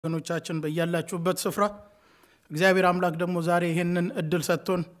ወገኖቻችን በእያላችሁበት ስፍራ እግዚአብሔር አምላክ ደግሞ ዛሬ ይሄንን እድል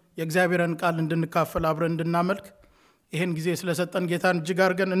ሰጥቶን የእግዚአብሔርን ቃል እንድንካፈል አብረን እንድናመልክ ይሄን ጊዜ ስለሰጠን ጌታን እጅግ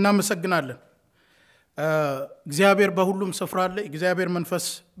አድርገን እናመሰግናለን። እግዚአብሔር በሁሉም ስፍራ አለ። እግዚአብሔር መንፈስ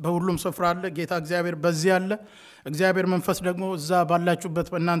በሁሉም ስፍራ አለ። ጌታ እግዚአብሔር በዚህ አለ። እግዚአብሔር መንፈስ ደግሞ እዛ ባላችሁበት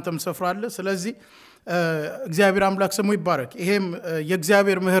በእናንተም ስፍራ አለ። ስለዚህ እግዚአብሔር አምላክ ስሙ ይባረክ። ይሄም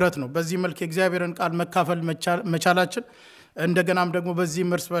የእግዚአብሔር ምህረት ነው። በዚህ መልኩ የእግዚአብሔርን ቃል መካፈል መቻላችን እንደገናም ደግሞ በዚህ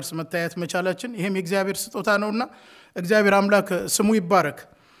መርስ በርስ መታየት መቻላችን ይሄም የእግዚአብሔር ስጦታ ነውና እግዚአብሔር አምላክ ስሙ ይባረክ።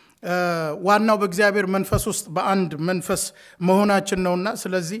 ዋናው በእግዚአብሔር መንፈስ ውስጥ በአንድ መንፈስ መሆናችን ነውና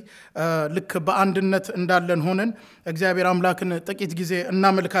ስለዚህ ልክ በአንድነት እንዳለን ሆነን እግዚአብሔር አምላክን ጥቂት ጊዜ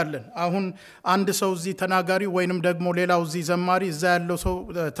እናመልካለን። አሁን አንድ ሰው እዚህ ተናጋሪ ወይንም ደግሞ ሌላው እዚህ ዘማሪ እዛ ያለው ሰው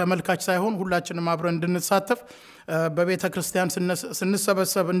ተመልካች ሳይሆን ሁላችንም አብረን እንድንሳተፍ በቤተ ክርስቲያን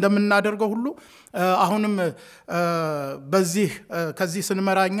ስንሰበሰብ እንደምናደርገው ሁሉ አሁንም በዚህ ከዚህ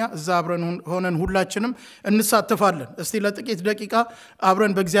ስንመራኛ እዛ አብረን ሆነን ሁላችንም እንሳተፋለን። እስቲ ለጥቂት ደቂቃ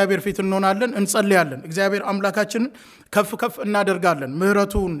አብረን በእግዚአብሔር ፊት እንሆናለን፣ እንጸልያለን። እግዚአብሔር አምላካችንን ከፍ ከፍ እናደርጋለን።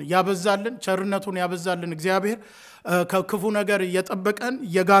 ምህረቱን ያበዛልን፣ ቸርነቱን ያበዛልን እግዚአብሔር ከክፉ ነገር የጠበቀን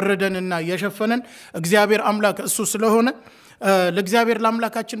የጋረደንና የሸፈነን እግዚአብሔር አምላክ እሱ ስለሆነ ለእግዚአብሔር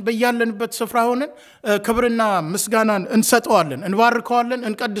ለአምላካችን በእያለንበት ስፍራ ሆነን ክብርና ምስጋናን እንሰጠዋለን፣ እንባርከዋለን፣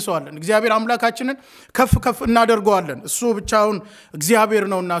 እንቀድሰዋለን። እግዚአብሔር አምላካችንን ከፍ ከፍ እናደርገዋለን። እሱ ብቻውን እግዚአብሔር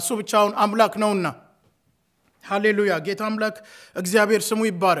ነውና፣ እሱ ብቻውን አምላክ ነውና። ሃሌሉያ! ጌታ አምላክ እግዚአብሔር ስሙ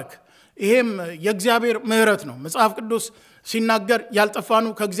ይባረክ። ይሄም የእግዚአብሔር ምህረት ነው። መጽሐፍ ቅዱስ ሲናገር ያልጠፋኑ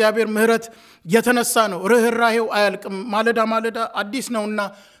ከእግዚአብሔር ምህረት የተነሳ ነው። ርህራሄው አያልቅም፣ ማለዳ ማለዳ አዲስ ነውና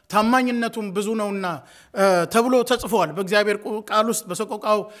ታማኝነቱም ብዙ ነውና ተብሎ ተጽፏል በእግዚአብሔር ቃል ውስጥ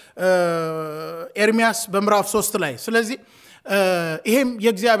በሰቆቃው ኤርሚያስ በምዕራፍ 3 ላይ። ስለዚህ ይሄም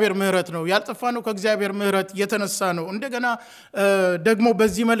የእግዚአብሔር ምህረት ነው። ያልጠፋነው ከእግዚአብሔር ምህረት የተነሳ ነው። እንደገና ደግሞ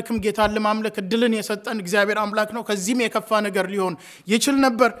በዚህ መልክም ጌታን ለማምለክ እድልን የሰጠን እግዚአብሔር አምላክ ነው። ከዚህም የከፋ ነገር ሊሆን ይችል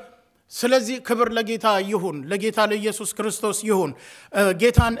ነበር። ስለዚህ ክብር ለጌታ ይሁን፣ ለጌታ ለኢየሱስ ክርስቶስ ይሁን።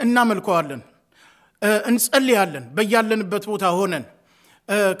 ጌታን እናመልከዋለን፣ እንጸልያለን በያለንበት ቦታ ሆነን።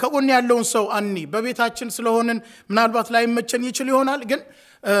 ከጎን ያለውን ሰው አኒ በቤታችን ስለሆነን ምናልባት ላይ መቸን ይችል ይሆናል፣ ግን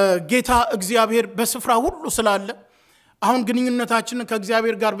ጌታ እግዚአብሔር በስፍራ ሁሉ ስላለ አሁን ግንኙነታችንን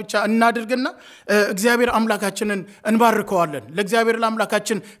ከእግዚአብሔር ጋር ብቻ እናድርግና እግዚአብሔር አምላካችንን እንባርከዋለን። ለእግዚአብሔር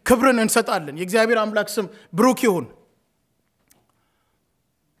ለአምላካችን ክብርን እንሰጣለን። የእግዚአብሔር አምላክ ስም ብሩክ ይሁን።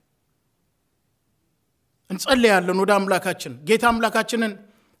 እንጸልያለን ወደ አምላካችን። ጌታ አምላካችንን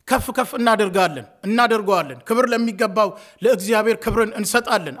ከፍ ከፍ እናደርገዋለን። ክብር ለሚገባው ለእግዚአብሔር ክብርን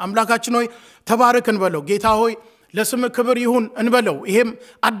እንሰጣለን። አምላካችን ሆይ ተባረክ እንበለው። ጌታ ሆይ ለስም ክብር ይሁን እንበለው። ይሄም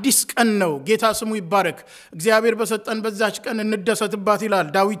አዲስ ቀን ነው። ጌታ ስሙ ይባረክ። እግዚአብሔር በሰጠን በዛች ቀን እንደሰትባት ይላል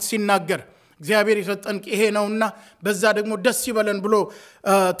ዳዊት ሲናገር። እግዚአብሔር የሰጠን ይሄ ነውና በዛ ደግሞ ደስ ይበለን ብሎ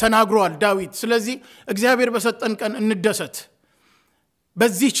ተናግሯል ዳዊት። ስለዚህ እግዚአብሔር በሰጠን ቀን እንደሰት።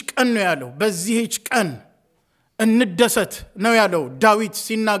 በዚህች ቀን ነው ያለው፣ በዚህች ቀን እንደሰት ነው ያለው ዳዊት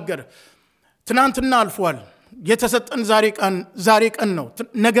ሲናገር። ትናንትና አልፏል። የተሰጠን ዛሬ ቀን ነው።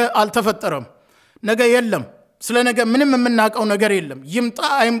 ነገ አልተፈጠረም። ነገ የለም። ስለ ነገ ምንም የምናውቀው ነገር የለም። ይምጣ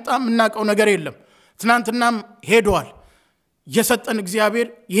አይምጣ የምናውቀው ነገር የለም። ትናንትናም ሄዷል። የሰጠን እግዚአብሔር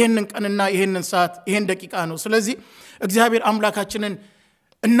ይሄንን ቀንና ይሄንን ሰዓት ይሄን ደቂቃ ነው። ስለዚህ እግዚአብሔር አምላካችንን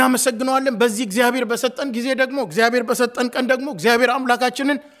እናመሰግነዋለን። በዚህ እግዚአብሔር በሰጠን ጊዜ ደግሞ እግዚአብሔር በሰጠን ቀን ደግሞ እግዚአብሔር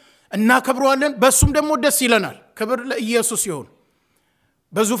አምላካችንን እናከብረዋለን። በሱም ደግሞ ደስ ይለናል። ክብር ለኢየሱስ ይሁን።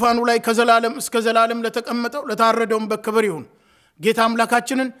 በዙፋኑ ላይ ከዘላለም እስከ ዘላለም ለተቀመጠው ለታረደውም በክብር ይሁን። ጌታ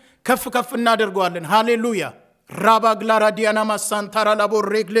አምላካችንን ከፍ ከፍ እናደርገዋለን። ሃሌሉያ! ራባ ግላራ ዲያናማስ ሳንታራ ላቦር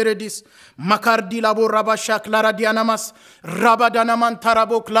ሬግሌሬዲስ ማካርዲ ላቦር ራባሻ ክላራ ዲያናማስ ራባ ዳናማን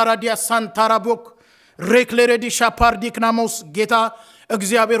ታራቦ ክላራ ዲያ ሳንታራቦክ ሬግሌሬዲ ሻፓርዲ ክናሞስ። ጌታ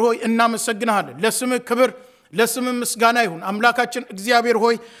እግዚአብሔር ሆይ እናመሰግናለን። ለስምህ ክብር ለስም ምስጋና ይሁን። አምላካችን እግዚአብሔር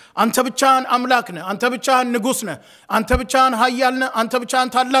ሆይ አንተ ብቻህን አምላክ ነህ። አንተ ብቻህን ንጉስ ነህ። አንተ ብቻህን ኃያል ነህ። አንተ ብቻህን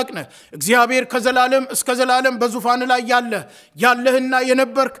ታላቅ ነህ። እግዚአብሔር ከዘላለም እስከ ዘላለም በዙፋን ላይ ያለህና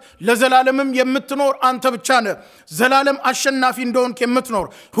የነበርክ ለዘላለምም የምትኖር አንተ ብቻ ነህ። ዘላለም አሸናፊ እንደሆንክ የምትኖር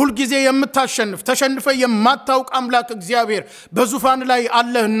ሁል ጊዜ የምታሸንፍ ተሸንፈ የማታውቅ አምላክ እግዚአብሔር በዙፋን ላይ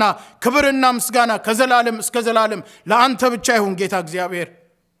አለህና ክብርና ምስጋና ከዘላለም እስከ ዘላለም ለአንተ ብቻ ይሁን ጌታ እግዚአብሔር።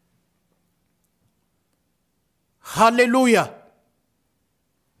 ሃሌሉያ!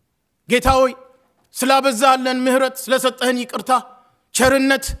 ጌታ ሆይ ስላበዛልን ምህረት ስለሰጠህን ይቅርታ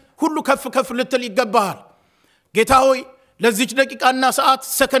ቸርነት ሁሉ ከፍ ከፍ ልትል ይገባሃል። ጌታ ሆይ ለዚች ደቂቃና ሰዓት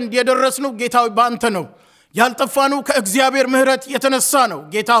ሰከንድ የደረስነው ጌታ ሆይ በአንተ ነው። ያልጠፋነው ከእግዚአብሔር ምህረት የተነሳ ነው።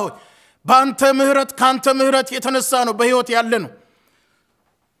 ጌታ ሆይ በአንተ ምህረት ካንተ ምህረት የተነሳ ነው በህይወት ያለነው።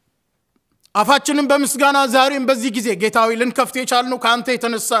 አፋችንን በምስጋና ዛሬም በዚህ ጊዜ ጌታ ሆይ ልንከፍት የቻልነው ካንተ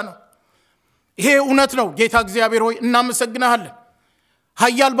የተነሳ ነው። ይሄ እውነት ነው። ጌታ እግዚአብሔር ሆይ እናመሰግናለን።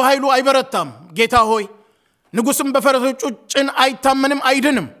 ኃያል በኃይሉ አይበረታም ጌታ ሆይ። ንጉስም በፈረሶቹ ጭን አይታመንም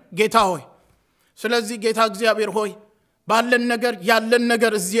አይድንም ጌታ ሆይ። ስለዚህ ጌታ እግዚአብሔር ሆይ ባለን ነገር ያለን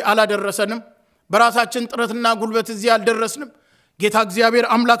ነገር እዚህ አላደረሰንም። በራሳችን ጥረትና ጉልበት እዚህ አልደረስንም። ጌታ እግዚአብሔር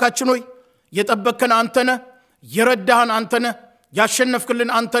አምላካችን ሆይ የጠበከን አንተ ነህ፣ የረዳህን አንተ ነህ፣ ያሸነፍክልን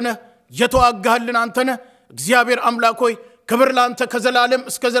አንተ ነህ፣ የተዋጋህልን አንተ ነህ። እግዚአብሔር አምላክ ሆይ ክብር ላንተ ከዘላለም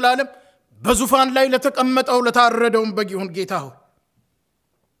እስከ ዘላለም በዙፋን ላይ ለተቀመጠው ለታረደው በግ ይሁን ጌታ ሆይ።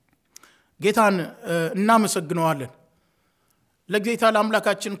 ጌታን እናመሰግነዋለን። ለጌታ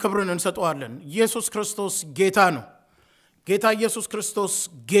ለአምላካችን ክብርን እንሰጠዋለን። ኢየሱስ ክርስቶስ ጌታ ነው። ጌታ ኢየሱስ ክርስቶስ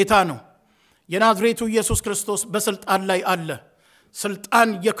ጌታ ነው። የናዝሬቱ ኢየሱስ ክርስቶስ በስልጣን ላይ አለ። ስልጣን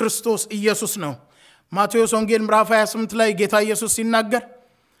የክርስቶስ ኢየሱስ ነው። ማቴዎስ ወንጌል ምዕራፍ 28 ላይ ጌታ ኢየሱስ ሲናገር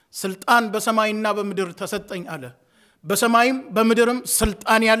ስልጣን በሰማይና በምድር ተሰጠኝ አለ። በሰማይም በምድርም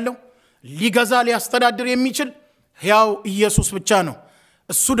ስልጣን ያለው ሊገዛ ሊያስተዳድር የሚችል ሕያው ኢየሱስ ብቻ ነው።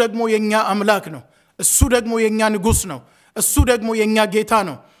 እሱ ደግሞ የኛ አምላክ ነው። እሱ ደግሞ የኛ ንጉስ ነው። እሱ ደግሞ የኛ ጌታ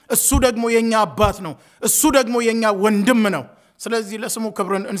ነው። እሱ ደግሞ የኛ አባት ነው። እሱ ደግሞ የኛ ወንድም ነው። ስለዚህ ለስሙ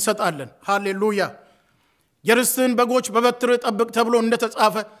ክብርን እንሰጣለን። ሃሌሉያ። የርስትህን በጎች በበትር ጠብቅ ተብሎ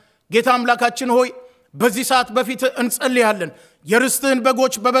እንደተጻፈ ጌታ አምላካችን ሆይ በዚህ ሰዓት በፊት እንጸልያለን። የርስትህን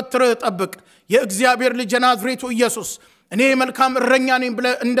በጎች በበትር ጠብቅ። የእግዚአብሔር ልጅ ናዝሬቱ ኢየሱስ እኔ መልካም እረኛ ነኝ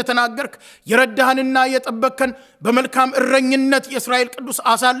ብለህ እንደተናገርክ የረዳህንና የጠበቅከን በመልካም እረኝነት የእስራኤል ቅዱስ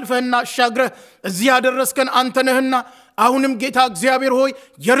አሳልፈህና አሻግረህ እዚህ ያደረስከን አንተ ነህና አሁንም ጌታ እግዚአብሔር ሆይ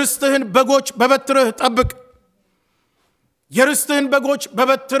የርስትህን በጎች በበትርህ ጠብቅ። የርስትህን በጎች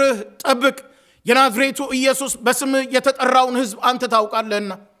በበትርህ ጠብቅ። የናዝሬቱ ኢየሱስ በስምህ የተጠራውን ሕዝብ አንተ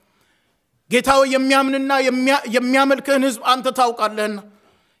ታውቃለህና ጌታው የሚያምንና የሚያመልክህን ሕዝብ አንተ ታውቃለህና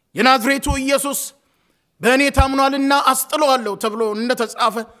የናዝሬቱ ኢየሱስ በእኔ ታምኗልና አስጥለዋለሁ ተብሎ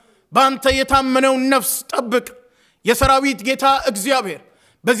እንደተጻፈ በአንተ የታመነውን ነፍስ ጠብቅ። የሰራዊት ጌታ እግዚአብሔር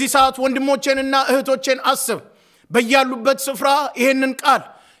በዚህ ሰዓት ወንድሞቼንና እህቶቼን አስብ። በያሉበት ስፍራ ይሄንን ቃል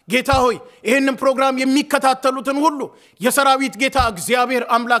ጌታ ሆይ ይሄንን ፕሮግራም የሚከታተሉትን ሁሉ የሰራዊት ጌታ እግዚአብሔር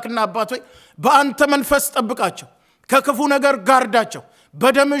አምላክና አባት ሆይ በአንተ መንፈስ ጠብቃቸው፣ ከክፉ ነገር ጋርዳቸው፣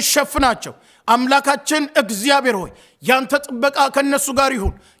 በደም ሸፍናቸው። አምላካችን እግዚአብሔር ሆይ ያንተ ጥበቃ ከነሱ ጋር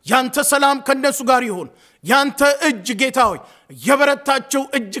ይሁን። ያንተ ሰላም ከነሱ ጋር ይሁን። ያንተ እጅ ጌታ ሆይ የበረታቸው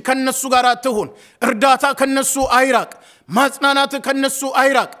እጅ ከነሱ ጋር ትሁን። እርዳታ ከነሱ አይራቅ። ማጽናናት ከነሱ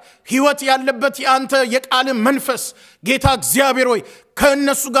አይራቅ። ሕይወት ያለበት ያንተ የቃል መንፈስ ጌታ እግዚአብሔር ሆይ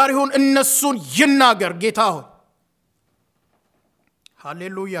ከነሱ ጋር ይሁን። እነሱን ይናገር ጌታ ሆይ።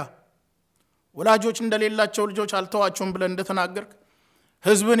 ሃሌሉያ። ወላጆች እንደሌላቸው ልጆች አልተዋቸውም ብለ እንደተናገርክ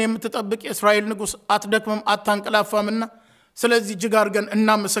ሕዝብን የምትጠብቅ የእስራኤል ንጉስ አትደክምም አታንቀላፋምና ስለዚህ እጅግ አድርገን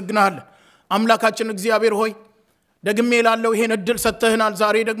እናመሰግናለን። አምላካችን እግዚአብሔር ሆይ ደግሜ ላለው ይሄን እድል ሰጥተህናል።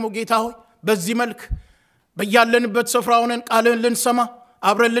 ዛሬ ደግሞ ጌታ ሆይ በዚህ መልክ በያለንበት ስፍራ ሆነን ቃልህን ልንሰማ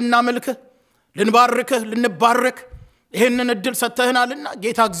አብረን ልናመልክህ ልንባርክህ ልንባረክ ይሄንን እድል ሰጥተህናልና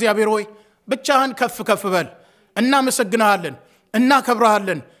ጌታ እግዚአብሔር ሆይ ብቻህን ከፍ ከፍ በል። እናመሰግናለን፣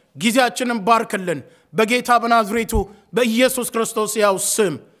 እናከብራለን። ጊዜያችንን ባርክልን በጌታ በናዝሬቱ በኢየሱስ ክርስቶስ ያው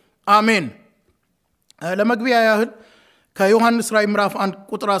ስም አሜን። ለመግቢያ ያህል ከዮሐንስ ራእይ ምዕራፍ 1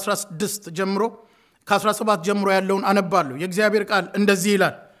 ቁጥር 16 ጀምሮ ከ17 ጀምሮ ያለውን አነባለሁ። የእግዚአብሔር ቃል እንደዚህ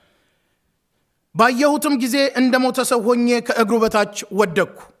ይላል። ባየሁትም ጊዜ እንደሞተ ሰው ሆኜ ከእግሩ በታች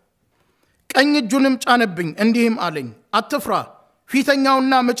ወደቅኩ። ቀኝ እጁንም ጫነብኝ፣ እንዲህም አለኝ፣ አትፍራ፣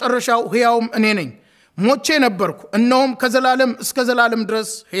 ፊተኛውና መጨረሻው ሕያውም እኔ ነኝ። ሞቼ ነበርኩ፣ እነሆም ከዘላለም እስከ ዘላለም ድረስ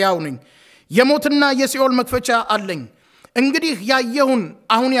ሕያው ነኝ። የሞትና የሲኦል መክፈቻ አለኝ። እንግዲህ ያየሁን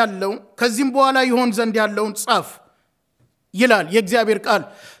አሁን ያለው ከዚህም በኋላ ይሆን ዘንድ ያለውን ጻፍ ይላል የእግዚአብሔር ቃል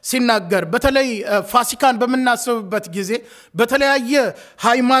ሲናገር። በተለይ ፋሲካን በመናስብበት ጊዜ በተለያየ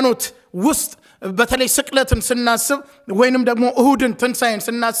ሃይማኖት ውስጥ በተለይ ስቅለትን ስናስብ ወይንም ደግሞ እሁድን ትንሳኤን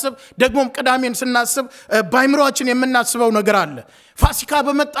ስናስብ ደግሞም ቅዳሜን ስናስብ ባይምሮአችን የምናስበው ነገር አለ። ፋሲካ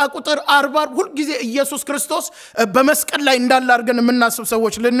በመጣ ቁጥር አርብ ሁሉ ጊዜ ኢየሱስ ክርስቶስ በመስቀል ላይ እንዳለ አድርገን የምናስብ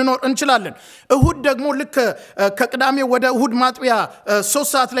ሰዎች ልንኖር እንችላለን። እሁድ ደግሞ ልክ ከቅዳሜ ወደ እሁድ ማጥቢያ 3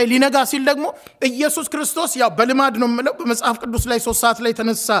 ሰዓት ላይ ሊነጋ ሲል ደግሞ ኢየሱስ ክርስቶስ ያው በልማድ ነው የምለው በመጽሐፍ ቅዱስ ላይ 3 ሰዓት ላይ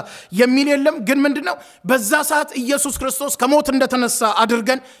ተነሳ የሚል የለም። ግን ምንድነው በዛ ሰዓት ኢየሱስ ክርስቶስ ከሞት እንደተነሳ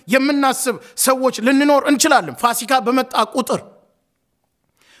አድርገን የምናስብ ሰዎች ልንኖር እንችላለን ፋሲካ በመጣ ቁጥር።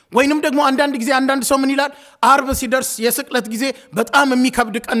 ወይንም ደግሞ አንዳንድ ጊዜ አንዳንድ ሰው ምን ይላል? አርብ ሲደርስ የስቅለት ጊዜ በጣም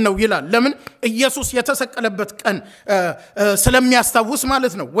የሚከብድ ቀን ነው ይላል። ለምን? ኢየሱስ የተሰቀለበት ቀን ስለሚያስታውስ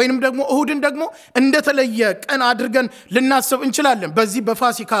ማለት ነው። ወይንም ደግሞ እሁድን ደግሞ እንደተለየ ቀን አድርገን ልናስብ እንችላለን በዚህ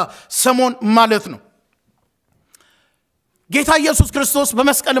በፋሲካ ሰሞን ማለት ነው። ጌታ ኢየሱስ ክርስቶስ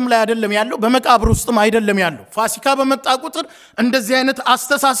በመስቀልም ላይ አይደለም ያለው በመቃብር ውስጥም አይደለም ያለው ፋሲካ በመጣ ቁጥር እንደዚህ አይነት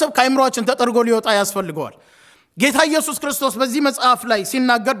አስተሳሰብ ከአይምሮአችን ተጠርጎ ሊወጣ ያስፈልገዋል ጌታ ኢየሱስ ክርስቶስ በዚህ መጽሐፍ ላይ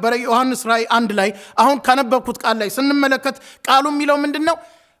ሲናገር በዮሐንስ ራእይ 1 ላይ አሁን ካነበብኩት ቃል ላይ ስንመለከት ቃሉ የሚለው ምንድነው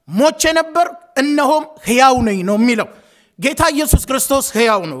ሞቼ ነበር እነሆም ሕያው ነኝ ነው የሚለው ጌታ ኢየሱስ ክርስቶስ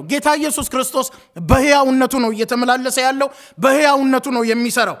ሕያው ነው ጌታ ኢየሱስ ክርስቶስ በሕያውነቱ ነው እየተመላለሰ ያለው በሕያውነቱ ነው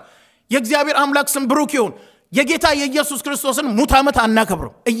የሚሰራው የእግዚአብሔር አምላክ ስም ብሩክ ይሁን የጌታ የኢየሱስ ክርስቶስን ሙት ዓመት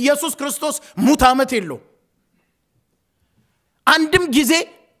አናከብረው ኢየሱስ ክርስቶስ ሙት ዓመት የለው አንድም ጊዜ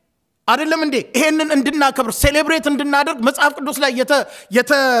አይደለም እንዴ ይሄንን እንድናከብር ሴሌብሬት እንድናደርግ መጽሐፍ ቅዱስ ላይ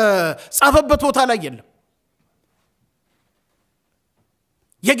የተጻፈበት ቦታ ላይ የለም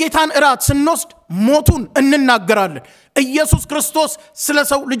የጌታን እራት ስንወስድ ሞቱን እንናገራለን ኢየሱስ ክርስቶስ ስለ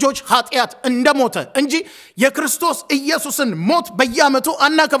ሰው ልጆች ኃጢያት እንደሞተ እንጂ የክርስቶስ ኢየሱስን ሞት በየዓመቱ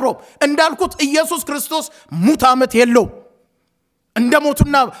አናከብረው እንዳልኩት ኢየሱስ ክርስቶስ ሙት ዓመት የለው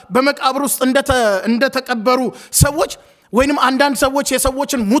እንደሞቱና በመቃብር ውስጥ እንደተቀበሩ ሰዎች ወይንም አንዳንድ ሰዎች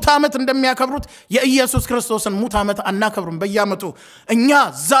የሰዎችን ሙት ዓመት እንደሚያከብሩት የኢየሱስ ክርስቶስን ሙት ዓመት አናከብሩም በየዓመቱ እኛ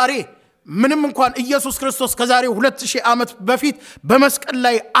ዛሬ ምንም እንኳን ኢየሱስ ክርስቶስ ከዛሬ 2000 ዓመት በፊት በመስቀል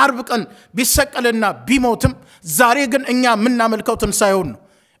ላይ አርብ ቀን ቢሰቀልና ቢሞትም ዛሬ ግን እኛ ምናመልከው ትንሳኤውን ነው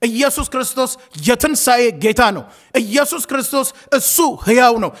ኢየሱስ ክርስቶስ የትንሳኤ ጌታ ነው ኢየሱስ ክርስቶስ እሱ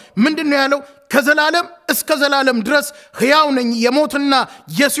ሕያው ነው ምንድነው ያለው ከዘላለም እስከ ዘላለም ድረስ ሕያው ነኝ የሞትና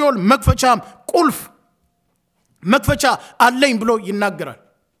የሲኦል መክፈቻ አለኝ ብሎ ይናገራል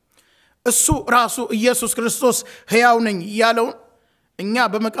እሱ ራሱ ኢየሱስ ክርስቶስ ሕያው ነኝ ያለው እኛ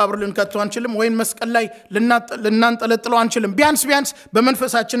በመቃብር ልንከተው አንችልም ወይን መስቀል ላይ ልናንጠለጥለው አንችልም ቢያንስ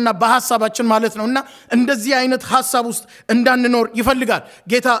በመንፈሳችንና በሐሳባችን ማለት ነውና እንደዚህ አይነት ሐሳብ ውስጥ እንዳንኖር ይፈልጋል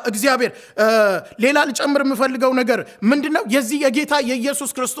ጌታ እግዚአብሔር ሌላ ልጨምር የምፈልገው ነገር ምንድነው የዚህ የጌታ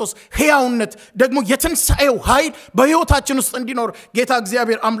የኢየሱስ ክርስቶስ ሕያውነት ደግሞ የትንሳኤው ኃይል በሕይወታችን ውስጥ እንዲኖር ጌታ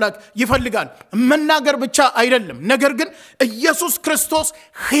እግዚአብሔር አምላክ ይፈልጋል መናገር ብቻ አይደለም ነገር ግን ኢየሱስ ክርስቶስ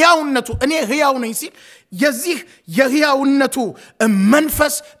ሕያውነቱ እኔ ሕያው ነኝ ሲል የዚህ የሕያውነቱ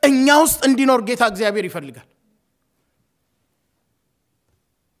መንፈስ እኛ ውስጥ እንዲኖር ጌታ እግዚአብሔር ይፈልጋል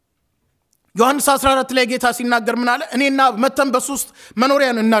ዮሐንስ 14 ላይ ጌታ ሲናገር ምን አለ እኔና መተን በሱስት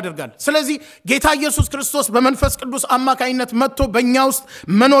መኖሪያን እናደርጋለን ስለዚህ ጌታ ኢየሱስ ክርስቶስ በመንፈስ ቅዱስ አማካይነት መጥቶ በእኛ ውስጥ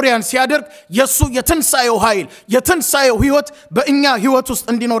መኖሪያን ሲያደርግ የሱ የትንሳኤው ኃይል የትንሳኤው ሕይወት በእኛ ሕይወት ውስጥ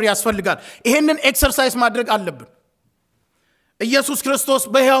እንዲኖር ያስፈልጋል ይሄንን ኤክሰርሳይዝ ማድረግ አለብን ኢየሱስ ክርስቶስ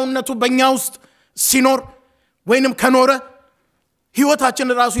በሕያውነቱ በእኛ ውስጥ ሲኖር ወይንም ከኖረ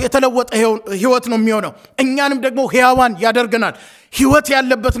ሕይወታችን ራሱ የተለወጠ ሕይወት ነው የሚሆነው እኛንም ደግሞ ሕያዋን ያደርገናል ሕይወት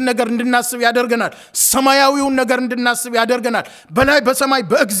ያለበትን ነገር እንድናስብ ያደርገናል ሰማያዊውን ነገር እንድናስብ ያደርገናል በላይ በሰማይ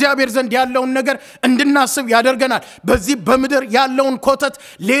በእግዚአብሔር ዘንድ ያለውን ነገር እንድናስብ ያደርገናል በዚህ በመድር ያለውን ኮተት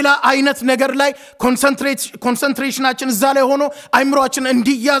ሌላ አይነት ነገር ላይ ኮንሰንትሬሽናችን እዛ ላይ ሆኖ አይምሮአችን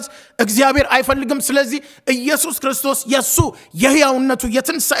እንዲያዝ እግዚአብሔር አይፈልግም ስለዚህ ኢየሱስ ክርስቶስ የሱ የሕያውነቱ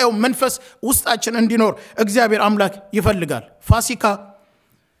የትንሳኤው መንፈስ ውስጣችን እንዲኖር እግዚአብሔር አምላክ ይፈልጋል ፋሲካ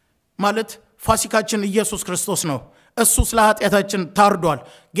ማለት ፋሲካችን ኢየሱስ ክርስቶስ ነው እሱ ስለ ኃጢያታችን ታርዷል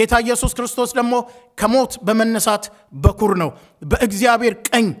ጌታ ኢየሱስ ክርስቶስ ደግሞ ከሞት በመነሳት በኩር ነው በእግዚአብሔር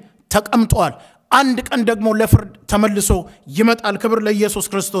ቀኝ ተቀምጧል አንድ ቀን ደግሞ ለፍርድ ተመልሶ ይመጣል ክብር ለኢየሱስ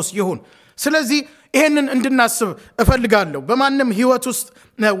ክርስቶስ ይሁን ስለዚህ ይሄንን እንድናስብ እፈልጋለሁ በማንም ሕይወት ውስጥ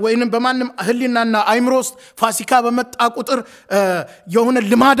ወይንም በማንም ህሊናና አይምሮ ውስጥ ፋሲካ በመጣ ቁጥር የሆነ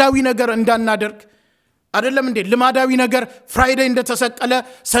ልማዳዊ ነገር እንዳናደርግ አይደለም እንዴ ልማዳዊ ነገር ፍራይዴይ እንደተሰቀለ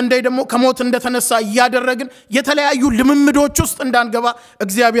ሰንዴይ ደግሞ ከሞት እንደተነሳ ያደረግን የተለያዩ ልምምዶች ውስጥ እንዳንገባ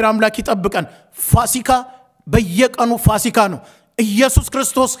እግዚአብሔር አምላክ ይጠብቀን ፋሲካ በየቀኑ ፋሲካ ነው ኢየሱስ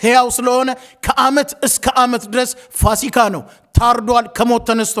ክርስቶስ ሕያው ስለሆነ ከዓመት እስከ ዓመት ድረስ ፋሲካ ነው ታርዷል ከሞት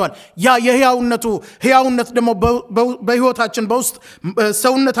ተነስቷል ያ የሕያውነት ደግሞ በሕይወታችን በውስጥ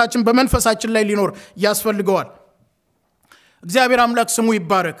ሰውነታችን በመንፈሳችን ላይ ሊኖር ያስፈልገዋል እግዚአብሔር አምላክ ስሙ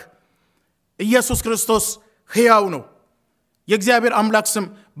ይባረክ ኢየሱስ ክርስቶስ ሕያው ነው የእግዚአብሔር አምላክ ስም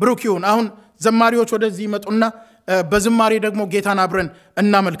ብሩክ ይሁን አሁን ዘማሪዎች ወደዚህ ይመጡና በዝማሬ ደግሞ ጌታን አብረን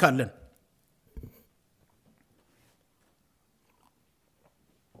እናመልካለን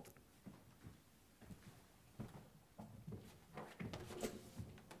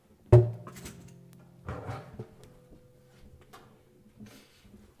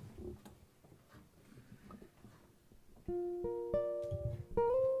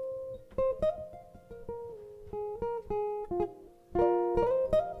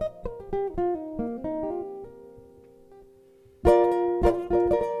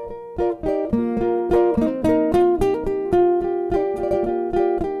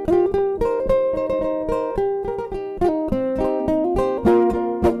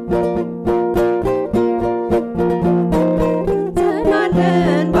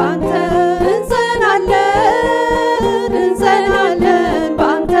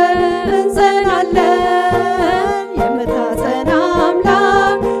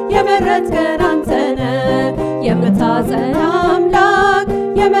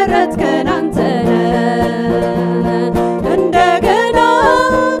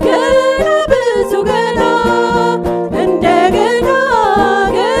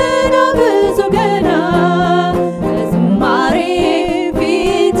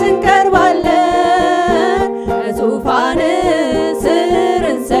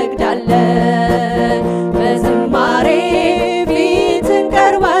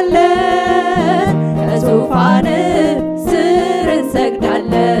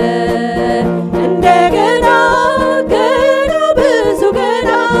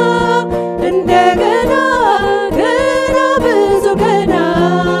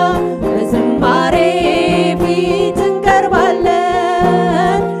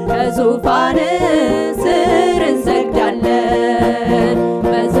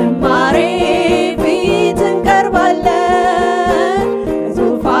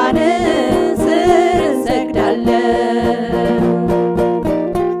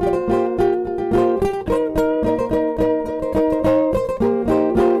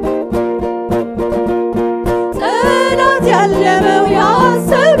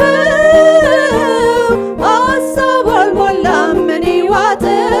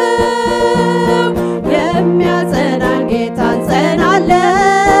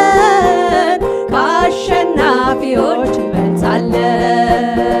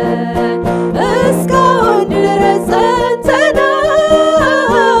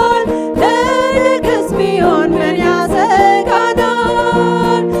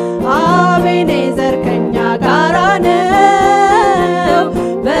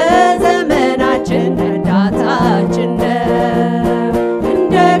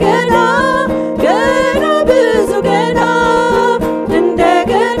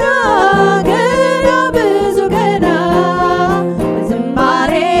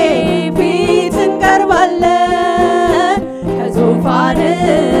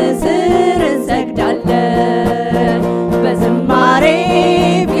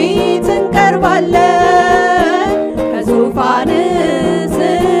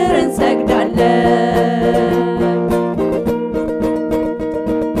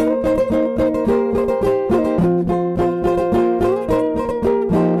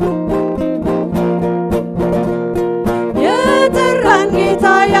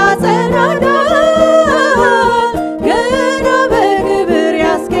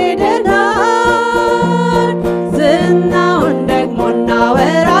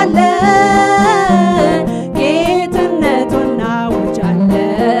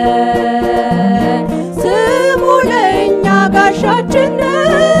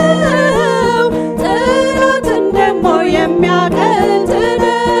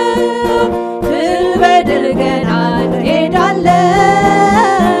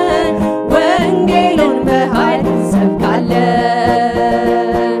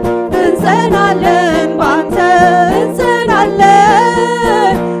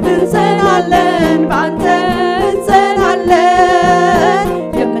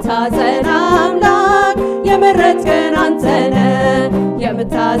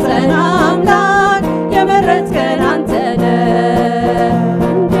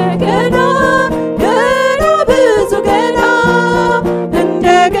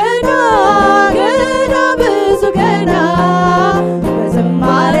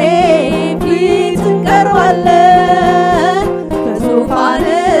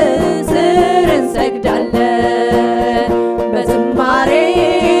ስር እንሰግዳለን በዝማሬ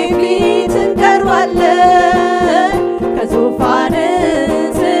ፊት እንቀርባለን ከዙፋን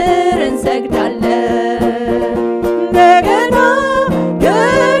ስር እንሰግዳለን እንደገና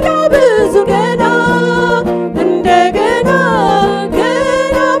ገና ብዙ ገና እንደገና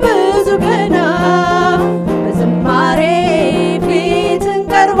ገና ብዙ ገና በዝማሬ ፊት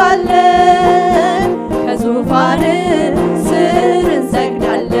እንቀርባለን ከዙፋን ስር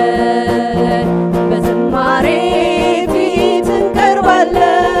እንሰግዳለን በዝማሬ ፊት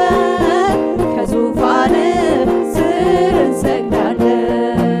እንቀርባለን ከዙፋን ስር እንሰግዳለን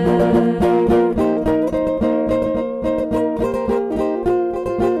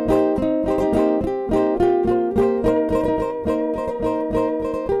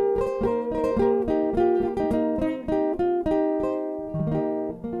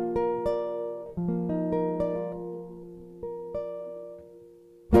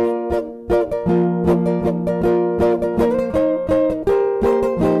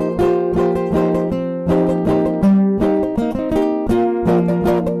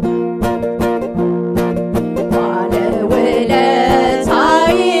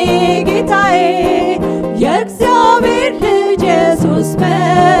የእግዚአብሔር ልጅ ኢየሱስ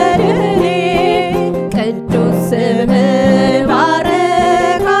መድኃኒቴ ቅዱስ ስምህን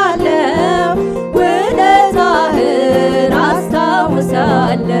ባርካለሁ ውለታህን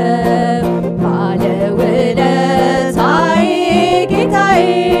አስታውሳለሁ ባለውለታዬ ጌታዬ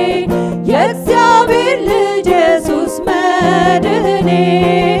የእግዚአብሔር ልጅ ኢየሱስ መድኃኒቴ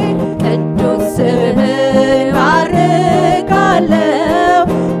ቅዱስ ስምህን ባርካለሁ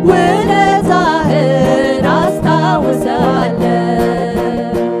ውለታህን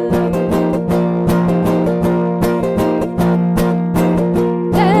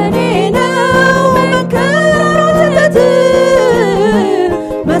እኔ ነው መንከራተት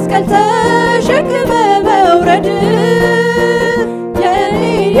መስቀል ተሸክመ መውረድ የኔ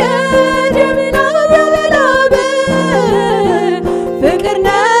የደም ላብ ፍቅር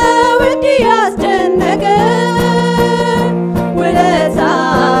ነው እንዲህ ያስጨነቀ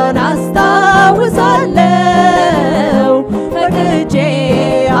ውለታን አስታውሳለሁ ፈቅጄ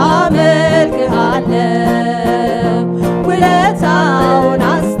አመልክሃለሁ ውለታውን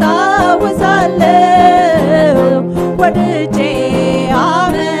አስታውሳለሁ ወድጄ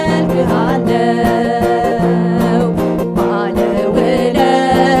አመልክሃለሁ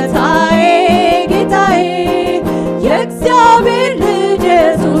ባለውለታዬ ጌታዬ የእግዚአብሔር ልጅ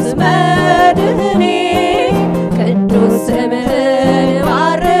ኢየሱስ መድኃኒቴ ቅዱስ ስምህን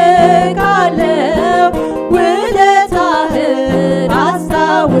ባርካለሁ ውለታህን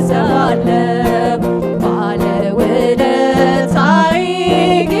አስታውሳለሁ ባለውለታዬ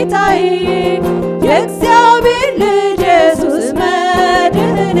ጌታዬ የእግዚአብሔር ልጅ ኢየሱስ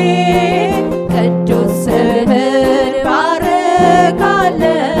መድኃኒቴ ቅዱስ ስምህን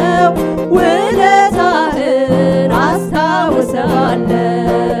ባርካለሁ ውለታህን አስታውሳለሁ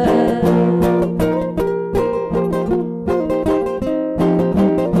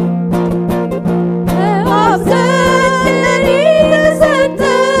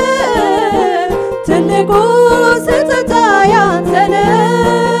ትልቁ ስጦታ ያንተ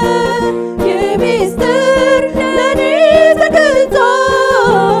ነው የሚስጥር ለኔ ተገልጾ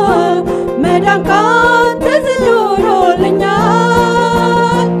መዳን ካንተ ዝሎልኛል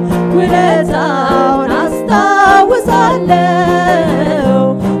ውለታውን አስታውሳለሁ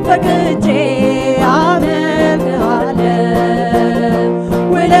ፈቅጄ አመልክሃለሁ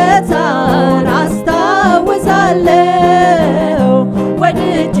ውለታውን አስታውሳለሁ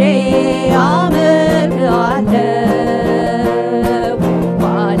ወድጄ አመልክሃለሁ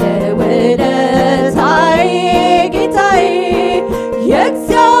ባለውለታዬ ጌታዬ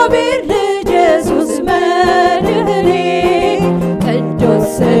የእግዚአብሔር ልጅ ኢየሱስ መድኃኒቴ ቅዱስ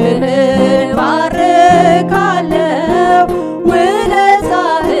ስምህን ባርካለሁ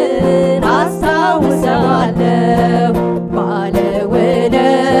ውለታህን አስታውሳለሁ ባለውለታዬ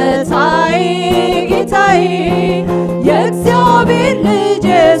ጌታዬ የእግዚአብሔር ልጅ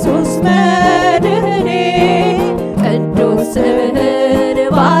ኢየሱስ መድኃኒቴ ቅዱስ ስምህን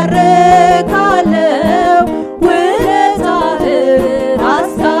ባርካለሁ ውለታህን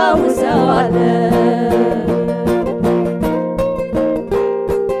አስታውሳለሁ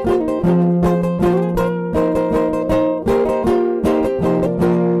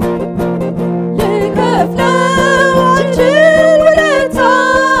ልከፍለው አልችል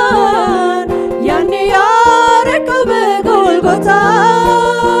ውለታን ያኔ ያረከው በጎልጎታ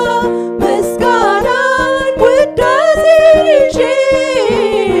ምስጋናን ውዳሴን ይዤ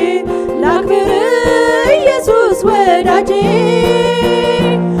ላክብር ኢየሱስ ወዳጄ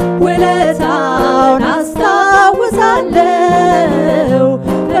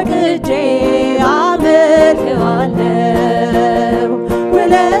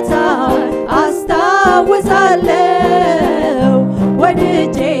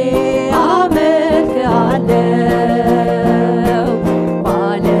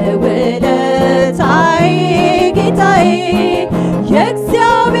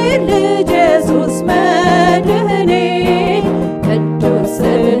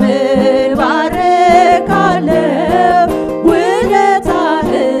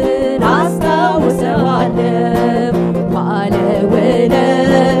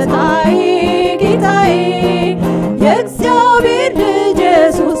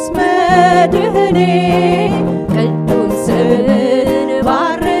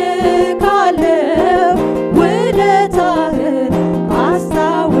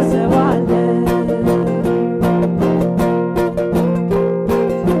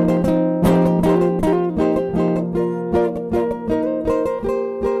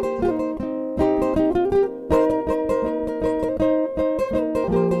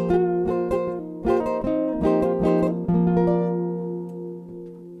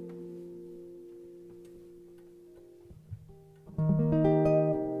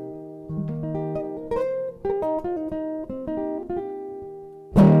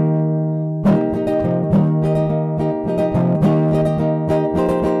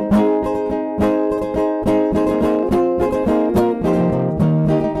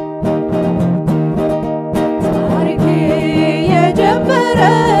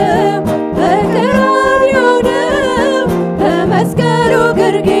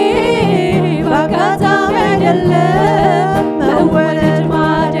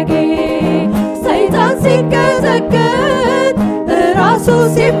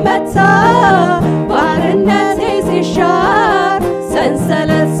ባርነቴ ሲሻር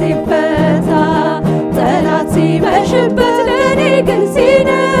ሰንሰለት ሲፈታ ጠላት ሲመሽበት ለኔ ግን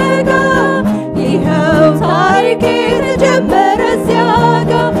ሲነጋ ይኸው ታሪኬ ተጀመረ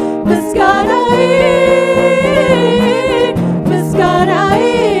ሲያጋ ምስጋናዬ ምስጋናዬ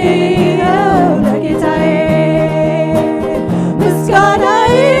ይኸው ለጌታዬ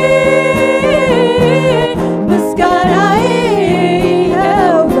ምስጋናዬ ምስጋናዬ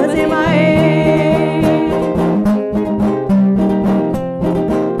ይኸው በዜማዬ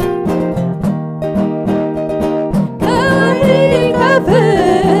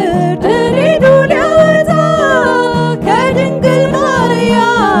ከፍርድ እኔኑ ሊያወጣ ከድንግል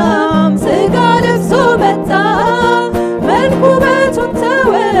ማርያም ሥጋ ለብሶ መጣ መልኩ ውበቱን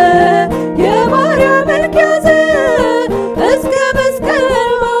ተወ የማርያም መልክ ያዘ እስከ መስቀል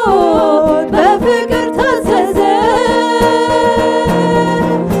ሞት በፍቅር ታዘዘ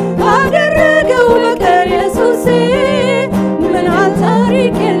አደረገው በቀር ኢየሱሴ ምናል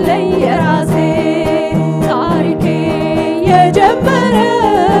ታሪክ የለኝ የራሴ ታሪኬ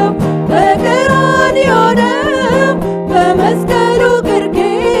የጀመረው በቀራንዮ ነው በመስቀሉ ግርጌ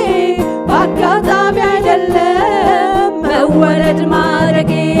በአጋጣሚ አይደለም መወለድ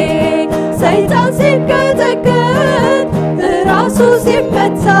ማረጌ ሰይጣን ሲቀጠቀጥ ራሱ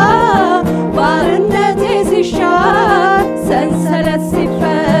ሲመታ ባርነቴ ሲሻር ሰንሰለት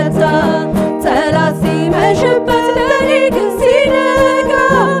ሲፈታ ጠላት ሲመሽበት ለኔ ግን ሲነጋ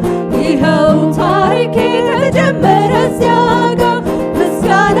ይኸው ታሪኬ ተጀመረ ሲያጋ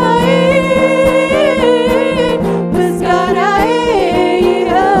ምስጋናዬ ምስጋናዬ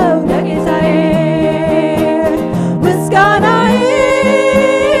ይኸው ለጌታዬ ምስጋናዬ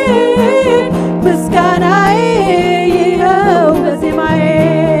ምስጋናዬ ይኸው በዜማዬ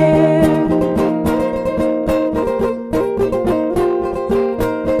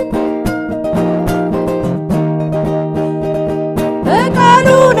በቃሉ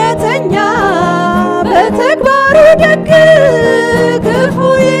እውነተኛ በተግባሩ ደግ ክፉ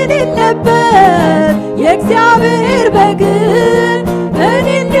የሌለበት የእግዚአብሔር በግ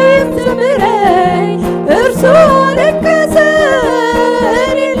እኔን ሊያስተምረኝ እርሱ አለቀሰ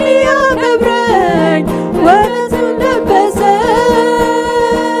እኔን ሊያከብረኝ ወረትን ለበሰ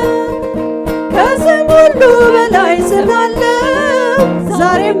ከስም ሁሉ በላይ ስም አለው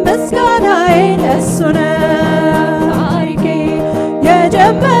ዛሬም ምስጋናዬ ለእሱ ነው ታሪኬ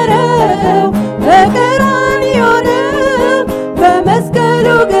የጀመረው በቀራንዮ ነው በመስቀሉ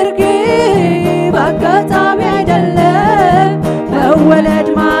ግርጌ በአጋጣሚ አይደለም መወለድ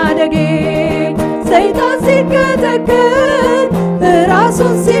ማደጌ ሰይጣን ሲቀጠቀጥ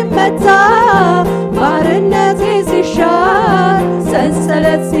ራሱን ሲመታ ባርነቴ ሲሻር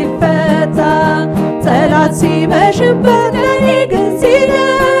ሰንሰለት ሲፈታ ጠላት ሲመሽበት ለኔ ግን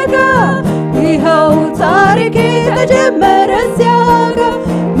ሲነጋ ይኸው ታሪኬ ተጀመረ ሲያጋ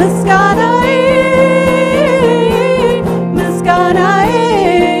ምስጋናዬ ምስጋናዬ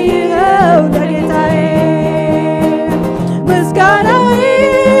ይኸው ለጌታዬ ምስጋናዬ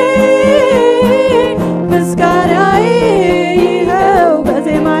ምስጋናዬ ይኸው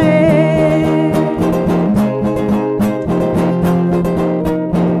በዜማዬ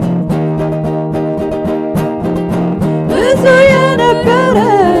ብዙ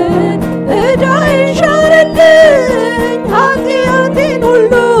የነበረን ዕዳዬን ሻረልኝ ኃጢአቴን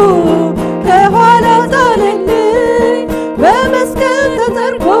ሁሉ ከኋላ ጣለልኝ በመስቀል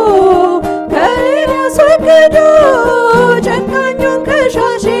ተጠርቆ ከእኔ አስወግዶ ጨካኙን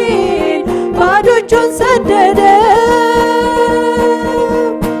ከሻሼን ባዶ እጁን ሰደደ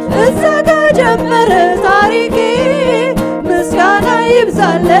እዛ ጋ ጀመረ ታሪኬ ምስጋና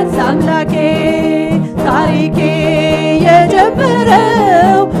ይብዛለት አምላኬ ታሪኬ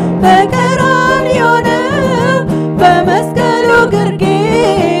የጀመረው በቀራንዮ ነው በመስቀሉ ግርጌ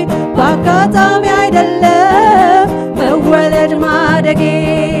በአጋጣሚ አይደለም መወለድ ማደጌ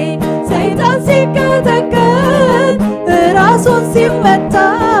ሰይጣን ሲቀጠቀጥ ራሱን ሲመታ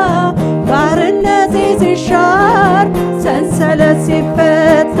ባርነቴ ሲሻር ሰንሰለት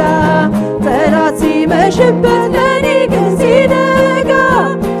ሲፈታ ጠላት ሲመሽበት ለኔ ግን ሲነጋ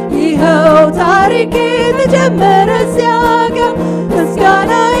ይኸው ታሪኬ ተጀመረ ሲያጋ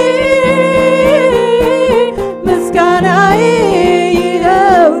ምስጋናዬ ምስጋናዬ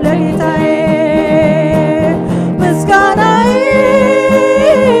ይኸው ለጌታዬ ምስጋናዬ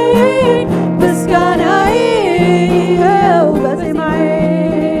ምስጋናዬ ይኸው በዜማዬ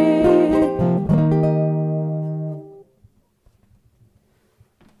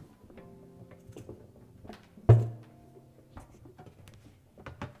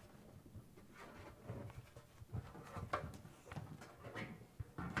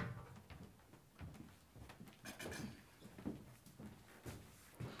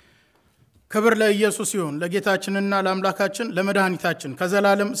ክብር ለኢየሱስ ይሁን ለጌታችንና ለአምላካችን ለመድኃኒታችን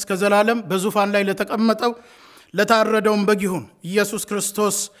ከዘላለም እስከ ዘላለም በዙፋን ላይ ለተቀመጠው ለታረደውም በግ ይሁን ኢየሱስ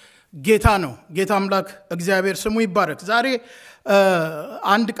ክርስቶስ ጌታ ነው። ጌታ አምላክ እግዚአብሔር ስሙ ይባረክ። ዛሬ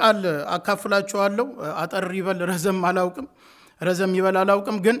አንድ ቃል አካፍላችኋለሁ። አጠር ይበል ረዘም ይበል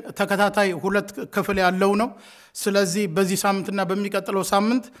አላውቅም፣ ግን ተከታታይ ሁለት ክፍል ያለው ነው። ስለዚህ በዚህ ሳምንትና በሚቀጥለው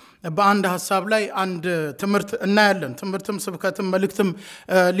ሳምንት በአንድ ሐሳብ ላይ አንድ ትምህርት እናያለን። ትምህርትም ስብከትም መልእክትም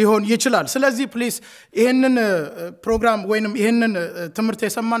ሊሆን ይችላል። ስለዚህ ፕሊዝ ይሄንን ፕሮግራም ወይንም ይሄንን ትምህርት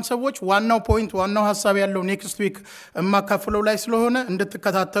የሰማን ሰዎች ዋናው ፖይንት ዋናው ሐሳብ ያለው ኔክስት ዊክ ማካፈለው ላይ ስለሆነ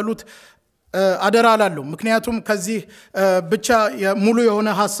እንድትከታተሉት አደራ አላለሁ። ምክንያቱም ከዚህ ብቻ ሙሉ የሆነ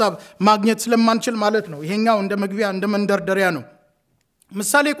ሐሳብ ማግኘት ስለማንችል ማለት ነው። ይሄኛው እንደ መግቢያ እንደ መንደርደሪያ ነው።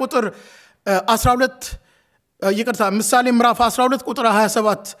 ምሳሌ ቁጥር 12 ምሳሌ ምዕራፍ 12 ቁጥር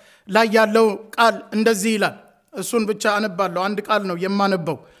 27 ላይ ያለው ቃል እንደዚህ ይላል። እሱን ብቻ አነባለሁ። አንድ ቃል ነው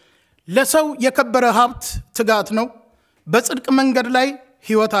የማነበው። ለሰው የከበረ ሀብት ትጋት ነው፣ በጽድቅ መንገድ ላይ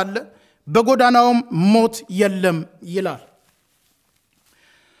ሕይወት አለ፣ በጎዳናውም ሞት የለም ይላል።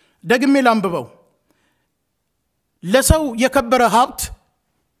 ደግሜ ላንብበው። ለሰው የከበረ ሀብት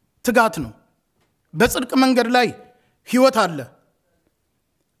ትጋት ነው፣ በጽድቅ መንገድ ላይ ሕይወት አለ፣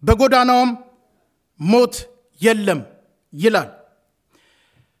 በጎዳናውም ሞት የለም ይላል።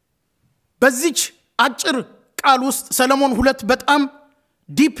 በዚች አጭር ቃል ውስጥ ሰለሞን ሁለት በጣም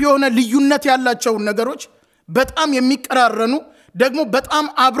ዲፕ የሆነ ልዩነት ያላቸው ነገሮች፣ በጣም የሚቀራረኑ ደግሞ በጣም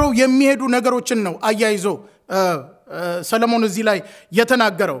አብረው የሚሄዱ ነገሮችን ነው አያይዞ ሰለሞን እዚህ ላይ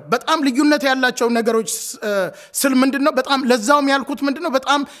የተናገረው። በጣም ልዩነት ያላቸው ነገሮች ስል ምንድነው? በጣም ለዛውም ያልኩት ምንድነው?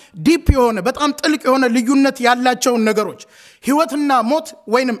 በጣም ዲፕ የሆነ በጣም ጥልቅ የሆነ ልዩነት ያላቸው ነገሮች። ሕይወትና ሞት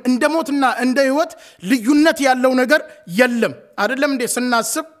ወይንም እንደ ሞትና እንደ ሕይወት ልዩነት ያለው ነገር የለም። አይደለም እንዴ?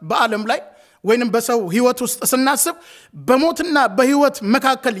 ስናስብ በዓለም ላይ ወይንም በሰው ሕይወት ውስጥ ስናስብ በሞትና በሕይወት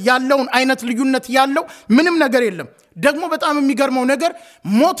መካከል ያለውን አይነት ልዩነት ያለው ምንም ነገር የለም። ደግሞ በጣም የሚገርመው ነገር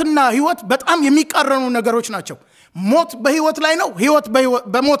ሞትና ሕይወት በጣም የሚቃረኑ ነገሮች ናቸው። ሞት በሕይወት ላይ ነው፣ ሕይወት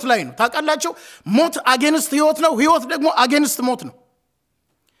በሞት ላይ ነው። ታውቃላችሁ? ሞት አጌንስት ሕይወት ነው፣ ሕይወት ደግሞ አጌንስት ሞት ነው።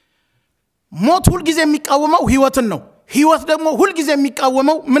 ሞት ሁልጊዜ የሚቃወመው ሕይወትን ነው፣ ሕይወት ደግሞ ሁልጊዜ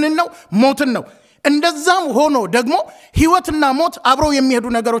የሚቃወመው ምንን ነው? ሞትን ነው። እንደዛም ሆኖ ደግሞ ሕይወትና ሞት አብረው የሚሄዱ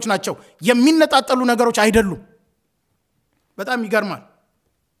ነገሮች ናቸው፣ የሚነጣጠሉ ነገሮች አይደሉም። በጣም ይገርማል።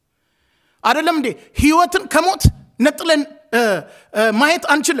 አይደለም እንዴ? ሕይወትን ከሞት ነጥለን ማየት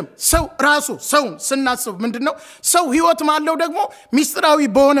አንችልም። ሰው ራሱ ሰውን ስናስብ ምንድነው? ሰው ሕይወት ማለው ደግሞ ሚስጥራዊ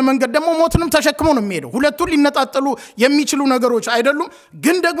በሆነ መንገድ ደግሞ ሞትንም ተሸክሞ ነው የሚሄደው። ሁለቱን ሊነጣጠሉ የሚችሉ ነገሮች አይደሉም፣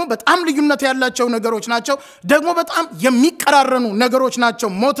 ግን ደግሞ በጣም ልዩነት ያላቸው ነገሮች ናቸው። ደግሞ በጣም የሚቀራረኑ ነገሮች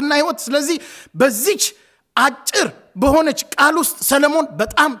ናቸው ሞትና ሕይወት። ስለዚህ በዚች አጭር በሆነች ቃል ውስጥ ሰለሞን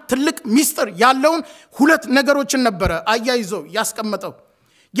በጣም ትልቅ ሚስጥር ያለውን ሁለት ነገሮችን ነበረ አያይዞ ያስቀመጠው።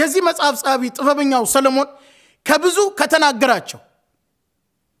 የዚህ መጽሐፍ ጸሐፊ ጥበበኛው ሰለሞን ከብዙ ከተናገራቸው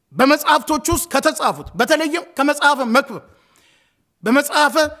በመጽሐፍቶች ውስጥ ከተጻፉት በተለይም ከመጽሐፈ መክብብ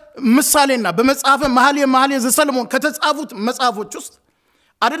በመጽሐፈ ምሳሌና በመጽሐፈ መኃልየ ዘሰሎሞን ከተጻፉት መጽሐፎች ውስጥ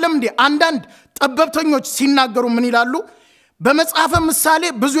አይደለም እንዴ አንዳንድ ጠበብተኞች ሲናገሩ ምን ይላሉ? በመጽሐፈ ምሳሌ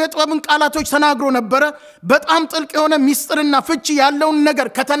ብዙ የጥበብን ቃላቶች ተናግሮ ነበረ። በጣም ጥልቅ የሆነ ሚስጥርና ፍቺ ያለውን ነገር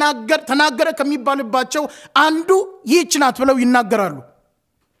ተናገረ ከሚባልባቸው አንዱ ይህች ናት ብለው ይናገራሉ።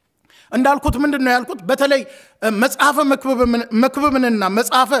 እንዳልኩት ምንድነው ያልኩት? በተለይ መጽሐፈ መክብብንና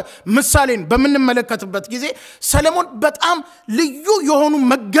መጽሐፈ ምሳሌን በምንመለከትበት ጊዜ ሰለሞን በጣም ልዩ የሆኑ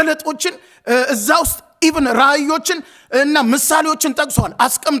መገለጦችን እዛ ውስጥ ኢቭን ራእዮችን እና ምሳሌዎችን ጠቅሷል፣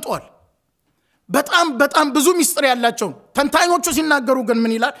 አስቀምጧል። በጣም ብዙ ሚስጥር ያላቸው ተንታኞቹ ሲናገሩ ግን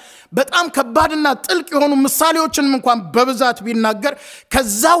ምን ይላል? በጣም ከባድና ጥልቅ የሆኑ ምሳሌዎችንም እንኳን በብዛት ቢናገር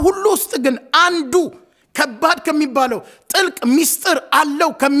ከዛ ሁሉ ውስጥ ግን አንዱ ከባድ ከሚባለው ጥልቅ ሚስጥር አለው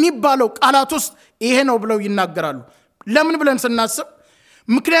ከሚባለው ቃላት ውስጥ ይሄ ነው ብለው ይናገራሉ። ለምን ብለን ስናስብ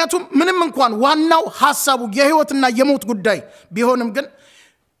ምክንያቱም ምንም እንኳን ዋናው ሐሳቡ የሕይወትና የሞት ጉዳይ ቢሆንም ግን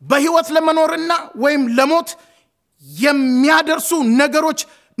በሕይወት ለመኖርና ወይም ለሞት የሚያደርሱ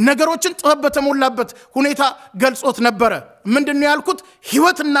ነገሮችን ጥበብ በተሞላበት ሁኔታ ገልጾት ነበረ። ምንድነው ያልኩት?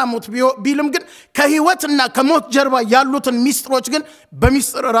 ሕይወትና ሞት ቢልም ግን ከሕይወትና ከሞት ጀርባ ያሉትን ሚስጥሮች ግን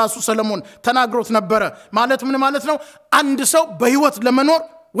በሚስጥር ራሱ ሰለሞን ተናግሮት ነበረ። ማለት ምን ማለት ነው? አንድ ሰው በሕይወት ለመኖር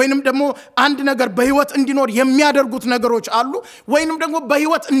ወይንም ደግሞ አንድ ነገር በሕይወት እንዲኖር የሚያደርጉት ነገሮች አሉ፣ ወይንም ደግሞ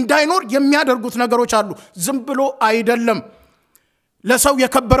በሕይወት እንዳይኖር የሚያደርጉት ነገሮች አሉ። ዝም ብሎ አይደለም። ለሰው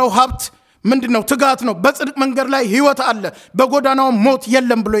የከበረው ሀብት ምንድነው? ትጋት ነው፣ በጽድቅ መንገድ ላይ ሕይወት አለ፣ በጎዳናው ሞት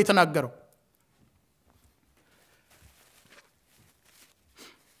የለም ብሎ የተናገረው።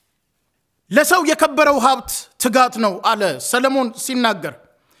 ለሰው የከበረው ሀብት ትጋት ነው አለ ሰለሞን ሲናገር።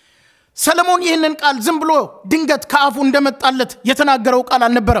 ሰለሞን ይህንን ቃል ዝም ብሎ ድንገት ከአፉ እንደመጣለት የተናገረው ቃል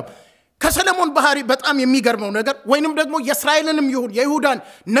አልነበረም። ከሰለሞን ባህሪ በጣም የሚገርመው ነገር ወይንም ደግሞ የእስራኤልንም ይሁን የይሁዳን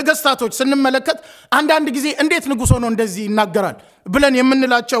ነገስታቶች ስንመለከት አንዳንድ ጊዜ እንዴት ንጉስ ሆኖ እንደዚህ ይናገራል ብለን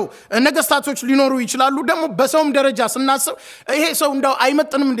የምንላቸው ነገስታቶች ሊኖሩ ይችላሉ ደግሞ በሰውም ደረጃ ስናስብ ይሄ ሰው እንደው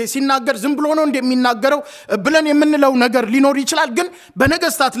አይመጥንም እንደ ሲናገር ዝም ብሎ ነው እንደሚናገረው ብለን የምንለው ነገር ሊኖር ይችላል ግን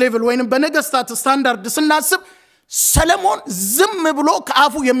በነገስታት ሌቭል ወይንም በነገስታት ስታንዳርድ ስናስብ ሰለሞን ዝም ብሎ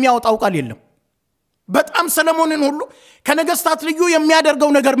ከአፉ የሚያወጣው ቃል የለም በጣም ሰለሞንን ሁሉ ከነገስታት ልዩ የሚያደርገው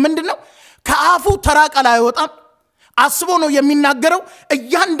ነገር ምንድነው ከአፉ ተራ ቃል አይወጣም አስቦ ነው የሚናገረው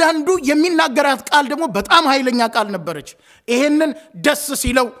እያንዳንዱ የሚናገራት ቃል ደግሞ በጣም ኃይለኛ ቃል ነበረች ይሄንን ደስ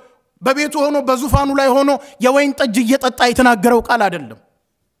ሲለው በቤቱ ሆኖ በዙፋኑ ላይ ሆኖ የወይን ጠጅ እየጠጣ የተናገረው ቃል አይደለም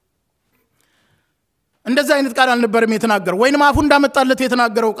እንደዛ አይነት ቃል አልነበረም የተናገረው ወይንም አፉ እንዳመጣለት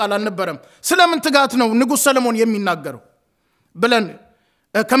የተናገረው ቃል አልነበረም ስለምን ትጋት ነው ንጉስ ሰለሞን የሚናገረው ብለን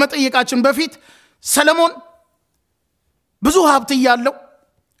ከመጠየቃችን በፊት ሰለሞን ብዙ ሀብት ያለው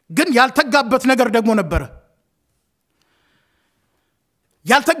ግን ያልተጋበት ነገር ደግሞ ነበረ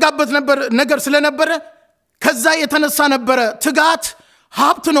ያልተጋበት ነገር ስለነበረ ከዛ የተነሳ ነበረ ትጋት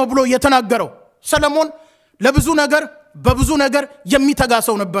ሀብት ነው ብሎ የተናገረው ሰለሞን ለብዙ ነገር በብዙ ነገር የሚተጋ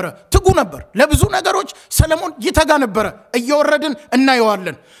ሰው ነበረ ትጉ ነበር ለብዙ ነገሮች ሰለሞን ይተጋ ነበረ እየወረድን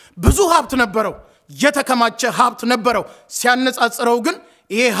እናየዋለን ብዙ ሀብት ነበረው የተከማቸ ሀብት ነበረው ሲያነጻጽረው ግን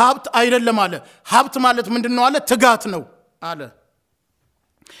ይሄ ሀብት አይደለም አለ ሀብት ማለት ምንድነው አለ ትጋት ነው አለ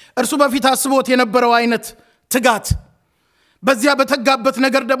እርሱ በፊት አስቦት የነበረው አይነት ትጋት በዚያ በተጋበት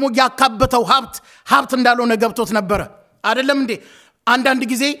ነገር ደግሞ ያካበተው ሀብት እንዳልሆነ ገብቶት ነበር አይደለም እንዴ አንዳንድ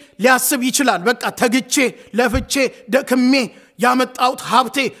ጊዜ ሊያስብ ይችላል በቃ ተግቼ ለፍቼ ደክሜ ያመጣውት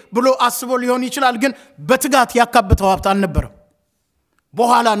ሀብቴ ብሎ አስቦ ሊሆን ይችላል ግን በትጋት ያካበተው ሀብት አልነበረም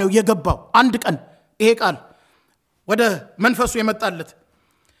በኋላ ነው የገባው አንድ ቀን ይሄ ቃል ወደ መንፈሱ የመጣለት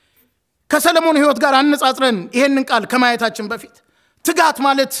ከሰለሞን ህይወት ጋር አነጻጽረን ይሄንን ቃል ከማየታችን በፊት ትጋት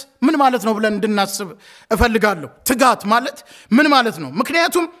ማለት ምን ማለት ነው ብለን እንድናስብ እፈልጋለሁ ትጋት ማለት ምን ማለት ነው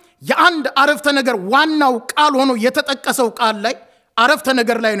ምክንያቱም የአንድ አረፍተ ነገር ዋናው ቃል ሆኖ የተጠቀሰው ቃል ላይ አረፍተ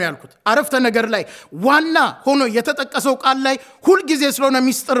ነገር ላይ ነው ያልኩት አረፍተ ነገር ላይ ዋና ሆኖ የተጠቀሰው ቃል ላይ ሁሉ ጊዜ ስለሆነ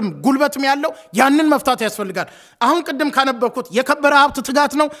ሚስጥርም ጉልበትም ያለው ያንን መፍታት ያስፈልጋል አሁን ቀደም ካነበብኩት የከበረ ሀብት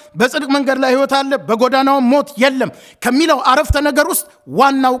ትጋት ነው በጽድቅ መንገድ ላይ ህይወት አለ በጎዳናው ሞት የለም ከሚለው አረፍተ ነገር ውስጥ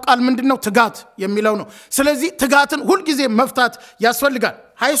ዋናው ቃል ምንድነው ትጋት የሚለው ነው ስለዚህ ትጋትን ሁሉ ጊዜ መፍታት ያስፈልጋል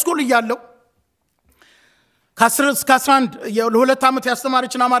ሃይ ስኩል እያለው ከ10 እስከ 11 የሁለት ዓመት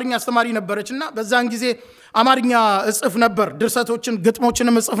ያስተማረችን አማርኛ አስተማሪ ነበረችና በዛን ጊዜ አማርኛ እጽፍ ነበር ድርሰቶችን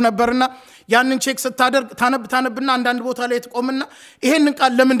ግጥሞችንም እጽፍ ነበርና ያንን ቼክ ስታደርግ ታነብና አንዳንድ ቦታ ላይ ተቆምና ይሄንን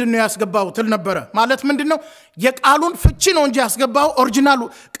ቃል ለምንድነው ያስገባው ትል ነበር ማለት ምንድነው የቃሉን ፍቺ ነው እንጂ ያስገባው ኦሪጂናሉ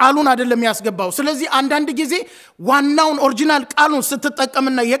ቃሉን አይደለም ያስገባው ስለዚህ አንዳንድ ጊዜ ዋናውን ኦሪጂናል ቃሉን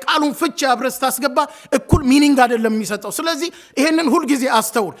ስትጠቀምና የቃሉን ፍቺ አብረስ ታስገባ እኩል ሚኒንግ አይደለም የሚሰጠው ስለዚህ ይሄንን ሁሉ ጊዜ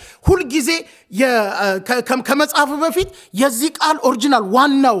አስተውል ሁሉ ጊዜ ከመጽሐፍ በፊት የዚህ ቃል ኦሪጂናል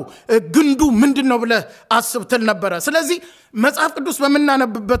ዋናው ግንዱ ምንድነው ብለ አስብ ትል ነበር ስለዚህ መጽሐፍ ቅዱስ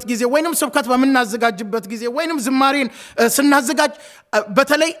በመናነብበት ጊዜ ወይንም ስብከት በመናዘጋጅበት ጊዜ ወይንም ዝማሬን ስናዘጋጅ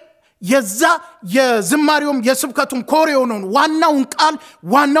በተለይ የዛ የዝማሬውም የስብከቱም ኮሬው ነው ዋናውን ቃል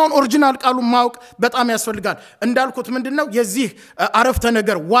ዋናውን ኦሪጂናል ቃሉን ማወቅ በጣም ያስፈልጋል እንዳልኩት ምንድነው የዚህ አረፍተ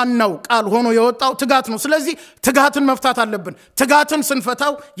ነገር ዋናው ቃል ሆኖ የወጣው ትጋት ነው ስለዚህ ትጋትን መፍታት አለብን ትጋትን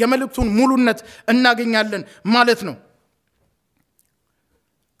ስንፈታው የመልእክቱን ሙሉነት እናገኛለን ማለት ነው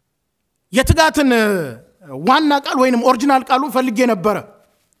የትጋትን ዋና ቃል ወይንም ኦሪጂናል ቃሉ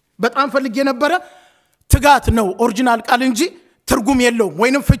በጣም ፈልጌ ነበር ትጋት ነው ኦሪጂናል ቃል እንጂ ትርጉም የለውም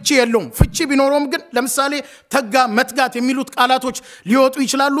ወይንም ፍቺ የለውም ፍቺ ቢኖርም ግን ለምሳሌ ተጋ መትጋት የሚሉት ቃላቶች ሊወጡ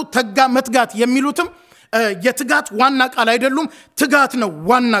ይችላሉ ተጋ መትጋት የሚሉትም የትጋት ዋና ቃል አይደሉም ትጋት ነው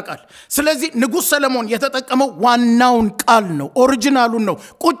ዋና ቃል ስለዚህ ንጉስ ሰለሞን የተጠቀመው ዋናውን ቃል ነው ኦሪጂናሉን ነው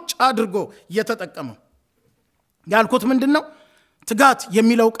ቁጭ አድርጎ የተጠቀመው ያልኩት ምንድነው ትጋት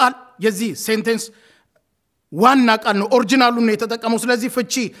የሚለው ቃል የዚህ ሴንቴንስ ዋና ቃል ነው ኦሪጂናሉን ነው የተጠቀመው ስለዚህ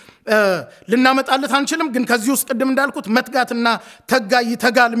ፍቺ ልናመጣለት አንችልም ግን ከዚህ ውስጥ ቀደም እንዳልኩት መትጋትና ተጋ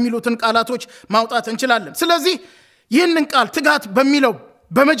ይተጋል የሚሉትን ቃላቶች ማውጣት እንችላለን ስለዚህ ይህንን ቃል ትጋት በሚለው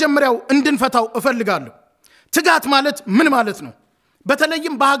በመጀመሪያው እንድንፈታው እፈልጋለሁ ትጋት ማለት ምን ማለት ነው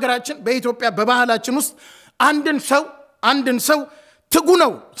በተለይም በሀገራችን በኢትዮጵያ በባህላችን ውስጥ አንድን ሰው ትጉ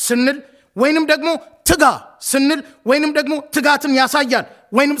ነው ስንል ወይንም ደግሞ ትጋ ስንል ወይንም ደግሞ ትጋትን ያሳያል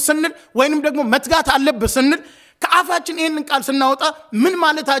ወይንም ስንል ወይንም ደግሞ መትጋት አለበት ስንል ከአፋችን ይሄንን ቃል ስናወጣ ምን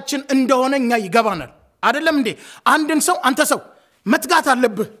ማለታችን እንደሆነኛ ይገባናል አይደለም እንዴ አንድን ሰው አንተ ሰው መትጋት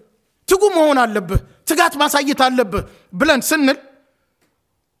አለብህ ትጉ መሆን አለብህ ትጋት ማሳየት አለብህ ብለን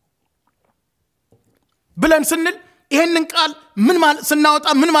ስንል ይሄንን ቃል ስናወጣ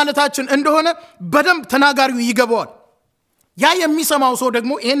ምን ማለታችን እንደሆነ በደንብ ተናጋሪው ይገባዋል ያ የሚሰማው ሰው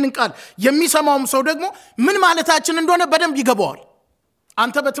ደግሞ ይሄንን ቃል የሚሰማውም ሰው ደግሞ ምን ማለታችን እንደሆነ በደንብ ይገባዋል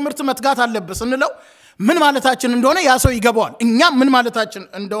አንተ በትምህርት መትጋት አለበት እንለው ምን ማለታችን እንደሆነ ያ ሰው ይገባዋል እኛ ምን ማለታችን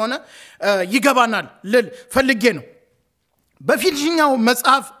እንደሆነ ይገባናል ልል ፈልጌ ነው በፊልሽኛው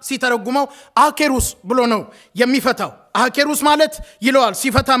መጽሐፍ ሲተረጉመው አኬሩስ ብሎ ነው የሚፈታው አኬሩስ ማለት ይለዋል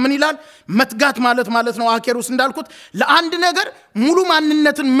ሲፈታ ምን ይላል መትጋት ማለት ነው አኬሩስ እንዳልኩት ለአንድ ነገር ሙሉ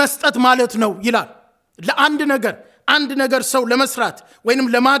ማንነትን መስጠት ማለት ነው ይላል ለአንድ ነገር አንድ ነገር ሰው ለመስራት ወይንም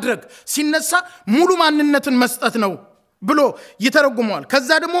ለማድረግ ሲነሳ ሙሉ ማንነትን መስጠት ነው ብሎ ይተረጉመዋል ከዛ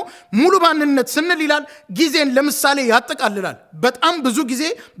ደግሞ ሙሉ ማንነት ስንል ይላል ጊዜን ለምሳሌ ያጠቃልላል በጣም ብዙ ጊዜ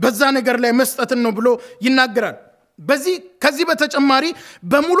በዛ ነገር ላይ መስጠትን ነው ብሎ ይናገራል ከዚህ በተጨማሪ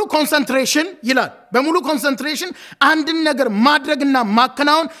በሙሉ ኮንሰንትሬሽን ይላል በሙሉ ኮንሰንትሬሽን አንድን ነገር ማድረግና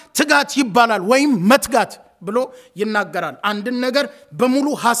ማከናወን ትጋት ይባላል ወይም መትጋት ብሎ ይናገራል አንድን ነገር በሙሉ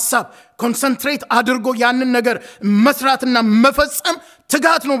ሐሳብ ኮንሰንትሬት አድርጎ ያንን ነገር መስራትና መፈጸም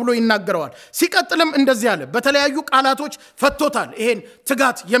ትጋት ነው ብሎ ይናገራል ሲቀጥልም እንደዚህ ያለ በተለያዩ ቃላቶች ፈቶታል ይሄን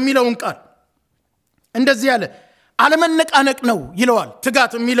ትጋት የሚለውን ቃል እንደዚህ ያለ አለመነቃነቅ ነው ይለዋል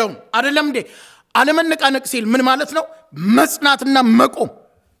ትጋት የሚለው አይደለም እንዴ አለመነቃነቅ ሲል ምን ማለት ነው መጽናትና መቆም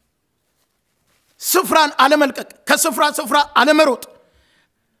ስፍራን አለመልቀቅ ከስፍራ አለመሮጥ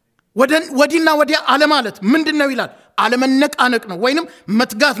ወዲና ወዲያ አለማለት ምንድነው ይላል አለመነቃነቅ ነው ወይንም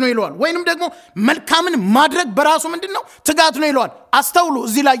መትጋት ነው ይለዋል ወይንም ደግሞ መልካምን ማድረግ በራሱ ምንድነው ትጋት ነው ይለዋል አስተውሉ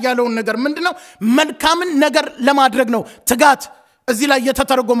እዚህ ላይ ያለውን ነገር ምንድነው መልካምን ነገር ለማድረግ ነው ትጋት እዚህ ላይ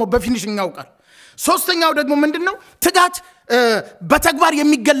የተተረጎመው በፊኒሽንግው ቃል ሶስተኛው ደግሞ ምንድነው ትጋት በተግባር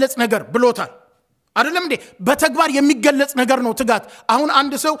የሚገለጽ ነገር ብሎታል አይደለም እንዴ በተግባር የሚገለጽ ነገር ነው ትጋት አሁን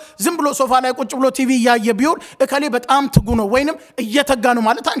አንድ ሰው ዝም ብሎ ሶፋ ላይ ቁጭ ብሎ ቲቪ ያየ ቢሆን እከሌ በጣም ትጉ ነው ወይንም እየተጋ ነው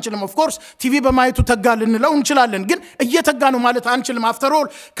ማለት አንችልም ኦፍ ኮርስ ቲቪ በማየቱ ተጋ ልንለው እንችላለን ግን እየተጋ ነው ማለት አንችልም አፍተር ኦል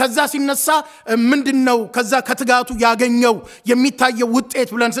ከዛ ሲነሳ ምንድነው ከዛ ከትጋቱ ያገኘው የሚታየው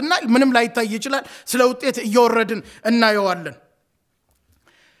ውጤት ብለን ስናይ ምንም ላይታይ ይችላል ስለ ውጤት እየወረድን እናየዋለን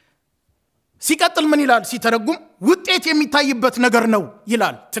ሲቀጥል ምን ይላል ሲተረጉም ውጤት የሚታይበት ነገር ነው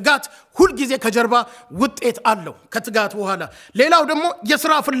ይላል ትጋት ሁሉ ጊዜ ከጀርባ ውጤት አለው ከትጋት በኋላ ሌላው ደግሞ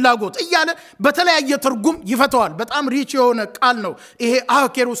የሥራ ፍላጎት እያለ በተለያየ ትርጉም ይፈተዋል በጣም ሪች የሆነ ቃል ነው ይሄ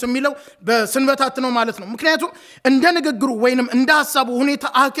አኬሩስ የሚለው በስንበታት ነው ማለት ነው ምክንያቱም እንደ ንግግሩ ወይንም እንደ ሐሳቡ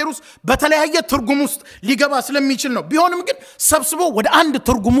ሁኔታ አኬሩስ በተለያየ ትርጉም ውስጥ ሊገባ ስለሚችል ነው ቢሆንም ግን ሰብስቦ ወደ አንድ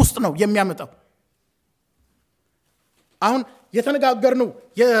ትርጉም ውስጥ ነው የሚያመጣው አሁን የተነጋገርነው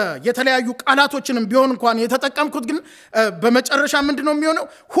የተለያዩ ቃላቶችንም ቢሆን እንኳን የተጠቀምኩት ግን በመጨረሻ ምንድነው የሚሆነው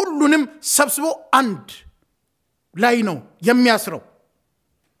ሁሉንም ሰብስቦ አንድ ላይ ነው የሚያስረው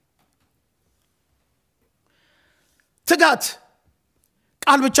ትጋት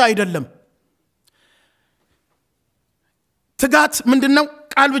ቃል ብቻ አይደለም ትጋት ምንድነው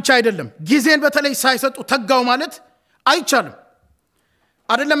ቃል ብቻ አይደለም ጊዜን በተለይ ሳይሰጡ ተጋው ማለት አይቻልም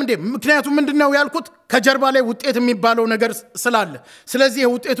አይደለም እንዴ ምክንያቱም ምንድነው ያልኩት ከጀርባ ላይ ውጤት የሚባለው ነገር ስላለ ስለዚህ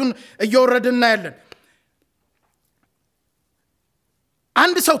ውጤቱን እየወረድና ያለን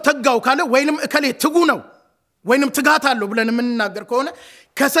አንድ ሰው ተጋው ካለ ወይንም እከሌ ትጉ ነው ወይንም ትጋት አለው ብለን የምንናገር ከሆነ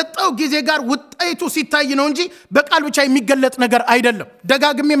ከሰጠው ጊዜ ጋር ውጤቱ ሲታይ ነው እንጂ በቃል ብቻ የሚገለጥ ነገር አይደለም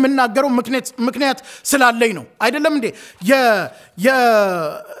ደጋግሜ የምናገረው ምክንያት ስላለኝ ነው አይደለም እንዴ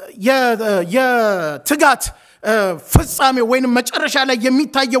የትጋት ፍጻሜ ወይንም መጨረሻ ላይ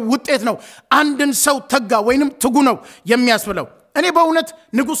የሚታየው ውጤት ነው አንድን ሰው ተጋ ወይንም ትጉ ነው የሚያስብለው እኔ በእውነት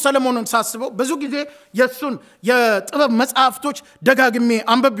ንጉስ ሰለሞንን ሳስበው ብዙ ጊዜ የሱን የጥበብ መጽሐፍቶች ደጋግሜ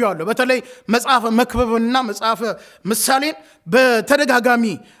አንብቤዋለሁ በተለይ መጽሐፈ መክብብና መጽሐፈ ምሳሌን በተደጋጋሚ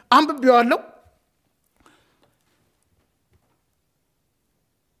አንብቤዋለሁ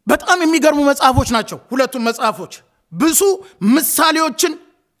በጣም የሚገርሙ መጽሐፎች ናቸው ሁለቱም መጽሐፎች ብዙ ምሳሌዎችን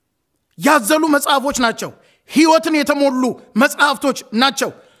ያዘሉ መጽሐፎች ናቸው ህይወትን የተሞሉ መጽሐፍቶች ናቸው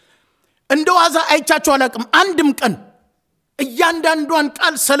እንደዋዛ አይቻቸው አላቅም አንድም ቀን እያንዳንዷን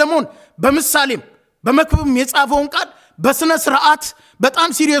ቃል ሰለሞን በምሳሌም በመክብብም የጻፈውን ቃል በስነ ስርዓት በጣም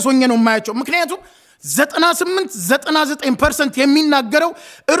ሲሪየስ ሆኜ ነው የማያቸው ምክንያቱም 98-99% የሚናገረው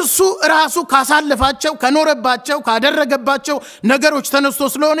እርሱ ራሱ ካሳለፋቸው ከኖረባቸው ካደረገባቸው ነገሮች ተነስቶ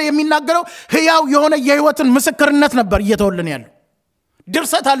ስለሆነ የሚናገረው ህያው የሆነ የህይወትን ምስክርነት ነበር እየተወልን ያለው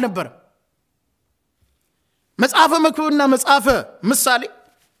ድርሰት አልነበረም መጽሐፈ መክብብና መጽሐፈ ምሳሌ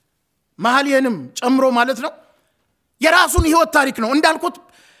መኃልየንም ጨምሮ ማለት ነው የራሱን ህይወት ታሪክ ነው እንዳልኩት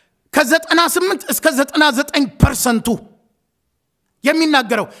ከ98 እስከ 99%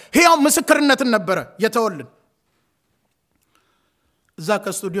 የሚናገረው ህያው ምስክርነትን ነበር የተወልን እዛ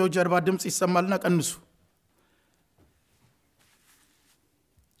ከስቱዲዮ ጀርባ ድምጽ ይሰማልና ቀንሱ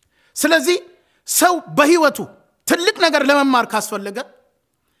ስለዚህ ሰው በህይወቱ ትልቅ ነገር ለመማር ካስፈልገ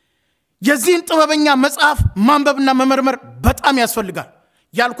የዚህን ጥበበኛ መጽሐፍ ማንበብና መመርመር በጣም ያስፈልጋል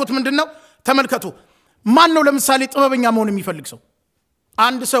ያልኩት ምንድነው ተመልከቱ ማን ነው ለምሳሌ ጥበበኛ መሆን የሚፈልግ ሰው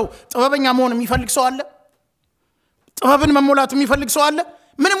አንድ ሰው ጥበበኛ መሆን የሚፈልግ ሰው አለ ጥበብን መሞላት የሚፈልግ ሰው አለ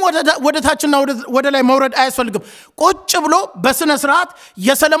ምንም ወደ ታችና ወደ ላይ መውረድ አያስፈልግም ቁጭ ብሎ በስነ ስርዓት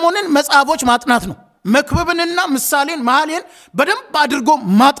የሰለሞንን መጽሐፎች ማጥናት ነው መክብብንና ምሳሌን መሐሌን በደንብ አድርጎ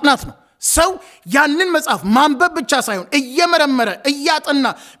ማጥናት ነው ሰው ያንን መጽሐፍ ማንበብ ብቻ ሳይሆን እየመረመረ እያጠና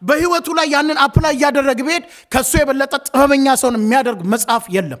በህይወቱ ላይ ያንን አፕላይ ያደረገ ቢሄድ ከሱ የበለጠ ጥበበኛ ሰውን የሚያደርግ መጽሐፍ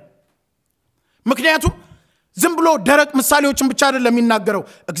የለም ምክንያቱም ዝም ብሎ ደረቅ ምሳሌዎችን ብቻ አይደለም የሚናገረው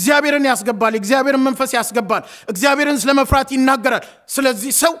እግዚአብሔርን ያስገባል እግዚአብሔርን መንፈስ ያስገባል እግዚአብሔርን ስለመፍራት ይናገራል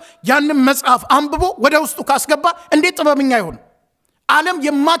ስለዚህ ሰው ያንን መጽሐፍ አንብቦ ወደ ውስጡ ካስገባ እንዴት ጥበበኛ ይሆን ዓለም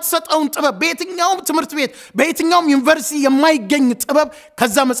የማትሰጠውን ጥበብ በየትኛውም ትምህርት ቤት በየትኛውም ዩኒቨርሲቲ የማይገኝ ጥበብ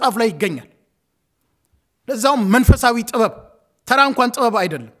ከዛ መጽሐፍ ላይ ይገኛል ለዛው መንፈሳዊ ጥበብ ተራ እንኳን ጥበብ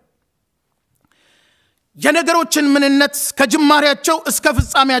አይደለም የነገሮችን ምንነት ከጅማሬያቸው እስከ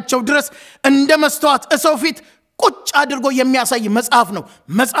ፍጻሜያቸው ድረስ እንደ መስተዋት እሰው ፊት ቁጭ አድርጎ የሚያሳይ መጽሐፍ ነው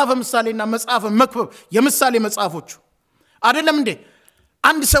መጽሐፈ ምሳሌና መጽሐፈ መክብብ የምሳሌ መጽሐፎች አይደለም እንዴ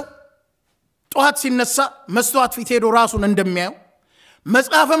አንድ ሰው ጧት ሲነሳ መስተዋት ፊት ሄዶ ራሱን እንደሚያየው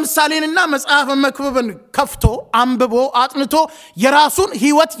መጽሐፈ ምሳሌንና መጽሐፈ መክብብን ከፍቶ አንብቦ አጥንቶ የራሱን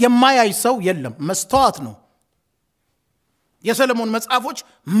ህይወት የማያይ ሰው የለም መስተዋት ነው የሰለሞን መጽሐፎች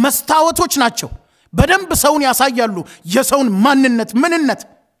መስታወቶች ናቸው በደንብ ሰውን ያሳያሉ የሰውን ማንነት ምንነት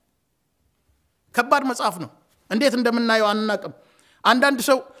ከባድ መጽሐፍ ነው እንዴት እንደምናየው አናቀም አንዳንድ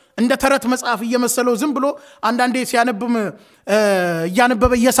ሰው እንደ ተረት መጽሐፍ እየመሰለው ዝም ብሎ አንዳንዴ ሲያነብም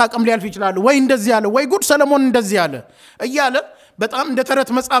ያነበበ እየሳቀም ሊያልፍ ይችላል ወይ እንደዚህ ያለ ወይ ጉድ ሰለሞን እንደዚህ ያለ እያለ በጣም እንደ ተረት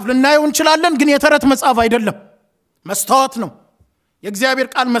መጽሐፍ ልናየው እንችላለን ግን የተረት መጽሐፍ አይደለም መስታወት ነው የእግዚአብሔር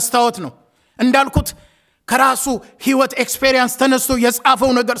ቃል መስታወት ነው እንዳልኩት ከራሱ ህይወት ኤክስፔሪየንስ ተነስቶ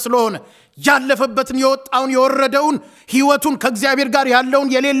የጻፈው ነገር ስለሆነ ያለፈበትን የወጣውን የወረደውን ህይወቱን ከእግዚአብሔር ጋር ያለውን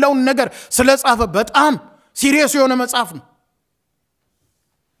የሌለውን ነገር ስለጻፈ በጣም ሲሪየስ የሆነ መጽሐፍ ነው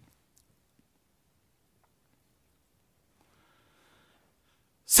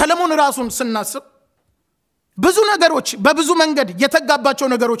ሰለሞን ራሱን ስናስብ ብዙ ነገሮች በብዙ መንገድ የተጋባቸው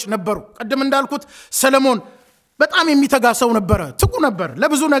ነገሮች ነበሩ ቀደም እንዳልኩት ሰለሞን በጣም የሚተጋ ሰው ነበር ትጉ ነበር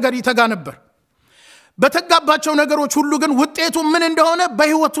ለብዙ ነገር ይተጋ ነበር በተጋባቸው ነገሮች ሁሉ ግን ውጤቱ ምን እንደሆነ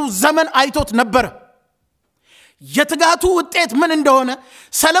በህይወቱ ዘመን አይቶት ነበር የትጋቱ ውጤት ምን እንደሆነ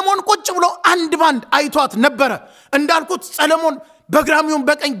ሰለሞን ቁጭ ብሎ አንድ ባንድ አይቷት ነበር እንዳልኩት ሰለሞን በግራሚውን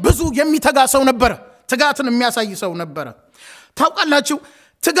በቀኝ ብዙ የሚተጋ ሰው ነበር ትጋትን የሚያሳይ ሰው ነበር ታውቃላችሁ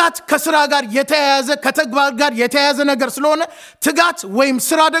ትጋት ከስራ ጋር የተያያዘ ከተግባር ጋር የተያያዘ ነገር ስለሆነ ትጋት ወይም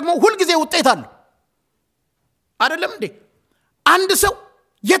ስራ ደግሞ ሁሉ ጊዜ ውጤት አለው አይደለም እንዴ አንድ ሰው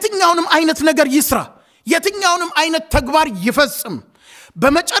የትኛውንም አይነት ነገር ይስራ የትኛውንም አይነት ተግባር ይፈጽም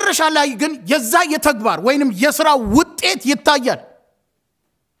በመጨረሻ ላይ ግን የዛ የተግባር ወይንም የሥራ ውጤት ይታያል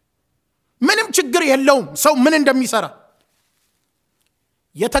ምንም ችግር የለውም ሰው ምን እንደሚሰራ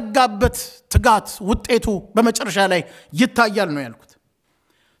የተጋበት ትጋት ውጤቱ በመጨረሻ ላይ ይታያል ነው ያልኩት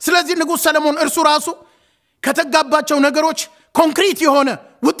ስለዚህ ንጉስ ሰለሞን እርሱ ራሱ ከተጋባቸው ነገሮች ኮንክሪት የሆነ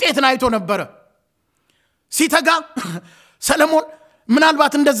ውጤትን አይቶ ነበር ሲተጋ ሰለሞን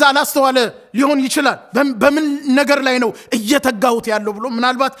ምናልባት እንደዛ አላስተዋለ ሊሆን ይችላል በምን ነገር ላይ ነው እየተጋውት ያለው ብሎ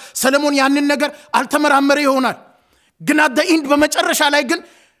ምናልባት ሰለሞን ያንን ነገር አልተመራመረ ይሆናል ግን አደኢንድ በመጨረሻ ላይ ግን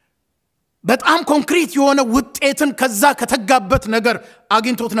በጣም ኮንክሪት የሆነ ውጤትን ከዛ ከተጋበት ነገር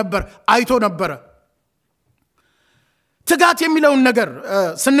አግኝቶት ነበር አይቶ ነበር ትጋት የሚለውን ነገር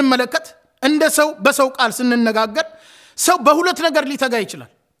ስንመለከት እንደ ሰው በሰው ቃል ስንነጋገር ሰው በሁለት ነገር ሊተጋ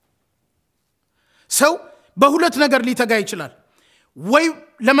ይችላል ሰው በሁለት ነገር ሊተጋ ይችላል ወይ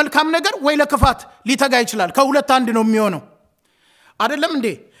ለመልካም ነገር ወይ ለክፋት ሊተጋ ይችላል ከሁለት አንድ ነው የሚሆነው አይደለም እንዴ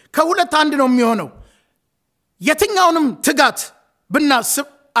ከሁለት አንድ ነው የሚሆነው የትኛውንም ትጋት ብናስብ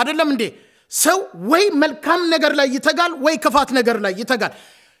አይደለም እንዴ ሰው ወይ መልካም ነገር ላይ ይተጋል ወይ ክፋት ነገር ላይ ይተጋል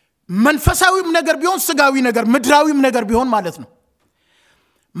መንፈሳዊም ነገር ቢሆን ስጋዊ ነገር ምድራዊም ነገር ቢሆን ማለት ነው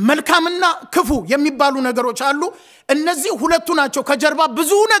መልካምና ክፉ የሚባሉ ነገሮች አሉ እነዚህ ሁለቱ ናቸው ከጀርባ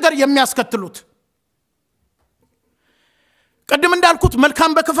ብዙ ነገር የሚያስከትሉት ቀደም እንዳልኩት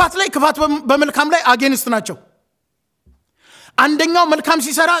መልካም በክፋት ላይ ክፋት በመልካም ላይ አጌንስት ናቸው አንደኛው መልካም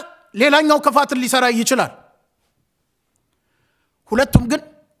ሲሰራ ሌላኛው ክፋትን ሊሰራ ይችላል ሁለቱም ግን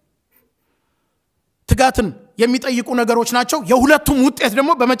ትጋትን የሚጠይቁ ነገሮች ናቸው የሁለቱም ውጤት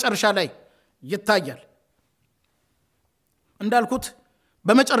ደግሞ በመጨረሻ ላይ ይታያል እንዳልኩት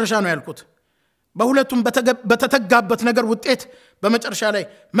በመጨረሻ ነው ያልኩት በሁለቱም በተተጋበት ነገር ውጤት በመጨረሻ ላይ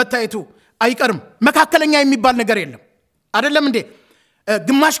መታየቱ አይቀርም መካከለኛ የሚባል ነገር የለም አይደለም እንዴ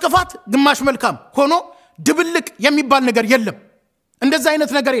ግማሽ ክፋት ግማሽ መልካም ሆኖ ድብልቅ የሚባል ነገር የለም እንደዛ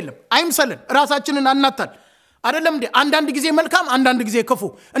አይነት ነገር የለም አይምሰልን ራሳችንን አናታል አይደለም እንዴ አንዳንድ ጊዜ መልካም አንዳንድ ጊዜ ክፉ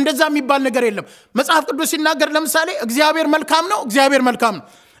እንደዛ የሚባል ነገር የለም መጽሐፍ ቅዱስ ሲናገር ለምሳሌ እግዚአብሔር መልካም ነው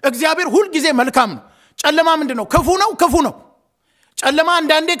እግዚአብሔር ሁሉ ጊዜ መልካም ነው ጨለማ ምንድነው ክፉ ነው ጨለማ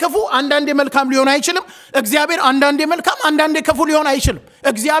አንዳንዴ ክፉ አንዳንዴ መልካም ሊሆን አይችልም እግዚአብሔር አንዳንዴ መልካም አንዳንዴ ክፉ ሊሆን አይችልም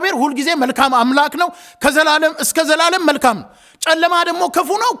እግዚአብሔር ሁሉ ጊዜ መልካም አምላክ ነው ከዘላለም እስከ ዘላለም መልካም ነው ጨለማ ደግሞ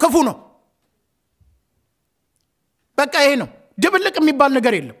ክፉ ነው በቃ ይሄ ነው ድብልቅ የሚባል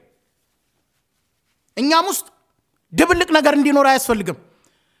ነገር የለም እኛም ውስጥ ድብልቅ ነገር እንዲኖር አያስፈልግም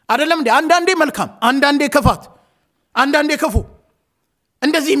አይደለም እንዴ አንዳንዴ መልካም አንዳንዴ ክፋት አንዳንዴ ክፉ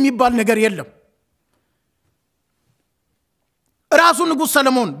እንደዚህ የሚባል ነገር የለም ራሱ ንጉስ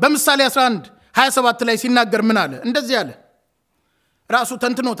ሰለሞን በምሳሌ 11:27 ላይ ሲናገር ምን አለ እንደዚህ አለ ራሱ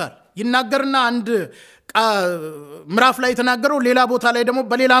ተንትኖታል ይናገርና አንድ ምዕራፍ ላይ ተናገረው ሌላ ቦታ ላይ ደግሞ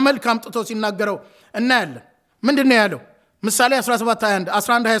በሌላ መልክ አምጥቶ ሲናገረው እናያለን ምንድነው ያለው ምሳሌ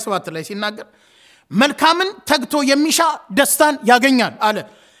 11:27 ላይ ሲናገር መልካምን ተግቶ የሚሻ ደስታን ያገኛል አለ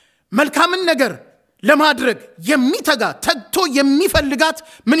መልካምን ነገር ለማድረግ የሚተጋ ተግቶ የሚፈልጋት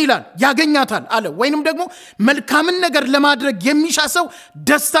ምን ይላል ያገኛታል አለ ወይንም ደግሞ መልካምን ነገር ለማድረግ የሚሻ ሰው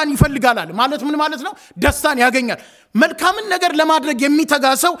ደስታን ይፈልጋል አለ ማለት ምን ማለት ነው ደስታን ያገኛል መልካምን ነገር ለማድረግ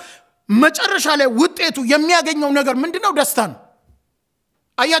የሚተጋ ሰው መጨረሻ ላይ ውጤቱ የሚያገኘው ነገር ምንድነው ደስታ ነው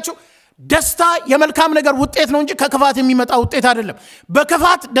አያችሁ ደስታ የመልካም ነገር ውጤት ነው እንጂ ከክፋት የሚመጣ ውጤት አይደለም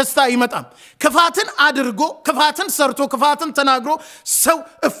በክፋት ደስታ ይመጣም ክፋትን አድርጎ ክፋትን ሰርቶ ክፋትን ተናግሮ ሰው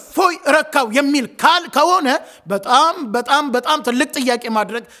እፎይ ረካው የሚል ከሆነ በጣም ትልቅ ጥያቄ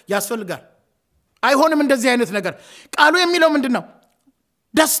ማድረግ ያስፈልጋል አይሆንም እንደዚህ አይነት ነገር ቃሉ የሚለው ምንድነው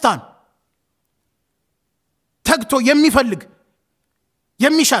ደስታን ተግቶ የሚፈልግ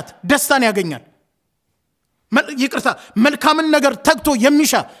የሚሻት ደስታን ያገኛል ይቅርታ መልካምን ነገር ተግቶ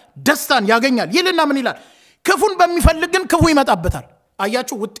የሚሻ ደስታን ያገኛል ይልና ምን ይላል ክፉን በሚፈልግ ግን ክፉ ይመጣበታል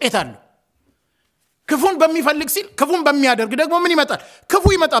አያችሁ ውጤት አለ ክፉን በሚፈልግ ሲል ክፉን በሚያደርግ ደግሞ ምን ይመጣል ክፉ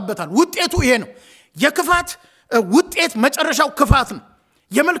ይመጣበታል ውጤቱ ይሄ ነው የክፋት ውጤት መጨረሻው ክፋት ነው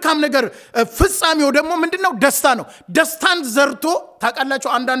የመልካም ነገር ፍጻሜው ደግሞ ምንድነው ደስታ ነው ደስታን ዘርቶ ታቃላችሁ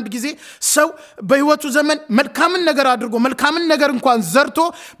አንዳንድ ጊዜ ሰው በህይወቱ ዘመን መልካምን ነገር አድርጎ መልካምን ነገር እንኳን ዘርቶ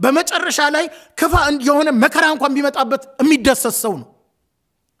በመጨረሻ ላይ ክፋ የሆነ መከራ እንኳን ቢመጣበት የሚደሰት ሰው ነው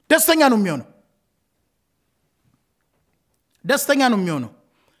ደስተኛ ነው የሚሆነው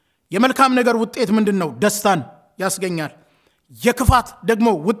የመልካም ነገር ውጤት ምንድነው ደስታን ያስገኛል የክፋት ደግሞ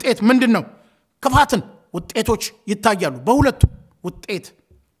ውጤት ምንድነው ክፋትን ውጤቶች ይታያሉ በሁለቱ ውጤት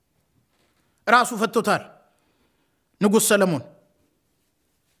ራሱ ፈቶታል ንጉስ ሰለሞን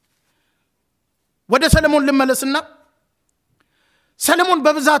ወደ ሰለሞን ልመለስና ሰለሞን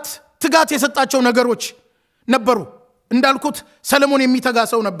በብዛት ትጋት የሰጣቸው ነገሮች ነበሩ እንዳልኩት ሰለሞን የሚተጋ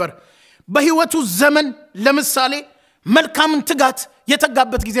ሰው ነበር በህይወቱ ዘመን ለምሳሌ መልካምን ትጋት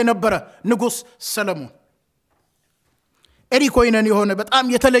የተጋበት ጊዜ ነበረ ንጉስ ሰለሞን ኤሪኮይነን የሆነ በጣም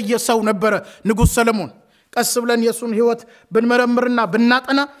የተለየ ሰው ነበረ ንጉስ ሰለሞን ቀስ ብለን የሱን ህይወት ብንመረምርና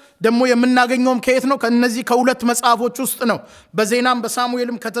ብናጠና ደሞ የምናገኘውም ከየት ነው ከነዚህ ከሁለት መጽሐፎች ውስጥ ነው በዜናም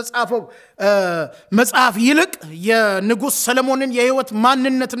በሳሙኤልም ከተጻፈው መጽሐፍ ይልቅ የንጉስ ሰለሞንን የህይወት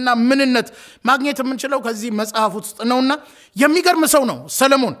ማንነትና ምንነት ማግኘት የምንችለው ከዚህ መጽሐፍ ውስጥ ነውና የሚገርም ሰው ነው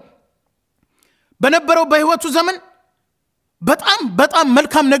ሰለሞን በነበረው በህይወቱ ዘመን በጣም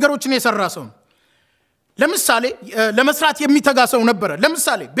መልካም ነገሮችን የሰራ ሰው ነው ለምሳሌ ለመስራት የሚተጋ ሰው ነበር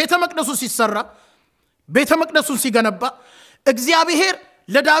ለምሳሌ ቤተ መቅደሱ ሲሰራ ቤተ መቅደሱን ሲገነባ እግዚአብሔር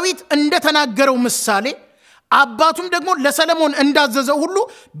ለዳዊት እንደተናገረው ምሳሌ አባቱም ደግሞ ለሰለሞን እንዳዘዘው ሁሉ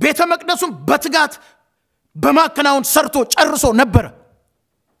ቤተ መቅደሱን በትጋት በማከናወን ሰርቶ ጨርሶ ነበር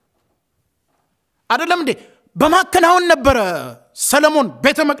አይደለም እንዴ በማከናወን ነበር ሰለሞን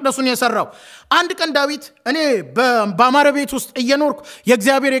ቤተ መቅደሱን የሰራው አንድ ቀን ዳዊት እኔ በአማረ ቤት ውስጥ እየኖርኩ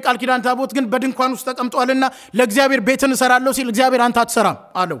የእግዚአብሔር የቃል ኪዳን ታቦት ግን በድንኳን ውስጥ ተቀምጧልና ለእግዚአብሔር ቤትን እሰራለሁ ሲል እግዚአብሔር አንተ አትሰራም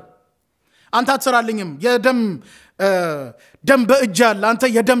አለው አንተ አትሰራልኝም ደም በእጅ አለ አንተ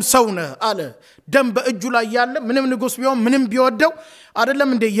የደም ሰው ነህ አለ ደም በእጁ ላይ ያለ ምንም ንጉስ ቢሆን ምንም ቢወደው አይደለም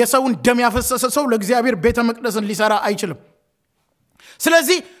እንዴ የሰውን ደም ያፈሰሰ ሰው ለእግዚአብሔር ቤተ መቅደስን ሊሰራ አይችልም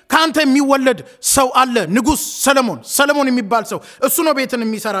ስለዚህ ካንተ የሚወለድ ሰው አለ ንጉስ ሰለሞን የሚባል ሰው እሱ ነው ቤትን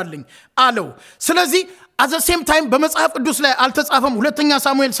የሚሰራልኝ አለው ስለዚህ at the same time በመጽሐፍ ቅዱስ ላይ አልተጻፈም ሁለተኛ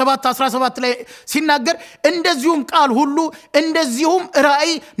ሳሙኤል 7:17 ላይ ሲናገር እንደዚሁም ቃል ሁሉ እንደዚሁም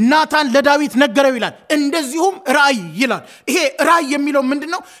ራእይ ናታን ለዳዊት ነገረው ይላል እንደዚሁም ራእይ ይላል ይሄ ራእይ የሚለው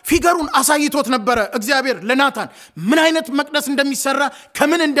ምንድነው ፊገሩን አሳይቶት ነበር እግዚአብሔር ለናታን ምን አይነት መቅደስ እንደሚሰራ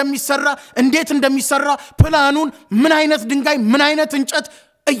ከምን እንደሚሰራ እንዴት እንደሚሰራ ፕላኑን ምን አይነት ድንጋይ ምን አይነት እንጨት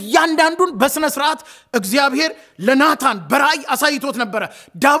እያንዳንዱን በስነ ስርዓት እግዚአብሔር ለናታን በራእይ አሳይቶት ነበር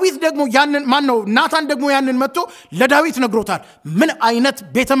ዳዊት ደግሞ ያንን ማነው ናታን ደግሞ ያንን መጥቶ ለዳዊት ነግሮታል ምን አይነት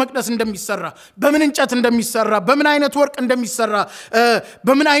ቤተ መቅደስ እንደሚሰራ በምን እንጨት እንደሚሰራ በምን አይነት ወርቅ እንደሚሰራ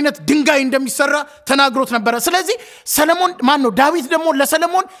በምን አይነት ድንጋይ እንደሚሰራ ተናግሮት ነበር ስለዚህ ሰለሞን ማነው ዳዊት ደግሞ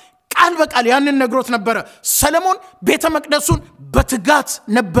ለሰለሞን ቃል በቃል ያንን ነግሮት ነበር ሰለሞን ቤተ መቅደሱን በትጋት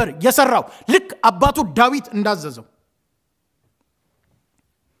ነበር የሰራው ልክ አባቱ ዳዊት እንዳዘዘው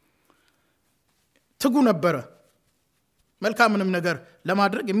ትጉ ነበር መልካምንም ነገር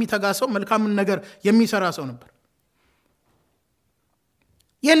ለማድረግ የሚተጋ ሰው መልካምን ነገር የሚሰራ ሰው ነበር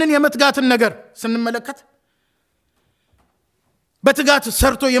ይህንን የመትጋትን ነገር ስንመለከት በትጋት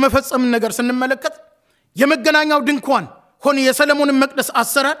ሰርቶ የመፈጸምን ነገር ስንመለከት የመገናኛው ድንኳን ሆነ የሰለሞንን መቅደስ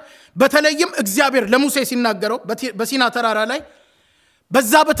አሰራር በተለይም እግዚአብሔር ለሙሴ ሲናገረው በሲና ተራራ ላይ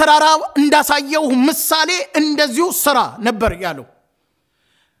በዛ በተራራው እንዳሳየው ምሳሌ እንደዚሁ ስራ ነበር ያለው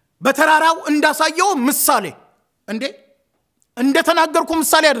በተራራው እንዳሳየው ምሳሌ እንደተናገርኩ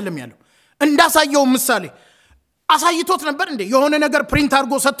ምሳሌ አይደለም ያለው እንዳሳየው ምሳሌ አሳይቶት ነበር የሆነ ነገር ፕሪንት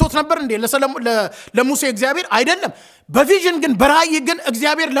አድርጎ ሰጥቶት ነበር ለሙሴ እግዚአብሔር አይደለም በቪዥን ግን በራእይ ግን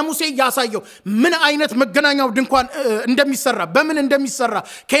እግዚአብሔር ለሙሴ ያሳየው ምን አይነት መገናኛው ድንኳን እንደሚሰራ በምን እንደሚሰራ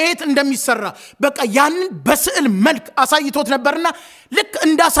ከየት እንደሚሰራ በቃ ያንን በስዕል መልክ አሳይቶት ነበርና ልክ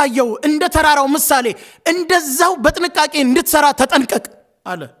እንዳሳየው እንደ ተራራው ምሳሌ እንደዛው በጥንቃቄ እንድትሰራ ተጠንቀቅ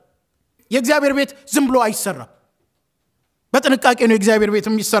አለ የእግዚአብሔር ቤት ዝም ብሎ አይሰራ በጥንቃቄ ነው የእግዚአብሔር ቤት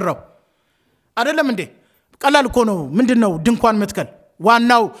የሚሰራው አይደለም ቀላል እኮ ነው ምንድነው ድንኳን መትከል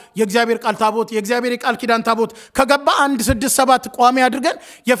ዋናው የእግዚአብሔር ቃል ታቦት የእግዚአብሔር ቃል ኪዳን ታቦት ከገባ 1 6 7 ቋሚ አድርገን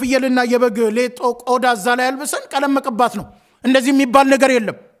የፍየልና የበግ ሌጦ ቆዳ ዛላ ያልበሰን ቀለም መቀባት ነው እንደዚህ የሚባል ነገር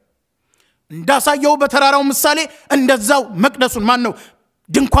የለም እንዳሳየው በተራራው ምሳሌ እንደዛው መቅደሱን ማን ነው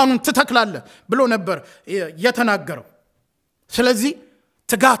ድንኳኑን ትተክላለ ብሎ ነበር የተናገረው ስለዚህ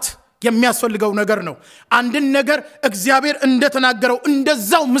ትጋት የሚያስፈልገው ነገር ነው አንድን ነገር እግዚአብሔር እንደተናገረው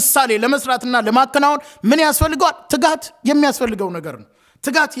እንደዛው ምሳሌ ለመስራትና ለማከናወን ምን ያስፈልጋል ትጋት የሚያስፈልገው ነገር ነው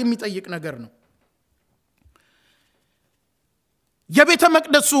ትጋት የሚጠይቅ ነገር ነው የቤተ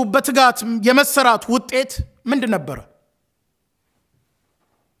መቅደሱ በትጋት የመሰራት ውጤት ምንድን ነበር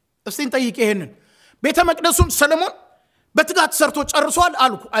እስቲ እንጠይቅ ይሄንን ቤተ መቅደሱን ሰለሞን በትጋት ሰርቶ ጨርሷል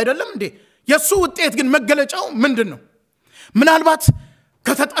አልኩ አይደለም የሱ ውጤት ግን መገለጫው ምንድነው ምናልባት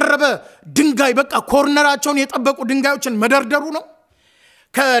ከተጠረበ ድንጋይ በቃ ኮርነራቸውን የጠበቁ ድንጋዮችን መደርደሩ ነው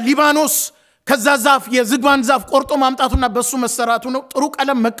ከሊባኖስ ከዛ ዛፍ የዝግባን ዛፍ ቆርጦ ማምጣቱና በሱ መሰራቱ ነው ጥሩ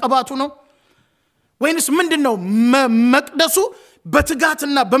ቀለም መቀባቱ ነው ወይንስ ምንድነው መቅደሱ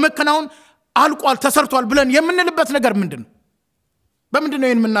በትጋትና በመከናወን አልቋል ተሰርቷል ብለን የምንልበት ነገር ምንድነው በምንድነው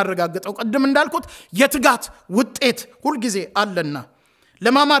ይሄን የምናረጋግጠው ቀደም እንዳልኩት የትጋት ውጤት ሁሉ ጊዜ አለና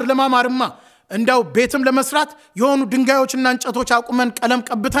ለማማርማ እንዳው ቤትም ለመስራት የሆኑ ድንጋዮችና እንጨቶች አቁመን ቀለም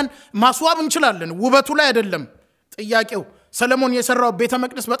ቀብተን ማስዋብ እንችላለን ውበቱ ላይ አይደለም ጥያቄው ሰለሞን የሰራው ቤተ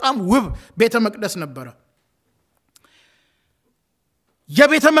መቅደስ በጣም ውብ ቤተ መቅደስ ነበር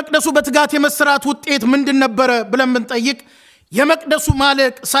የቤተ መቅደሱ በትጋት የመስራት ውጤት ምንድን ነበር ብለን ብንጠይቅ የመቅደሱ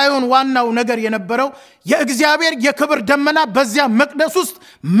ማለቅ ሳይሆን ዋናው ነገር የነበረው የእግዚአብሔር የክብር ደመና በዚያ መቅደስ ውስጥ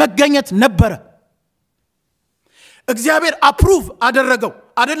መገኘት ነበር እግዚአብሔር አፕሩቭ አደረገው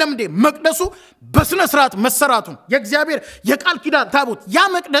አይደለም መቅደሱ በስነ ስርዓት መሰራቱን የእግዚአብሔር የቃል ኪዳን ታቦት ያ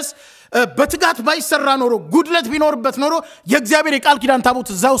መቅደስ በትጋት ባይሰራ ኖሮ ጉድለት ቢኖርበት ኖሮ የእግዚአብሔር የቃል ኪዳን ታቦት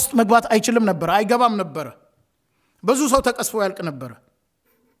እዛ ውስጥ መግባት አይችልም ነበር አይገባም ነበር ብዙ ሰው ተቀስፎ ያልቅ ነበር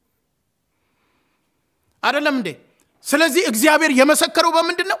አይደለም ስለዚህ እግዚአብሔር የመሰከረው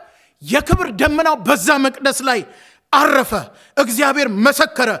በምንድነው የክብር ደመናው በዛ መቅደስ ላይ አረፈ እግዚአብሔር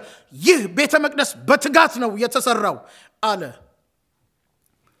መሰከረ ይህ ቤተ መቅደስ በትጋት ነው የተሰራው አለ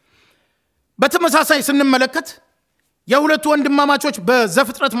በተመሳሳይ ስንመለከት የሁለት ወንድማማቾች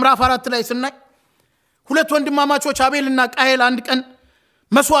በዘፍጥረት ምዕራፍ 4 ላይ ስናይ ሁለት ወንድማማቾች አቤልና ቃየል አንድ ቀን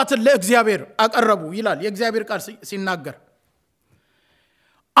መስዋዕትን ለእግዚአብሔር አቀረቡ ይላል የእግዚአብሔር ቃል ሲናገር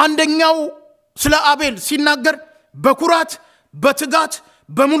አንደኛው ስለ አቤል ሲናገር በኩራት በትጋት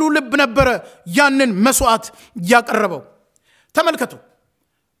በሙሉ ልብ ነበር ያንን መስዋዕት ያቀረበው ተመልከቱ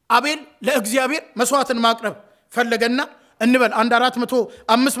አቤል ለእግዚአብሔር መስዋዕትን ማቅረብ ፈለገና እንበል 400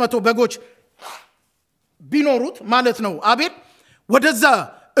 500 በጎች ቢኖሩት ማለት ነው አቤል ወደዛ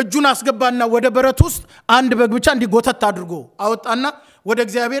እጁን አስገባና ወደ በረት ውስጥ አንድ በግ ብቻ እንዲጎተት አድርጎ አወጣና ወደ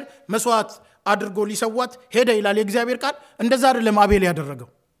እግዚአብሔር መስዋዕት አድርጎ ሊሰዋት ሄደ ይላል የእግዚአብሔር ቃል እንደዛ አይደለም አቤል ያደረገው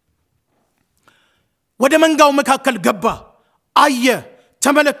ወደ መንጋው መካከል ገባ አየ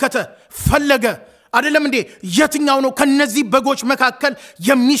ተመለከተ ፈለገ አይደለም እንዴ የትኛው ነው ከነዚህ በጎች መካከል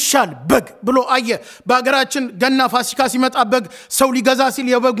የሚሻል በግ ብሎ አየ በአገራችን ገና ፋሲካ ሲመጣ በግ ሰው ሊገዛ ሲል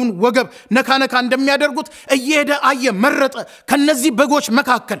የበጉን ወገብ ነካ እንደሚያደርጉት እየሄደ አየ መረጠ ከነዚህ በጎች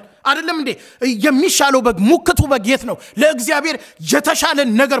መካከል አይደለም እንዴ የሚሻለው በግ ሙክቱ በግ የት ነው ለእግዚአብሔር የተሻለ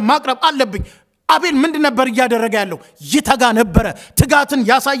ነገር ማቅረብ አለብኝ አቤል ምንድን ነበር ያደረገ ያለው ይተጋ ነበር ትጋትን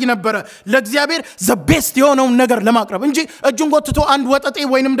ያሳይ ነበር ለእግዚአብሔር the best የሆነውን ነገር ለማቅረብ እንጂ እጁን ጎትቶ አንድ ወጠጤ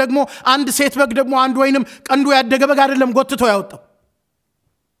ወይንም ደግሞ አንድ ሴት በግ ደግሞ አንድ ወይንም ቀንዱ ያደገ በግ አይደለም ጎትቶ ያወጣው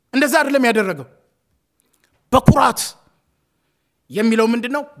እንደዛ አይደለም ያደረገው በኩራት የሚለው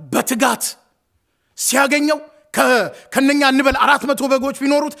ምንድነው በትጋት ሲያገኘው ከነኛ እንበል 400 በጎች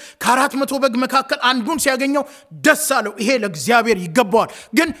ቢኖሩት ከ400 በግ መካከል አንዱን ሲያገኘው ደስ አለው ይሄ ለእግዚአብሔር ይገባዋል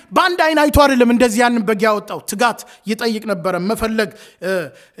ግን ባንድ አይን አይቶ አይደለም እንደዚህ ያንን በግ ያወጣው ትጋት ይጠይቅ ነበር መፈለግ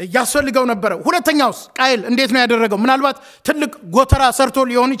ያስፈልገው ነበር ሁለተኛውስ ቃየል እንዴት ነው ያደረገው ምናልባት ትልቅ ጎተራ ሰርቶ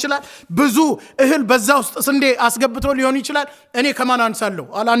ሊሆን ይችላል ብዙ እህል በዛ ውስጥ ስንዴ አስገብቶ ሊሆን ይችላል እኔ ከማን አንሳለሁ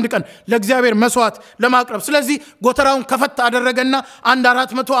አንድ ቀን ለእግዚአብሔር መስዋዕት ለማቅረብ ስለዚህ ጎተራውን ከፈታ አደረገና አንድ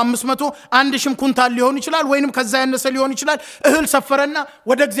 400 500 አንድ ሽም ኩንታል ሊሆን ይችላል ወይንም ከዛ ያነሰ ሊሆን ይችላል እህል ሰፈረና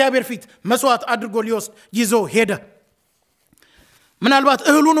ወደ እግዚአብሔር ፊት መስዋዕት አድርጎ ሊወስድ ይዞ ሄደ ምናልባት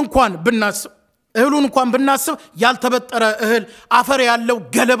እህሉን እንኳን ብናስብ ያልተበጠረ እህል አፈር ያለው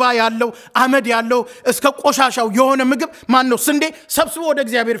ገለባ ያለው አመድ ያለው እስከ ቆሻሻው የሆነ ምግብ ማን ነው ስንዴ ሰብስቦ ወደ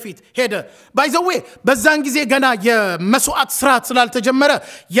እግዚአብሔር ፊት ሄደ ባይዘዌ በዛን ጊዜ ገና የመስዋዕት ስርዓት ስላልተጀመረ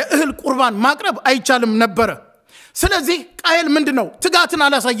የእህል ቁርባን ማቅረብ አይቻልም ነበር ስለዚህ ቃየል ምንድነው ትጋትን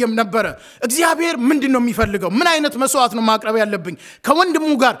አላሳየም ነበር እግዚአብሔር ምንድነው የሚፈልገው ምን አይነት መስዋዕት ነው ማቅረብ ያለብኝ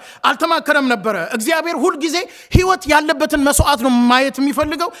ከወንድሙ ጋር አልተማከረም ነበር እግዚአብሔር ሁሉ ጊዜ ህይወት ያለበትን መስዋዕት ነው ማየት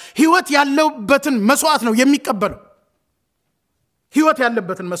የሚፈልገው ህይወት ያለበትን መስዋዕት ነው የሚቀበለው ህይወት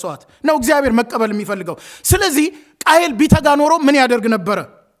ያለበትን መስዋዕት ነው እግዚአብሔር መቀበል የሚፈልገው ስለዚህ ቃየል ቢተጋ ኖሮ ምን ያደርግ ነበር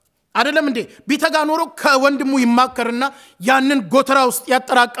አይደለም እንዴ ቢተጋ ኖሮ ከወንድሙ ይማከርና ያንን ጎተራ ውስጥ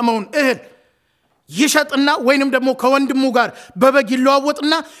ያጠራቀመውን እህል ይሸጥና ወይንም ደግሞ ከወንድሙ ጋር በበግ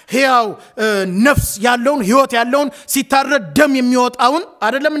ይለዋወጥና ሕያው ነፍስ ያለውን ህይወት ያለውን ሲታረድ ደም የሚወጣውን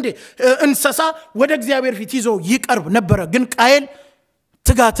አይደለም እንዴ እንሰሳ ወደ እግዚአብሔር ፊት ይዞ ይቀርብ ነበር ግን ቃየል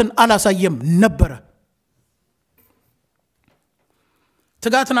ትጋትን አላሳየም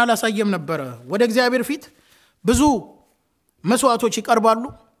ነበር ወደ እግዚአብሔር ፊት ብዙ መስዋዕቶች ይቀርባሉ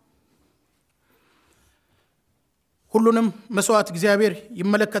ሁሉንም መስዋዕት እግዚአብሔር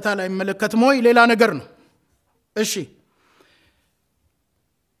ይመለከታል አይመለከትም ወይ ሌላ ነገር ነው እሺ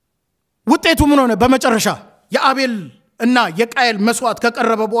ውጤቱ ምን ሆነ በመጨረሻ የአቤል እና የቃየል መስዋዕት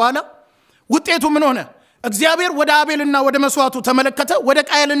ከቀረበ በኋላ ውጤቱ ምን ሆነ እግዚአብሔር ወደ አቤልና ወደ መስዋዕቱ ተመለከተ ወደ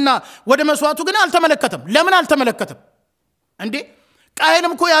ቃየልና ወደ መስዋዕቱ ግን አልተመለከተም ለምን አልተመለከተም እንዴ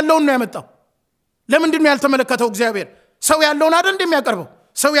ቃየልም እኮ ያለውን ነው ያመጣው ለምንድን ነው ያልተመለከተው እግዚአብሔር ሰው ያለውን አይደል እንደሚያቀርበው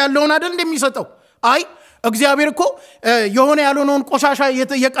ሰው ያለውን አይደል እንደሚሰጠው አይ እግዚአብሔር እኮ የሆነ ያልሆነውን ቆሻሻ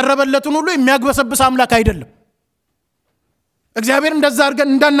የቀረበለቱን ሁሉ የሚያግበሰብስ አምላክ አይደለም እግዚአብሔር እንደዛ አድርገን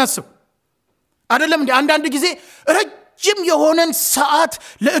እንዳናስብ አይደለም እንዴ አንዳንድ ጊዜ ረጅም የሆነን ሰዓት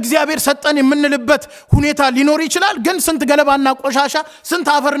ለእግዚአብሔር ሰጠን የምንልበት ሁኔታ ሊኖር ይችላል ግን ስንት ገለባና ቆሻሻ ስንት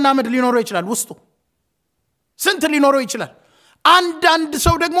አፈርና ምድ ሊኖረው ይችላል ውስጡ ስንት ሊኖረው ይችላል አንድ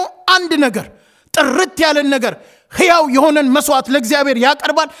ሰው ደግሞ አንድ ነገር ጥርት ያለን ነገር ሕያው የሆነን መስዋዕት ለእግዚአብሔር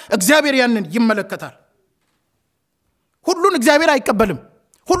ያቀርባል እግዚአብሔር ያንን ይመለከታል ሁሉን እግዚአብሔር አይቀበልም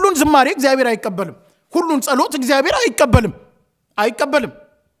ሁሉን ዝማሬ እግዚአብሔር አይቀበልም ሁሉን ጸሎት እግዚአብሔር አይቀበልም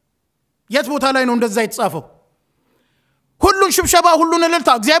የት ቦታ ላይ ነው እንደዛ የተጻፈው ሁሉን ሽብሸባ ሁሉን እልልታ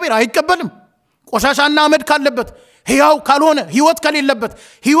እግዚአብሔር አይቀበልም ቆሻሻና አመድ ካለበት ሕያው ካልሆነ ህይወት ከሌለበት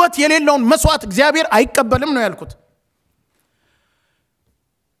ህይወት የሌለውን መስዋዕት እግዚአብሔር አይቀበልም ነው ያልኩት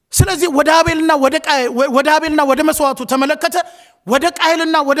ስለዚህ ወደ አቤልና ወደ መስዋዕቱ ተመለከተ ወደ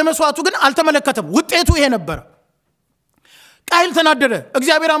ቃየልና ወደ መስዋዕቱ ግን አልተመለከተም ውጤቱ ይሄ ነበር ቃየል ተናደደ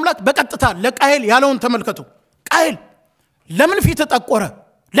እግዚአብሔር አምላክ በቀጥታ ለቃየል ያለውን ተመልከቱ ቃየል ለምን ፊት ተጠቆረ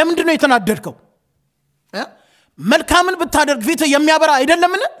ለምንድን ነው የተናደድከው መልካምን ብታደርግ ፊት የሚያበራ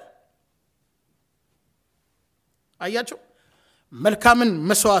አይደለምን አያችሁ መልካምን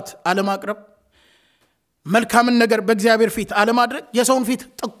መስዋዕት አለማቅረብ መልካምን ነገር በእግዚአብሔር ፊት አለማድረግ የሰውን ፊት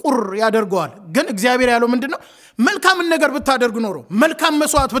ጥቁር ያደርገዋል ግን እግዚአብሔር ያለው ምንድነው መልካምን ነገር ብታደርግ ኖሮ መልካም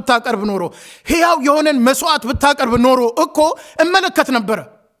መስዋዕት ብታቀርብ ኖሮ ሕያው የሆነን መስዋዕት ብታቀርብ ኖሮ እኮ እመለከት ነበር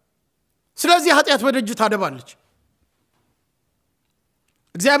ስለዚህ ኃጢያት በደጅ ታደባለች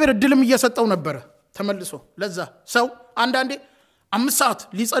እግዚአብሔር እድልም እየሰጠው ነበር ተመልሶ ለዛ ሰው አንዳንዴ 5 ሰዓት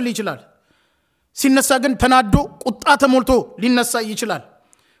ሊጸልይ ይችላል ሲነሳ ግን ተናዶ ቁጣ ተሞልቶ ሊነሳ ይችላል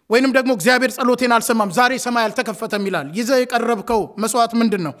ወይንም ደግሞ እግዚአብሔር ጸሎቴን አልሰማም ዛሬ ሰማይ አልተከፈተም ይላል ይዘህ የቀረብከው መስዋዕት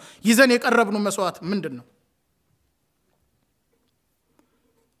ምንድነው ይዘን የቀረብነው መስዋዕት ምንድነው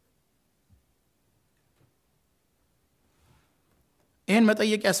ይሄን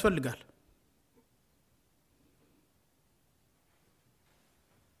መጠየቅ ያስፈልጋል።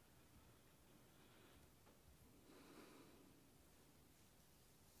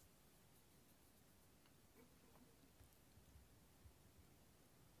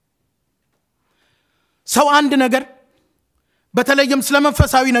 ሰው አንድ ነገር በተለይም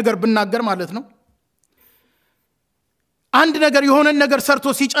ስለመንፈሳዊ ነገር ብናገር ማለት ነው አንድ ነገር የሆነ ነገር ሰርቶ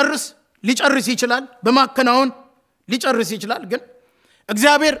ሊጨርስ ይችላል በማከናወን ሊጨርስ ይችላል ግን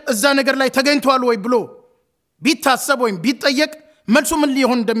እግዚአብሔር እዛ ነገር ላይ ተገኝቷል ወይ ብሎ ቢታሰብ ወይ ቢጠየቅ መልሱ ምን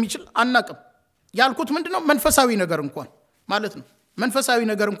ሊሆን እንደሚችል አናቅም ያልኩት ምንድነው መንፈሳዊ ነገር እንኳን ማለት ነው መንፈሳዊ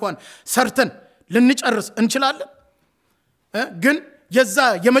ነገር እንኳን ሰርተን ልንጨርስ እንችላለን ግን የዛ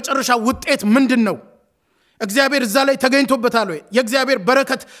የመጨረሻ ውጤት ምንድነው እግዚአብሔር እዛ ላይ ተገኝቶበታል ወይ የእግዚአብሔር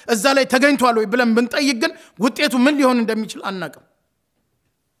በረከት እዛ ላይ ተገኝቷል ወይ ብለን ብንጠይቅ ግን ውጤቱ ምን ሊሆን እንደሚችል አናቅም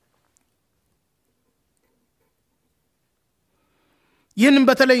ይህንን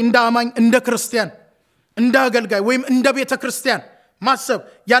በተለይ እንደ አማኝ እንደ ክርስቲያን እንደ አገልጋይ ወይም እንደ ቤተ ክርስቲያን ማሰብ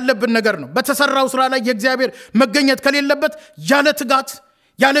ያለብን ነገር ነው በተሰራው ስራ ላይ የእግዚአብሔር መገኘት ከሌለበት ያለ ትጋት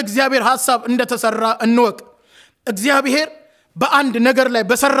ያለ እግዚአብሔር ሐሳብ እንደተሰራ እንወቅ እግዚአብሔር በአንድ ነገር ላይ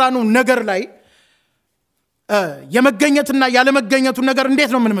በሰራነው ነገር ላይ የመገኘትና ያለ መገኘቱ ነገር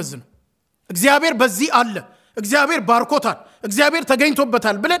እንዴት ነው ምንመዝነው እግዚአብሔር በዚህ አለ እግዚአብሔር ባርኮታል እግዚአብሔር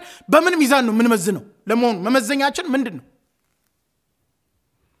ተገኝቶበታል ብለን በምን ሚዛን ነው ምንመዝነው ለመሆኑ መመዘኛችን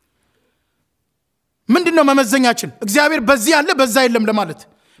ምንድነው መመዘኛችን እግዚአብሔር በዚህ አለ በዛ የለም ለማለት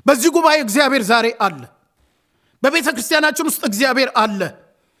በዚህ ጉባኤ እግዚአብሔር ዛሬ አለ በቤተ ክርስቲያናችን ውስጥ እግዚአብሔር አለ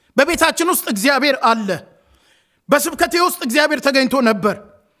በቤታችን ውስጥ እግዚአብሔር አለ በስብከቴ ውስጥ እግዚአብሔር ተገኝቶ ነበር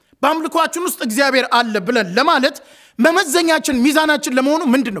በአምልኮአችን ውስጥ እግዚአብሔር አለ ብለን ለማለት መመዘኛችን ሚዛናችን ለመሆኑ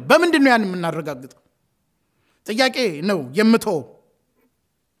ምንድነው በምንድነው ያን የምናረጋግጠው ጥያቄ ነው የምተው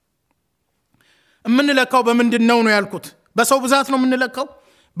እምንለካው በምንድነው ነው ያልኩት በሰው ብዛት ነው የምንለካው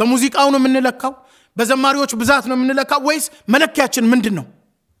በሙዚቃው ነው የምንለካው በዘማሪዎች ብዛት ነው የምንለካው ወይስ መለኪያችን ምንድነው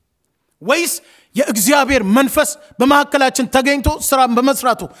ወይስ የእግዚአብሔር መንፈስ በመሐከላችን ተገኝቶ ስራን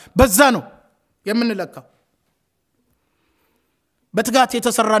በመስራቱ በዛ ነው የምንለካው በትጋት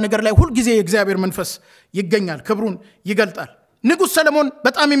የተሰራ ነገር ላይ ሁሉ ጊዜ የእግዚአብሔር መንፈስ ይገኛል ክብሩን ይገልጣል ንጉስ ሰለሞን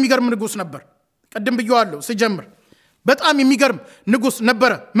በጣም የሚገርም ንጉስ ነበር ቀደም ብየዋለሁ ሲጀምር በጣም የሚገርም ንጉስ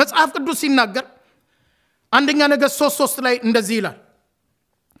ነበር መጽሐፍ ቅዱስ ሲናገር አንደኛ ነገሥት 3:3 ላይ እንደዚህ ይላል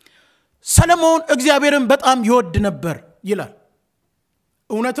ሰለሞን እግዚአብሔርን በጣም ይወድ ነበር ይላል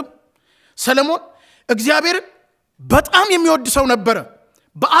እውነትም ሰለሞን እግዚአብሔርን በጣም የሚወድ ሰው ነበር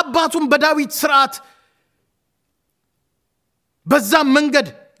በአባቱም በዳዊት ሥርዓት በዛ መንገድ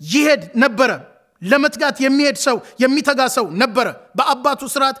ይሄድ ነበር ለመትጋት የሚሄድ ሰው የሚተጋ ሰው ነበር በአባቱ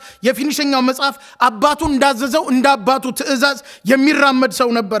ሥርዓት የፊኒሽኛው መጽሐፍ አባቱ እንዳዘዘው እንደ አባቱ ትእዛዝ የሚራመድ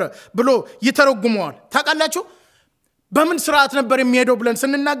ሰው ነበር ብሎ ይተረጉመዋል ታውቃላችሁ በምን ሥርዓት ነበር የሚሄደው ብለን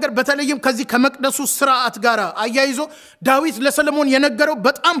ስንናገር በተለይም ከዚህ ከመቅደሱ ሥርዓት ጋር አያይዞ ዳዊት ለሰለሞን የነገረው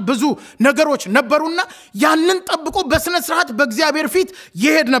በጣም ብዙ ነገሮች ነበሩና ያንን ጠብቆ በስነ ሥርዓት በእግዚአብሔር ፊት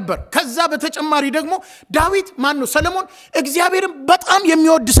ይሄድ ነበር ከዛ በተጨማሪ ደግሞ ዳዊት ሰለሞን እግዚአብሔርን በጣም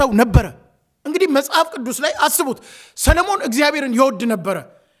የሚወድ ሰው ነበር እንግዲህ መጽሐፍ ቅዱስ ላይ አስቡት ሰለሞን እግዚአብሔርን ይወድ ነበር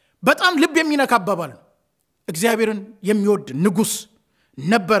በጣም ልብ የሚነካ አባባል እግዚአብሔርን የሚወድ ንጉስ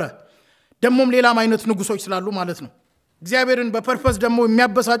ነበር ደሞም ሌላም አይነት ንጉሶች ስላሉ ማለት ነው እግዚአብሔርን በፐርፐስ ደግሞ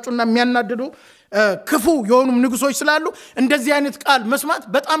የሚያበሳጩና የሚያናድዱ ክፉ የሆኑ ንጉሶች ስላሉ እንደዚህ አይነት ቃል መስማት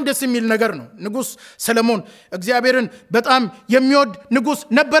በጣም ደስ የሚል ነገር ነው ንጉስ ሰለሞን እግዚአብሔርን በጣም የሚወድ ንጉስ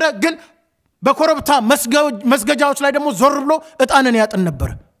ነበር ግን በኮረብታ መስገጃዎች ላይ ደግሞ ዞር ብሎ ዕጣንን ያጥን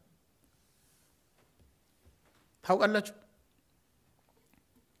ነበር ታውቃላችሁ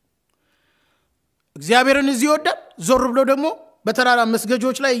እግዚአብሔርን እዚህ ይወዳል ዞር ብሎ ደግሞ በተራራ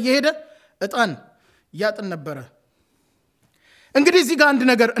መስገጃዎች ላይ እየሄደ ዕጣን ያጥን ነበር እንግዲህ እዚህ ጋር አንድ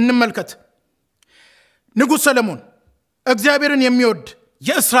ነገር እንመልከት ንጉስ ሰለሞን እግዚአብሔርን የሚወድ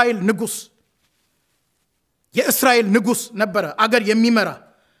የእስራኤል ንጉስ ነበር አገር የሚመራ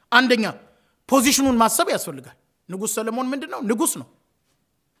አንደኛ ፖዚሽኑን ማሰብ ያስፈልጋል ንጉስ ሰለሞን ምንድነው ንጉስ ነው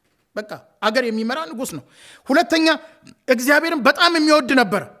በቃ አገር የሚመራ ንጉስ ነው ሁለተኛ እግዚአብሔርን በጣም የሚወድ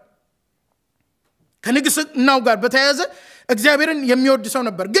ነበር ከንግስናው ጋር በተያያዘ እግዚአብሔርን የሚወድ ሰው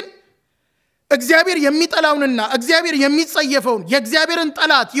ነበር ግን እግዚአብሔር የሚጠላውንና እግዚአብሔር የሚጸየፈውን የእግዚአብሔርን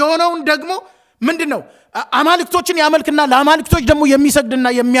ጠላት የሆነውን ደግሞ ምንድነው አማልክቶችን ያመልክና ለአማልክቶች ደግሞ የሚሰግድና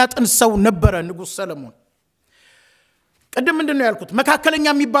የሚያጥን ሰው ነበር ንጉስ ሰለሞን ቀደም ምንድነው ያልኩት መካከለኛ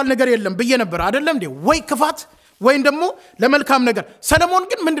የሚባል ነገር የለም ብዬ ነበር አይደለም እንዴ ወይ ክፋት ወይም ደግሞ ለመልካም ነገር ሰለሞን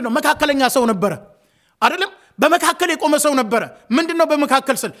ግን ምንድነው መካከለኛ ሰው ነበር አይደለም በመካከል የቆመ ሰው ነበር ምንድነው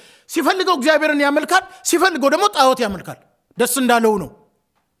በመካከል ስል ሲፈልገው እግዚአብሔርን ያመልካል ሲፈልገው ደግሞ ጣዖት ያመልካል ደስ እንዳለው ነው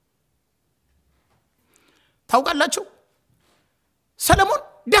ታውቃላችሁ ሰለሞን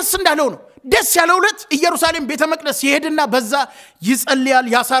ደስ እንዳለው ነው ደስ ያለው ለት ኢየሩሳሌም ቤተ መቅደስ ይሄድና በዛ ይጸልያል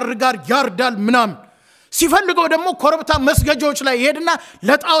ያሳርጋር ያርዳል ምናም ሲፈልገው ደግሞ ኮረብታ መስገጃዎች ላይ ይሄድና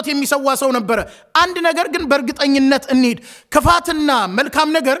ለጣዖት የሚሰዋ ሰው ነበር አንድ ነገር ግን በእርግጠኝነት እንሂድ ክፋትና መልካም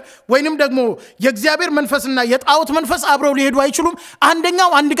ነገር ወይንም ደግሞ የእግዚአብሔር መንፈስና የጣዖት መንፈስ አብረው ሊሄዱ አይችሉም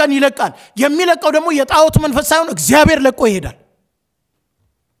አንደኛው አንድ ቀን ይለቃል የሚለቀው ደግሞ የጣዖት መንፈስ ሳይሆን እግዚአብሔር ለቆ ይሄዳል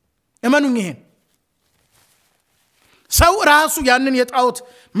እመኑኝ ይሄን ሰው ራሱ ያንን የጣዖት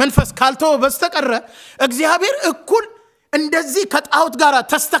መንፈስ ካልተው በስተቀረ እግዚአብሔር እኩል እንደዚህ ከጣዖት ጋር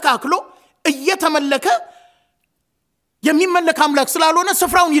ተስተካክሎ እየተመለከ የሚመለክ አምላክ ስላልሆነ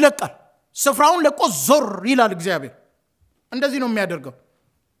ስፍራውን ይለቃል ስፍራውን ለቆ ዞር ይላል እግዚአብሔር እንደዚህ ነው የሚያደርገው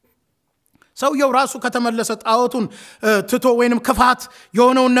ሰውየው ራሱ ከተመለሰ ጣዖቱን ትቶ ወይንም ክፋት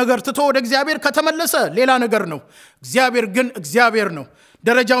የሆነውን ነገር ትቶ ወደ እግዚአብሔር ከተመለሰ ሌላ ነገር ነው እግዚአብሔር ግን እግዚአብሔር ነው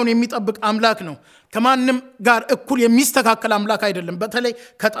ደረጃውን የሚጠብቅ አምላክ ነው ከማንም ጋር እኩል የሚስተካከል አምላክ አይደለም በተለይ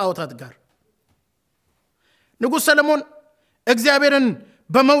ከጣዖታት ጋር ንጉስ ሰለሞን እግዚአብሔርን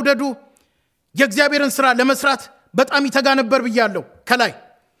በመውደዱ የእግዚአብሔርን ሥራ ለመስራት በጣም ይተጋ ነበር ብያለሁ ከላይ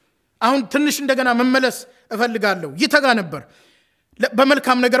አሁን ትንሽ እንደገና መመለስ እፈልጋለሁ ይተጋ ነበር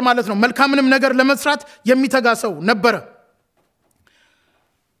በመልካም ነገር ማለት ነው መልካምንም ነገር ለመስራት የሚተጋ ሰው ነበር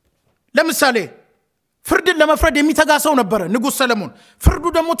ለምሳሌ ፍርድን ለመፍረድ የሚተጋ ሰው ነበር ንጉስ ሰለሞን ፍርዱ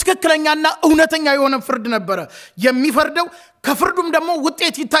ደግሞ ትክክለኛና እውነተኛ የሆነ ፍርድ ነበር የሚፈርደው ከፍርዱም ደግሞ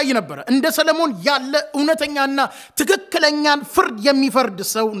ውጤት ይታይ ነበር እንደ ሰለሞን ያለ እውነተኛና ትክክለኛን ፍርድ የሚፈርድ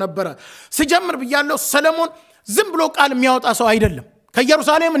ሰው ነበር ሲጀምር ብያለሁ ሰለሞን ዝም ብሎ ቃል የሚያወጣ ሰው አይደለም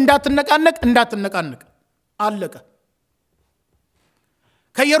ከኢየሩሳሌም እንዳትነቃነቅ አለቀ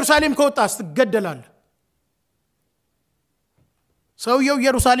ከኢየሩሳሌም ከወጣስ ትገደላለህ ሰውየው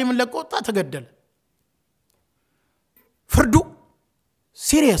ኢየሩሳሌምን ለቆጣ ተገደለ ፍርዱ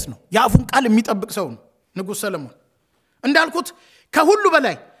ሲሪየስ ነው ያፉን ቃል የሚጠብቅ ሰው ነው ንጉስ ሰለሞን እንዳልኩት ከሁሉ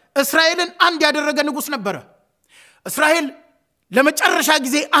በላይ እስራኤልን አንድ ያደረገ ንጉስ ነበር እስራኤል ለመጨረሻ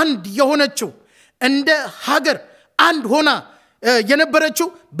ጊዜ አንድ የሆነችው እንደ ሀገር አንድ ሆና የነበረችው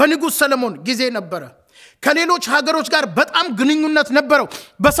በንጉስ ሰለሞን ጊዜ ነበር ከሌሎች ሀገሮች ጋር በጣም ግንኙነት ነበረው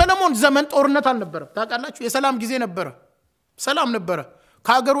በሰለሞን ዘመን ጦርነት አልነበረም ታውቃላችሁ የሰላም ጊዜ ነበር ሰላም ነበር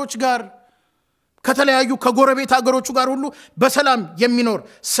ከሀገሮች ጋር ከተለያዩ ከጎረቤት ሀገሮቹ ጋር ሁሉ በሰላም የሚኖር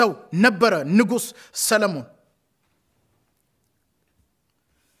ሰው ነበር ንጉስ ሰለሞን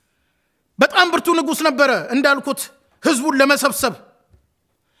በጣም ብርቱ ንጉስ ነበር እንዳልኩት ህዝቡን ለመሰብሰብ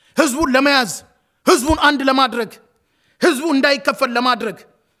ህዝቡን ለመያዝ ህዝቡን አንድ ለማድረግ ህዝቡ እንዳይከፈል ለማድረግ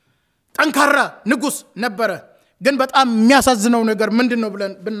ጠንካራ ንጉስ ነበር ግን በጣም የሚያሳዝነው ነገር ምንድነው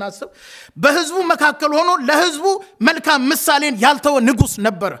ብለን ብናስብ በህዝቡ መካከል ሆኖ ለህዝቡ መልካም ምሳሌን ያልተወ ንጉስ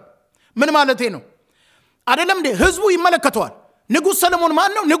ነበር ምን ማለቴ ነው አይደለም እንዴ ህዝቡ ይመለከተዋል ንጉስ ሰለሞን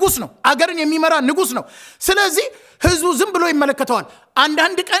ማን ነው ንጉስ ነው አገርን የሚመራ ንጉስ ነው ስለዚህ ህዝቡ ዝም ብሎ ይመለከተዋል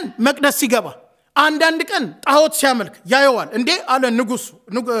አንድ ቀን መቅደስ ሲገባ አንድ ቀን ጣዖት ሲያመልክ ያየዋል እንዴ አለ ንጉስ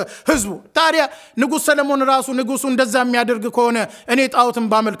ህዝቡ ታዲያ ንጉስ ሰለሞን ራሱ ንጉሱ እንደዛ የሚያደርግ ከሆነ እኔ ጣዖትን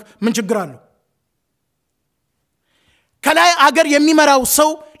ባመልክ ምን ችግር አለው ከላይ አገር የሚመራው ሰው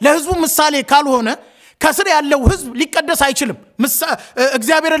ለህዝቡ ምሳሌ ካልሆነ ከስር ያለው ህዝብ ሊቀደስ አይችልም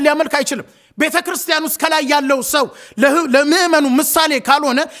እግዚአብሔርን ሊያመልክ አይችልም ቤተክርስቲያን ውስጥ ከላይ ያለው ሰው ለምእመኑ ምሳሌ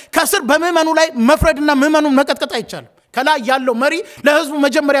ካልሆነ ከስር በምእመኑ ላይ መፍረድና ምእመኑን መቀጥቀጥ አይቻልም ከላይ ያለው መሪ ለህዝቡ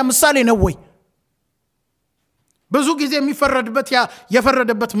መጀመሪያ ምሳሌ ነው ወይ ብዙ ጊዜ የሚፈረድበት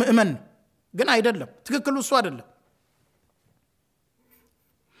የፈረደበት ምእመን ግን አይደለም ትክክሉ እሱ አይደለም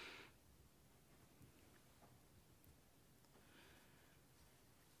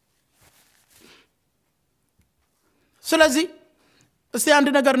ስለዚህ እስቲ አንድ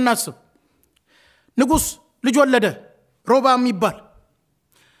ነገር እናስብ ንጉስ ልጅ ወለደ ሮባም ይባል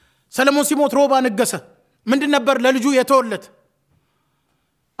ሰለሞን ሲሞት ሮባ ነገሰ ምንድን ነበር ለልጁ የተወለደ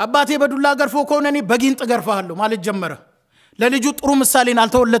አባቴ በዱላ ገርፎ ከሆነ እኔ በጊንጥ ገርፋለሁ ማለት ጀመረ ለልጁ ጥሩ ምሳሌን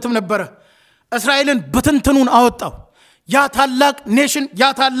አልተወለተም ነበር እስራኤልን በትንትኑን አወጣው ያ ታላቅ ኔሽን ያ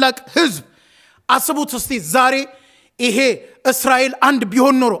ታላቅ ህዝብ አስቡት እስቲ ዛሬ ይሄ እስራኤል አንድ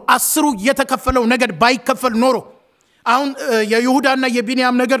ቢሆን ኖሮ አስሩ የተከፈለው ነገድ ባይከፈል ኖሮ አሁን የይሁዳና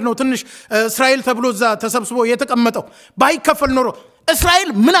የቢንያም ነገድ ነው ትንሽ እስራኤል ተብሎ ዛ ተሰብስቦ የተቀመጠው ባይከፈል ኖሮ እስራኤል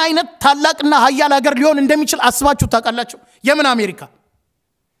ምን አይነት ታላቅና ኃያል ሀገር ሊሆን እንደሚችል አስባችሁ ታውቃላችሁ የምን አሜሪካ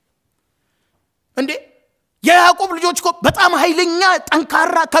እንዴ የያዕቆብ ልጆች እኮ በጣም ኃይለኛ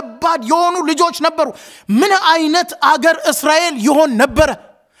ጠንካራ ከባድ የሆኑ ልጆች ነበሩ ምን አይነት አገር እስራኤል ይሆን ነበር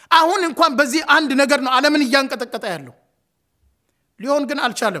አሁን እንኳን በዚህ አንድ ነገር ነው ዓለምን ያንቀጠቀጠ ያለው ሊሆን ግን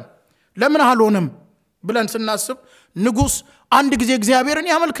አልቻለም ለምን አልሆነም ብለን ስናስብ ንጉስ አንድ ጊዜ እግዚአብሔርን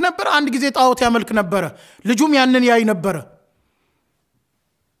ያመልክ ነበር አንድ ጊዜ ጣዖት ያመልክ ነበር ልጁም ያንን ያይ ነበር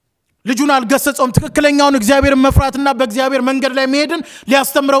ልጁን አልገሰጸውም ትክክለኛውን እግዚአብሔርን መፍራትና በእግዚአብሔር መንገድ ላይ መሄድን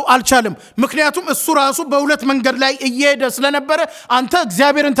ሊያስተምረው አልቻለም ምክንያቱም እሱ ራሱ በሁለት መንገድ ላይ እየሄደ ስለነበረ አንተ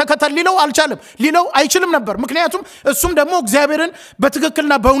እግዚአብሔርን ተከተል ሊለው አልቻለም ሊለው አይችልም ነበር ምክንያቱም እሱም ደግሞ እግዚአብሔርን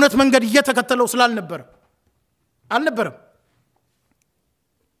በትክክልና በእውነት መንገድ እየተከተለው ስላልነበረ አልነበረም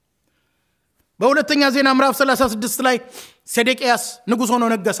በሁለተኛ ዜና ምዕራፍ 36 ላይ ሴዴቅያስ ንጉስ ሆኖ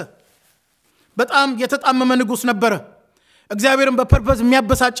ነገሰ በጣም የተጣመመ ንጉስ ነበር እግዚአብሔርን በፐርፐዝ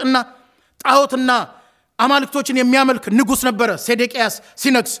የሚያበሳጭና ጣዖትና አማልክቶችን የሚያመልክ ንጉስ ነበር ሴዴቅያስ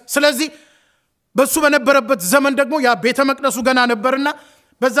ሲነግስ ስለዚህ በሱ በነበረበት ዘመን ደግሞ ያ ቤተ መቅደሱ ገና ነበርና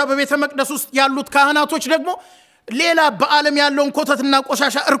በዛ በቤተ መቅደስ ውስጥ ያሉት ካህናቶች ደግሞ ሌላ በዓለም ያለውን ኮተትና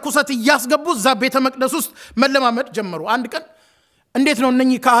ቆሻሻ እርኩሰት ያስገቡ እዛ ቤተ መቅደስ ውስጥ መለማመድ ጀመሩ አንድ ቀን እንዴት ነው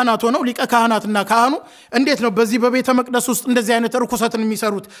እነኚህ ካህናት ሆነው ሊቀ ካህናትና ካህኑ እንዴት ነው በዚህ በቤተ መቅደስ ውስጥ እንደዚህ አይነት ርኩሰትን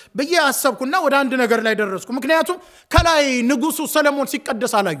የሚሰሩት በየአሰብኩና ወደ አንድ ነገር ላይ ደረስኩ ምክንያቱም ከላይ ንጉሱ ሰለሞን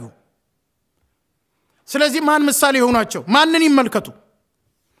ሲቀደስ አላዩ ስለዚህ ማን ምሳሌ ሆናቸው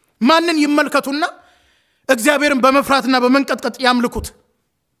ማንን ይመልከቱና እግዚአብሔርን በመፍራትና በመንቀጥቀጥ ያምልኩት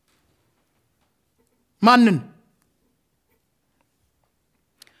ማንን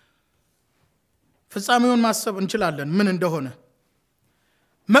ፍጻሜውን ማሰብ እንችላለን ምን እንደሆነ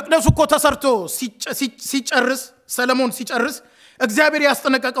መቅደሱ እኮ ተሰርቶ ሲጨርስ ሰለሞን ሲጨርስ እግዚአብሔር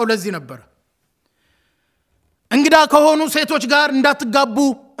ያስጠነቀቀው ለዚህ ነበር እንግዳ ከሆኑ ሴቶች ጋር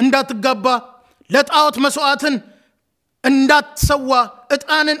እንዳትጋባ ለጣዖት መስዋዕትን እንዳትሰዋ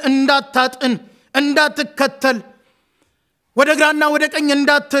ዕጣንን እንዳታጥን እንዳትከተል ወደ ግራና ወደ ቀኝ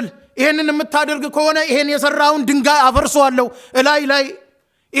እንዳትል ይሄንን የምታደርግ ከሆነ ይሄን የሰራውን ድንጋይ አፈርሰዋለሁ ላይ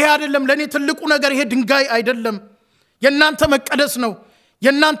ይሄ አይደለም ለኔ ትልቁ ነገር ይሄ ድንጋይ አይደለም የናንተ መቀደስ ነው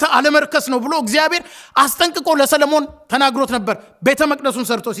የናንተ አለመርከስ ነው ብሎ እግዚአብሔር አስጠንቅቆ ለሰለሞን ተናግሮት ነበር ቤተ መቅደሱን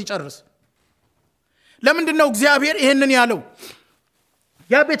ሰርቶ ሲጨርስ ለምንድነው እግዚአብሔር ይሄንን ያለው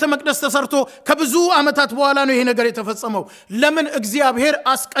ያ ቤተ መቅደስ ተሰርቶ ከብዙ አመታት በኋላ ነው ይሄ ነገር የተፈጸመው ለምን እግዚአብሔር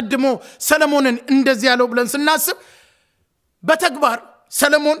አስቀድሞ ሰለሞንን እንደዚህ ያለው ብለን ስናስብ በተግባር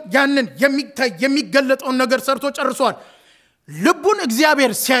ሰለሞን ያንን የሚገለጠውን ነገር ሰርቶ ጨርሷል ልቡን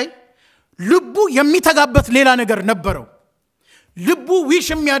እግዚአብሔር ሲያይ ልቡ የሚተጋበት ሌላ ነገር ነበረው ልቡ ዊሽ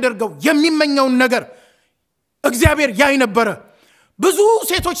የሚያደርገው የሚመኘውን ነገር እግዚአብሔር ያይ ነበር ብዙ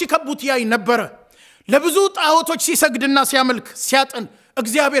ሴቶች ሲከቡት ያይ ነበር ለብዙ ጣዖቶች ሲሰግድና ሲያመልክ ሲያጥን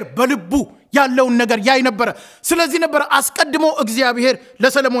እግዚአብሔር በልቡ ያለውን ነገር ያይ ነበር ስለዚህ ነበር አስቀድሞ እግዚአብሔር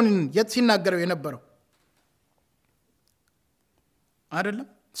ለሰለሞን ሲናገረው የነበረው አይደለም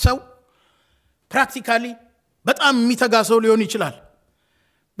ሰው ፕራክቲካሊ በጣም የሚተጋ ሰው ሊሆን ይችላል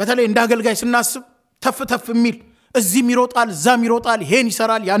በተለይ እንዳገልጋይ ስናስብ ተፍ የሚል እዚህም ይሮጣል ዛም ይሮጣል ይሄን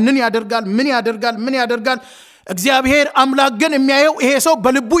ይሰራል ያንን ያደርጋል ምን ያደርጋል እግዚአብሔር አምላክ ግን የሚያየው ይሄ ሰው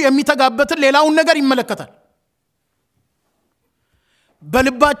በልቡ የሚተጋበትን ሌላውን ነገር ይመለከታል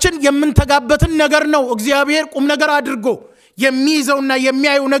በልባችን የምንተጋበትን ነገር ነው እግዚአብሔር ቁም ነገር አድርጎ የሚይዘውና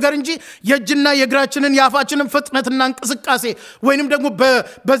የሚያየው ነገር እንጂ የእጅና የእግራችንን ያፋችንን ፍጥነትና እንቅስቃሴ ወይንም ደግሞ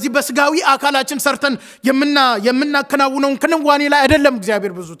በዚህ በስጋዊ አካላችን ሰርተን የምናከናውነው ክንዋኔ ላይ አይደለም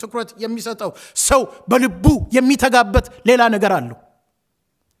እግዚአብሔር ብዙ ትኩረት የሚሰጠው ሰው በልቡ የሚተጋበት ሌላ ነገር አለው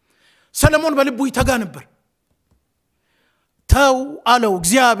ሰለሞን በልቡ ይተጋ ነበር ተው አለው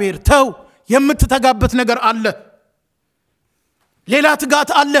እግዚአብሔር ተው የምትተጋበት ነገር አለ ሌላ ትጋት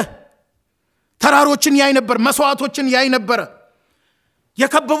አለ ተራሮችን ያይ ነበር መስዋዕቶችን ያይ ነበር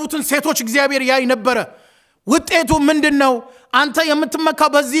የከበቡትን ሴቶች እግዚአብሔር ያይ ነበር ውጤቱ ምንድነው አንተ የምትመካው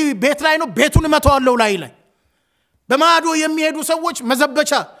በዚህ ቤት ላይ ነው ቤቱን መተዋለው ላይ በማዶ የሚሄዱ ሰዎች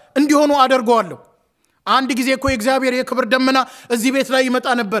መዘበቻ እንዲሆኑ አደርገዋለሁ አንድ ጊዜ እኮ እግዚአብሔር የክብር ደመና እዚህ ቤት ላይ ይመጣ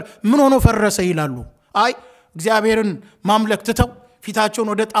ነበር ምን ሆኖ ፈረሰ ይላሉ አይ እግዚአብሔርን ማምለክ ትተው ፊታቸውን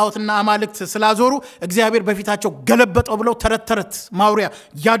ወደ ጣዖትና አማልክት ስላዞሩ እግዚአብሔር በፊታቸው ገለበጠው ብለው ተረተረት ማውሪያ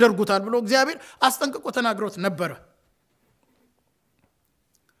ያደርጉታል ብሎ እግዚአብሔር አስጠንቅቆ ተናግሮት ነበር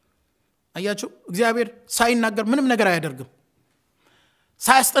አያችሁ እግዚአብሔር ሳይናገር ምንም ነገር አያደርግም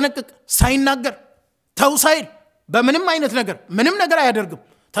ሳያስጠነቅቅ ሳይናገር ተው ሳይል በምንም አይነት ነገር ምንም ነገር አያደርግም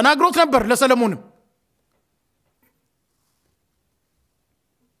ተናግሮት ነበር ለሰለሞንም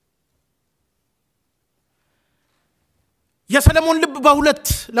የሰለሞን ልብ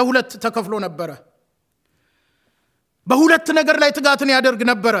ለሁለት ተከፍሎ ነበር በሁለት ነገር ላይ ትጋትን ያደርግ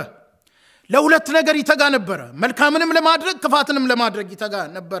ነበር ለሁለት ነገር ይተጋ ነበር መልካምንም ለማድረግ ክፋትንም ለማድረግ ይተጋ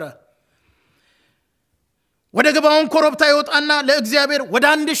ነበር ወደ ገባውን ኮረብታ ይወጣና ለእግዚአብሔር ወደ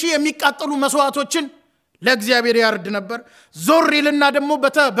 1000 የሚቃጠሉ መስዋዕቶችን ለእግዚአብሔር ያርድ ነበር ዞር ይልና ደግሞ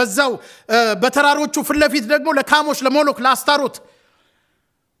በዛው በተራሮቹ ፍለፊት ደግሞ ለካሞሽ ለሞሎክ ለአስታሮት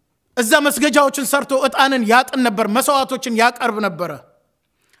እዛ መስገጃዎችን ሰርቶ ዕጣንን ያጥን ነበር መስዋዕቶችን ያቀርብ ነበር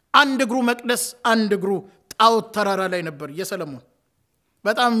አንድ እግሩ መቅደስ አንድ እግሩ ጣዖት ተራራ ላይ ነበር የሰለሞን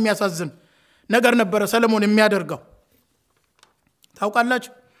በጣም የሚያሳዝን ነገር ነበር ሰለሞን የሚያደርገው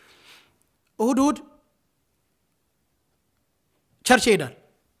ታውቃላችሁ እሁድ ቸርች ይሄዳል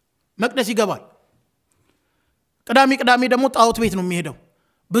መቅደስ ይገባል ቅዳሜ ደግሞ ጣዖት ቤት ነው የሚሄደው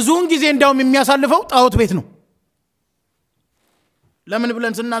ብዙውን ጊዜ እንዳውም የሚያሳልፈው ጣዖት ቤት ነው ለምን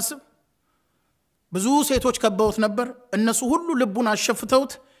ብለን ስናስብ ብዙ ሴቶች ከበውት ነበር እነሱ ሁሉ ልቡን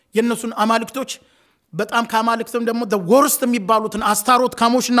አሸፍተውት የነሱን አማልክቶች በጣም ከአማልክትም ደግሞ the worst የሚባሉትን አስታሮት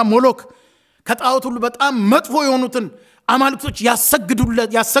ካሞሽና ሞሎክ ከጣዖት ሁሉ በጣም መጥፎ የሆኑትን አማልክቶች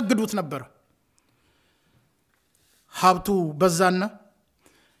ያሰግዱት ነበር ሀብቱ በዛና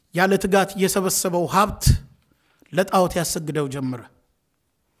ያለ ትጋት የሰበሰበው ሀብት ለጣዖት ያሰግደው ጀመረ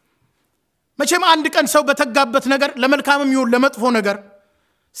መቼም አንድ ቀን ሰው በተጋበት ነገር ለመልካምም ይሁን ለመጥፎ ነገር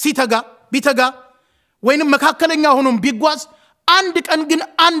ቢተጋ ወይንም መካከለኛ ሆኖም ቢጓዝ አንድ ቀን ግን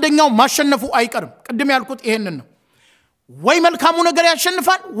አንደኛው ማሸነፉ አይቀርም ቅድም ያልኩት ይሄንን ነው ወይ መልካሙ ነገር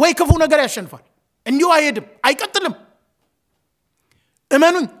ያሸንፋል ወይ ክፉ ነገር ያሸንፋል እንዲሁ አይሄድም አይቀጥልም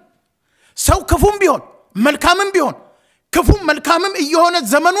እመኑኝ ሰው ክፉም ቢሆን መልካምም ቢሆን ክፉም መልካምም እየሆነ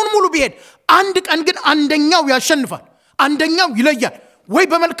ዘመኑን ሙሉ ቢሄድ አንድ ቀን ግን አንደኛው ያሸንፋል አንደኛው ይለያል ወይ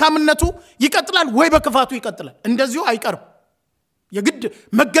በመልካምነቱ ይቀጥላል ወይ በክፋቱ ይቀጥላል እንደዚሁ አይቀርም የግድ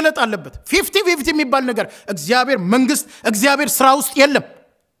መገለጥ አለበት 50-50 የሚባል ነገር እግዚአብሔር መንግስት እግዚአብሔር ስራ ውስጥ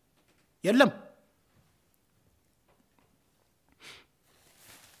የለም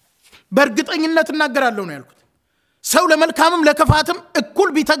በእርግጠኝነት እናገራለሁ ነው ያልኩት ሰው ለመልካምም ለክፋትም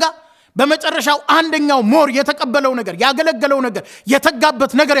እኩል ቢተጋ በመጨረሻው አንደኛው ሞር የተቀበለው ነገር ያገለገለው ነገር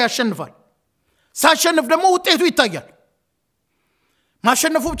የተጋበት ነገር ያሸንፋል ሳሸንፍ ደግሞ ውጤቱ ይታያል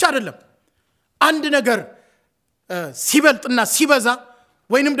ማሸነፉ ብቻ አይደለም አንድ ነገር ሲበልጥና ሲበዛ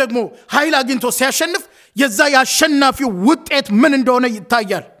ወይንም ደግሞ ኃይል አግኝቶ ሲያሸንፍ የዛ ያሸናፊው ውጤት ምን እንደሆነ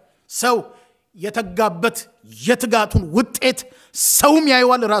ይታያል ሰው የተጋበት የትጋቱን ውጤት ሰውም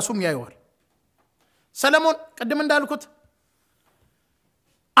ያየዋል ራሱም ያየዋል ሰለሞን ቀደም እንዳልኩት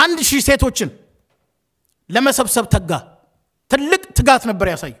 1000 ሴቶችን ለመሰብሰብ ተጋ ትልቅ ትጋት ነበር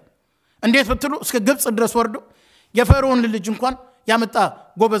ያሳዩ እንዴት ብትሉ እስከ ግብጽ ድረስ ወርዶ የፈርዖን ልጅ እንኳን ያመጣ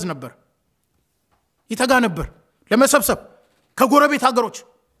ጎበዝ ነበር ይተጋ ነበር ለመሰብሰብ ከጎረቤት ሀገሮች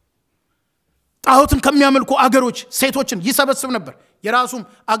ጣዖትን ከሚያመልኩ አገሮች ሴቶችን ይሰበስብ ነበር የራሱም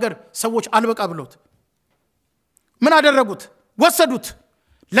አገር ሰዎች አልበቃ ብለውት ምን አደረጉት ወሰዱት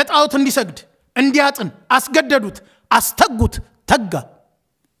ለጣዖት እንዲሰግድ እንዲያጥን አስገደዱት አስተጉት ተጋ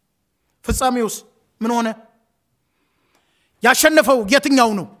ፍጻሜውስ ምን ሆነ ያሸነፈው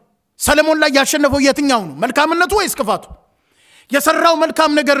የትኛው ነው ሰለሞን ላይ ያሸነፈው የትኛው ነው መልካምነቱ ወይስ ክፋቱ የሰራው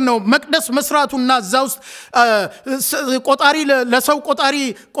መልካም ነገር ነው መቅደስ መስራቱና ዛውስ ቆጣሪ ለሰው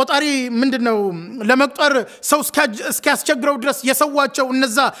ቆጣሪ ምንድነው ለመቁጠር ሰው እስኪያስቸግረው ድረስ የሰዋቸው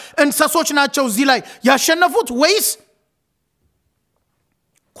እነዛ እንሰሶች ናቸው እዚህ ላይ ያሸነፉት ወይስ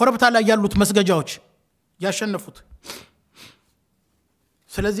ኮረብታ ላይ ያሉት መስገጃዎች ያሸነፉት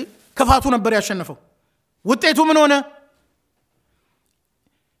ስለዚህ ክፋቱ ነበር ያሸነፈው ውጤቱ ምን ሆነ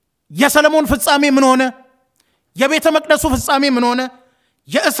የሰለሞን ፍጻሜ ምን ሆነ የቤተ መቅደሱ ፍጻሜ ምን ሆነ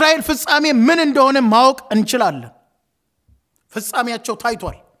የእስራኤል ፍጻሜ ምን እንደሆነ ማወቅ እንችላለን ፍጻሜያቸው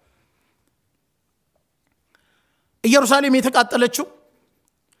ታይቷል ኢየሩሳሌም የተቃጠለችው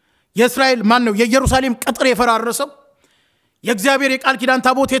የእስራኤል ማን ነው የኢየሩሳሌም ቅጥር የፈራረሰው የእግዚአብሔር የቃል ኪዳን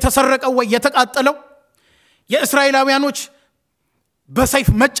ታቦት የተሰረቀው ወይ የተቃጠለው የእስራኤላውያኖች በሰይፍ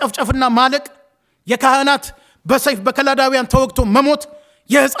መጨፍጨፍና ማለቅ የካህናት በሰይፍ በከላዳውያን ተወግቶ መሞት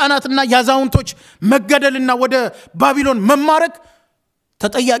የህፃናትና ያዛውንቶች መገደልና ወደ ባቢሎን መማረክ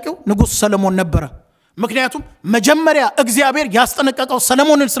ተጠያቂው ንጉስ ሰለሞን ነበር ምክንያቱም መጀመሪያ እግዚአብሔር ያስጠነቀቀው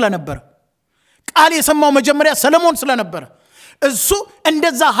ሰለሞንን ስለነበር ቃል የሰማው መጀመሪያ ሰለሞን ስለነበር እሱ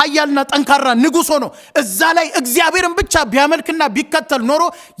እንደዛ ኃያልና ጠንካራ ንጉስ ሆኖ እዛ ላይ እግዚአብሔርን ብቻ ቢያመልክና ቢከተል ኖሮ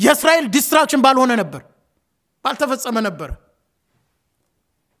የእስራኤል ዲስትራክሽን ባልሆነ ነበር ባልተፈጸመ ነበር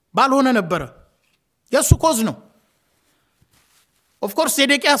ባልሆነ ነበር የሱ ኮዝ ነው ኦፍ ኮርስ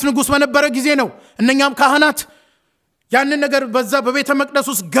ሴዴቅያስ ንጉስ በነበረ ጊዜ ነው እነኛም ካህናት ያንን ነገር በዛ በቤተ መቅደስ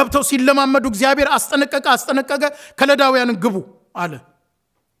ውስጥ ገብተው ሲለማመዱ እግዚአብሔር አስጠነቀቀ ከለዳውያንን ግቡ አለ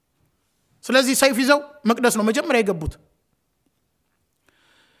ስለዚህ ሰይፍ ይዘው መቅደስ ነው መጀመሪያ የገቡት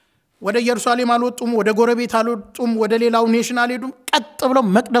ወደ ኢየሩሳሌም አልወጡም ወደ ጎረቤት አልወጡም ወደ ሌላው ኔሽን አልሄዱም ቀጥ ብለው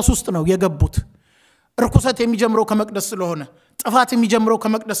መቅደስ ውስጥ ነው የገቡት ርኩሰት የሚጀምረው ከመቅደስ ስለሆነ ጥፋት የሚጀምረው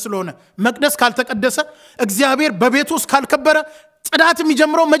ከመቅደስ ስለሆነ መቅደስ ካልተቀደሰ እግዚአብሔር በቤቱ ውስጥ ካልከበረ ጽዳት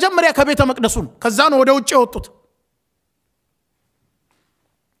የሚጀምረው መጀመሪያ ከቤተ መቅደሱ ነው ከዛ ነው ወደ ውጭ የወጡት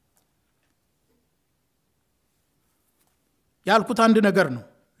ያልኩት አንድ ነገር ነው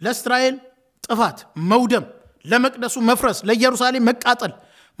ለእስራኤል ጥፋት መውደም ለመቅደሱ መፍረስ ለኢየሩሳሌም መቃጠል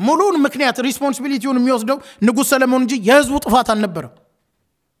ሙሉን ምክንያት ሪስፖንሲቢሊቲውን የሚወስደው ንጉስ ሰለሞን እንጂ የህዝቡ ጥፋት አልነበረም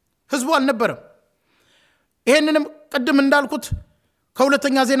ህዝቡ አልነበረም ይሄንንም ቀድም እንዳልኩት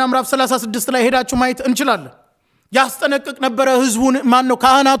ከሁለተኛ ዜና ምዕራፍ 36 ላይ ሄዳችሁ ማየት እንችላለን ያስጠነቅቅ ነበር ህዝቡን ማን ነው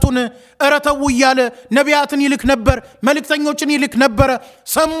ካህናቱን እረተው ይያለ ነቢያትን ይልክ ነበር መልእክተኞችን ይልክ ነበር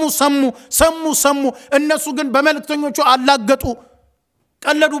ሰሙ እነሱ ግን በመልእክተኞቹ አላገጡ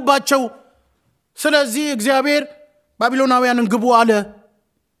ቀለዱባቸው ስለዚህ እግዚአብሔር ባቢሎናውያንን ግቡ አለ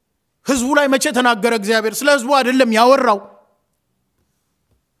ህዝቡ ላይ መቼ ተናገረ እግዚአብሔር ስለ ህዝቡ አይደለም ያወራው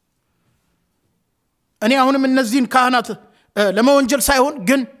እኔ አሁንም እነዚህን ካህናት ለመወንጀል ሳይሆን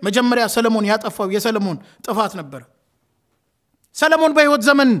ግን መጀመሪያ ሰለሞን ያጠፋው የሰለሞን ጥፋት ነበር ሰለሞን በህይወት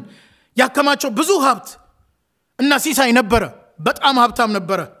ዘመን ያከማቸው ብዙ ሀብት እና ሲሳይ ነበር በጣም ሀብታም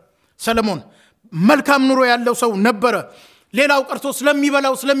ነበር ሰለሞን መልካም ኑሮ ያለው ሰው ነበር ሌላው ቀርቶ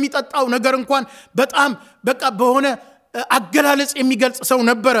ስለሚበላው ስለሚጠጣው ነገር እንኳን በጣም በቃ በሆነ አገላለጽ የሚገልጽ ሰው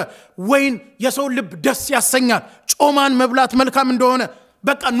ነበር ወይን የሰው ልብ ደስ ያሰኛል ጮማን መብላት መልካም እንደሆነ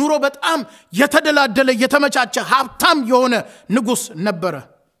በቃ ኑሮ በጣም የተደላደለ የተመቻቸ ሀብታም የሆነ ንጉስ ነበር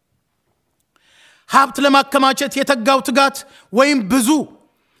ሀብት ለማከማቸት የተጋው ትጋት ወይም ብዙ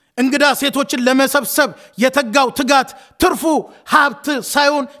እንግዳ ሴቶችን ለመሰብሰብ የተጋው ትጋት ትርፉ ሀብት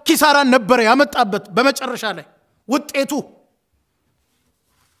ሳይሆን ኪሳራ ነበር ያመጣበት በመጨረሻ ላይ ውጤቱ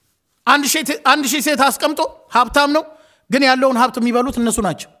አንድ ሺህ ሴት አስቀምጦ ሀብታም ነው ግን ያለውን ሀብት የሚበሉት እነሱ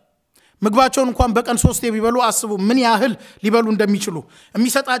ናቸው ምግባቸውን እንኳን በቀን 3 ቢበሉ አስቡ ምን ያህል ሊበሉ እንደሚችሉ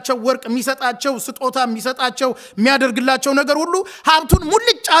የሚሰጣቸው ወርቅ የሚሰጣቸው ስጦታ የሚሰጣቸው የሚያደርግላቸው ነገር ሁሉ ሀብቱን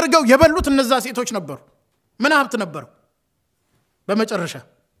ሙልጭ አድርገው የበሉት እነዛ ሴቶች ነበሩ ምን ሀብት ነበሩ በመጨረሻ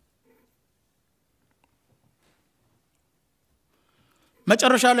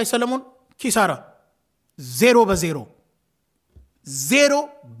መጨረሻ ላይ ሰለሞን ኪሳራ 0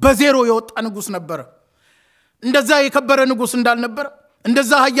 በ0 የወጣ ንጉስ ነበር እንደዛ የከበረ ንጉስ እንዳልነበር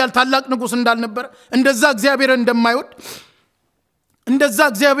እንደዛ ኃያል ታላቅ ንጉስ እንዳልነበር እንደዛ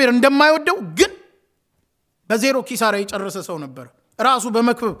እግዚአብሔር እንደማይወደው ግን በዜሮ ኪሳራ የጨረሰ ሰው ነበር ራሱ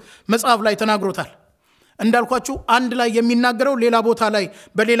በመክብብ መጽሐፍ ላይ ተናግሮታል እንዳልኳችሁ አንድ ላይ የሚናገረው ሌላ ቦታ ላይ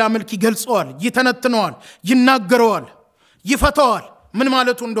በሌላ መልክ ይገልጸዋል ይተነትነዋል ይናገረዋል ይፈታዋል ምን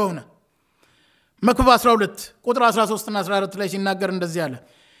ማለቱ እንደሆነ መክብብ 12 ቁጥር 13 እና 14 ላይ ሲናገር እንደዚህ አለ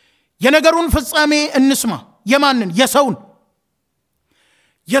የነገሩን ፍጻሜ እንስማ የማንን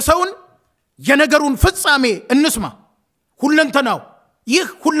የሰውን የነገሩን ፍጻሜ እንስማ ሁለንተናው ይህ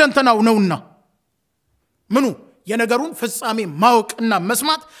ሁለንተናው ነውና ምኑ የነገሩን ፍጻሜ ማወቅና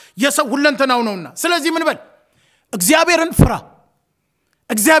መስማት የሰው ሁለንተናው ነውና ስለዚህ ምን በል እግዚአብሔርን ፍራ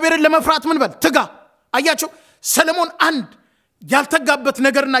እግዚአብሔርን ለመፍራት ምን በል ትጋ አያችሁ ሰለሞን አንድ ያልተጋበት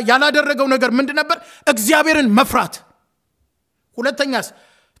ነገርና ያላደረገው ነገር ምንድን ነበር እግዚአብሔርን መፍራት ሁለተኛስ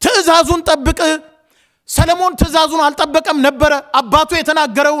ትእዛዙን ጠብቅ ሰለሞን ትእዛዙን አልጠበቀም ነበር አባቱ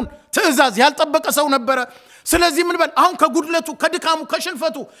የተናገረውን ትእዛዝ ያልጠበቀ ሰው ነበር ስለዚህ ምን በል አሁን ከጉድለቱ ከድካሙ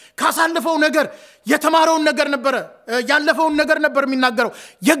ከሽንፈቱ ካሳለፈው ነገር የተማረውን ነገር ነበር ያለፈውን ነገር ነበር የሚናገረው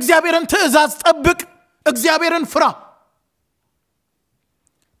የእግዚአብሔርን ትእዛዝ ጠብቅ እግዚአብሔርን ፍራ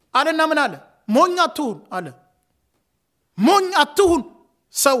አለና ምን አለ ሞኝ አትሁን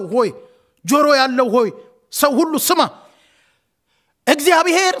ሰው ሆይ ጆሮ ያለው ሆይ ሰው ሁሉ ስማ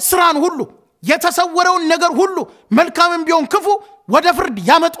እግዚአብሔር ስራን ሁሉ የተሰወረውን ነገር ሁሉ መልካምም ቢሆን ክፉ ወደ ፍርድ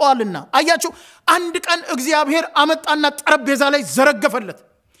ያመጣዋልና አያችሁ አንድ ቀን እግዚአብሔር አመጣና ጠረጴዛ ላይ ዘረገፈለት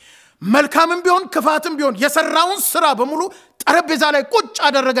መልካምም ቢሆን ክፋትም ቢሆን የሰራውን ስራ በሙሉ ጠረጴዛ ላይ ቁጭ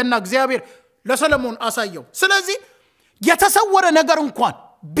አደረገና እግዚአብሔር ለሰለሞን አሳየው ስለዚህ የተሰወረ ነገር እንኳን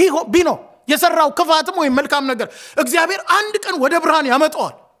ቢኖር የሰራው ክፋትም ወይ መልካም ነገር እግዚአብሔር አንድ ቀን ወደ ብርሃን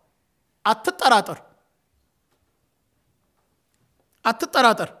ያመጣዋል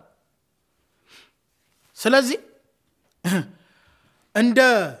አትጠራጠር ስለዚህ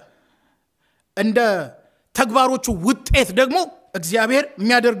እንደ ተግባሮቹ ውጤት ደግሞ እግዚአብሔር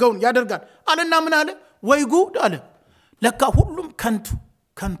የሚያደርገውን ያደርጋል አለና ምን አለ ወይ ጉድ አለ ለካ ሁሉም ከንቱ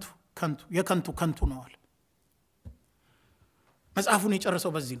ነው አለ መጽሐፉን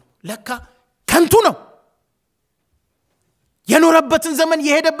የጨረሰው በዚህ ነው ለካ ከንቱ ነው የኖረበትን ዘመን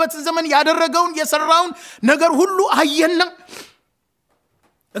የሄደበትን ዘመን ያደረገውን የሰራውን ነገር ሁሉ አየና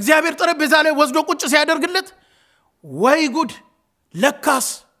እግዚአብሔር ጠረጴዛ ላይ ወስዶ ቁጭ ሲያደርግለት ወይ ጉድ ለካስ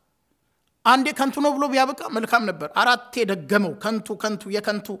አንዴ ከንቱ ነው ብሎ ቢያበቃ መልካም ነበር አራቴ ደገመው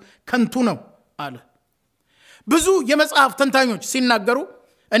ከንቱ ነው አለ ብዙ የመጽሐፍ ተንታኞች ሲናገሩ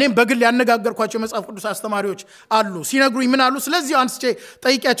እኔም በግል ያነጋገርኳቸው መጽሐፍ ቅዱስ አስተማሪዎች አሉ ሲነግሩኝ ምን አሉ ስለዚህ አንስቼ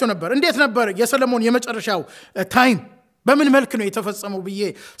ጠይቂያቸው ነበር እንዴት ነበር የሰለሞን የመጨረሻው ታይም በምን መልክ ነው የተፈጸመው ብዬ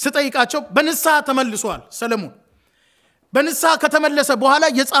ስጠይቃቸው በንስሐ ተመልሷል ሰለሞን በንስሐ ከተመለሰ በኋላ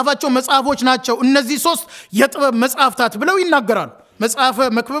የጻፋቸው መጽሐፎች ናቸው እነዚህ 3 የጥበብ መጽሐፍታት ብለው ይናገራሉ መጽሐፈ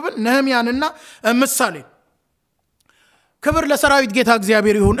መክብብን ነህምያንና ምሳሌ ክብር ለሰራዊት ጌታ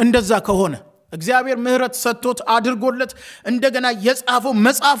እግዚአብሔር ይሁን እንደዛ ከሆነ እግዚአብሔር ምህረት ሰጥቶት አድርጎለት እንደገና የጻፈው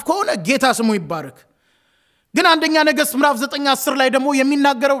መጽሐፍ ከሆነ ጌታ ስሙ ይባረክ ግን አንደኛ ነገሥት ምዕራፍ 9:10 ላይ ደግሞ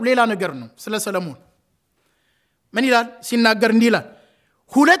የሚናገረው ሌላ ነገር ነው ስለ ሰለሞን ምን ይላል ሲናገር እንዲህ ይላል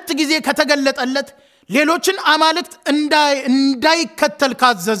ሁለት ጊዜ ከተገለጠለት ሌሎችን አማልክት እንዳይከተል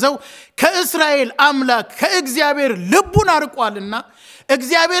ካዘዘው ከእስራኤል አምላክ ከእግዚአብሔር ልቡን አርቋልና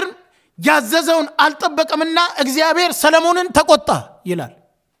እግዚአብሔር ያዘዘውን አልጠበቀምና እግዚአብሔር ሰለሞንን ተቆጣ ይላል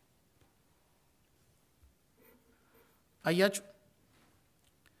አያችሁ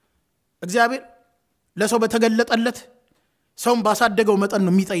እግዚአብሔር ለሰው በተገለጠለት ሰውን ባሳደገው መጠን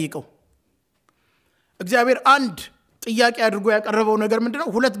ነው የሚጠይቀው እግዚአብሔር አንድ ጥያቄ አድርጎ ያቀረበው ነገር ምንድነው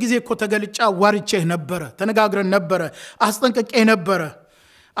ሁለት ጊዜ እኮ ተገልጫ ዋርቼህ ነበር ተነጋግረን ነበር አስጠንቅቄህ ነበር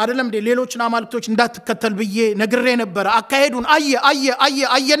አይደለም እንዴ ሌሎችን አማልክቶች እንዳትከተል ብዬ ነግሬ ነበር አካሄዱን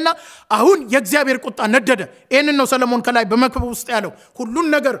አየና አሁን የእግዚአብሔር ቁጣ ነደደ ይሄንን ነው ሰለሞን ከላይ በመክብብ ውስጥ ያለው ሁሉን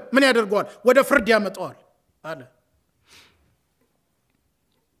ነገር ምን ያደርገዋል ወደ ፍርድ ያመጣዋል አለ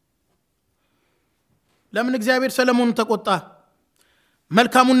ለምን እግዚአብሔር ሰለሞንን ተቆጣ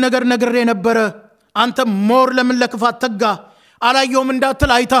መልካሙን ነገር ነግሬ ነበር አንተ ሞር ለምን ለክፋት ተጋ አላየውም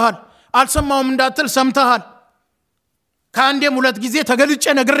እንዳትል አይተሃል አልሰማውም እንዳትል ሰምተሃል ካንዴም ሁለት ጊዜ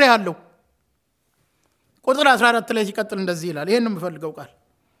ተገልጬ ነግሬሃለሁ ቁጥር 14 ላይ ሲቀጥል እንደዚህ ይላል ይሄንን የምፈልገው ቃል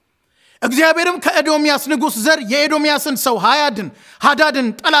እግዚአብሔርም ከኤዶምያስ ንጉስ ዘር የኤዶምያስን ሰው ሃዳድን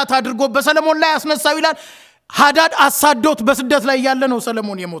ጠላት አድርጎ በሰለሞን ላይ አስነሳው ይላል ሃዳድ አሳዶት በስደት ላይ ያለ ነው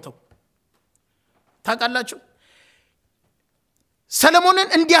ሰለሞን የሞተው ታውቃላችሁ ሰለሞንን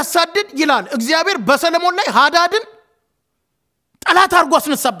እንዲያሳድድ ይላል እግዚአብሔር በሰለሞን ላይ ሃዳድን ጠላት አድርጎ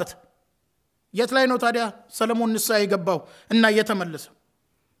አስነሳበት የት ላይ ነው ታዲያ ሰለሞን ንስሐ የገባው እና የተመለሰው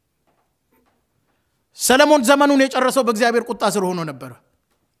ሰለሞን ዘመኑን የጨረሰው በእግዚአብሔር ቁጣ ስር ሆኖ ነበር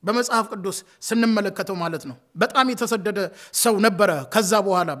በመጽሐፍ ቅዱስ ስንመለከተው ማለት ነው በጣም የተሰደደ ሰው ነበር ከዛ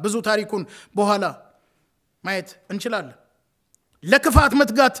በኋላ ብዙ ታሪኩን በኋላ ማየት እንችላለን ለክፋት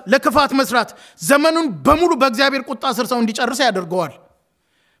መትጋት ለክፋት መስራት ዘመኑን በሙሉ በእግዚአብሔር ቁጣ ስር ሰው እንዲጨርስ ያደርገዋል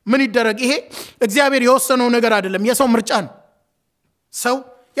ምን ይደረግ ይሄ እግዚአብሔር የወሰነው ነገር አይደለም የሰው ምርጫ ነው ሰው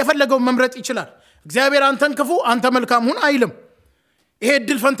የፈለገው መምረጥ ይችላል እግዚአብሔር አንተን ክፉ አንተ መልካም ሁን አይልም ይሄ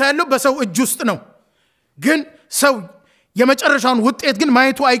እድል ፈንታ ያለው በሰው እጅ ውስጥ ነው ግን ሰው የመጨረሻውን ውጤት ግን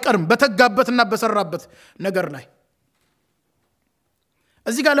ማየቱ አይቀርም በተጋበትና በሰራበት ነገር ላይ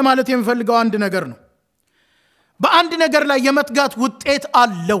እዚህ ጋር ለማለት የምፈልገው አንድ ነገር ነው በአንድ ነገር ላይ የመትጋት ውጤት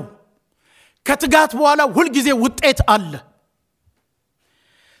አለው ከትጋት በኋላ ሁሉ ጊዜ ውጤት አለ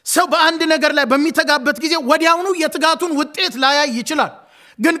ሰው በአንድ ነገር ላይ በሚተጋበት ጊዜ ወዲያውኑ የትጋቱን ውጤት ላያይ ይችላል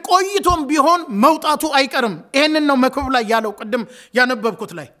ግን ቆይቶም ቢሆን መውጣቱ አይቀርም ይሄንን ነው መክብብ ላይ ያለው ቅድም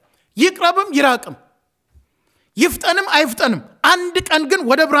ያነበብኩት ላይ ይቅረብም ይራቅም ይፍጠንም አይፍጠንም አንድ ቀን ግን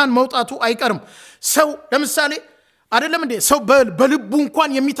ወደ ብርሃን መውጣቱ አይቀርም ሰው ለምሳሌ አይደለም እንዴ ሰው በልቡ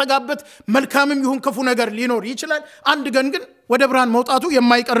እንኳን የሚተጋበት መልካምም ይሁን ክፉ ነገር ሊኖር ይችላል አንድ ቀን ግን ወደ ብርሃን መውጣቱ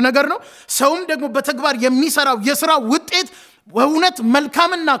የማይቀር ነገር ነው ሰውም ደግሞ በተግባር የሚሰራው የሥራ ውጤት ወውነት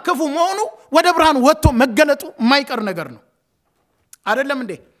መልካምና ክፉ መሆኑ ወደ ብርሃን ወጥቶ መገለጡ የማይቀር ነገር ነው አይደለም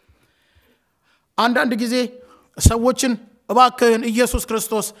እንዴ አንዳንድ ጊዜ ሰዎችን እባክህን ኢየሱስ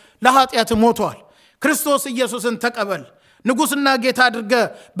ክርስቶስ ለኃጢአት ሞቷል ክርስቶስ ኢየሱስን ተቀበል ንጉስና ጌታ አድርገ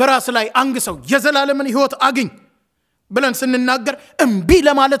በራስ ላይ አንግሰው የዘላለምን ሕይወት አግኝ ብለን ስንናገር እምቢ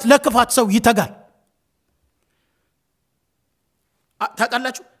ለማለት ለክፋት ሰው ይተጋል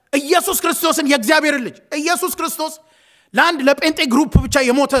ታውቃላችሁ ኢየሱስ ክርስቶስን የእግዚአብሔር ልጅ ኢየሱስ ክርስቶስ ለአንድ ለጴንጤ ግሩፕ ብቻ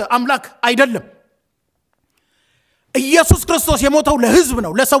የሞተ አምላክ አይደለም ኢየሱስ ክርስቶስ የሞተው ለሕዝብ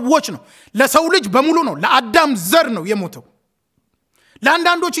ነው ለሰዎች ነው ለሰው ልጅ በሙሉ ነው ለአዳም ዘር ነው የሞተው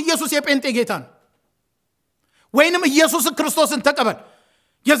ለአንዳንዶች ኢየሱስ የጴንጤ ጌታ ነው ወይንም ኢየሱስ ክርስቶስን ተቀበል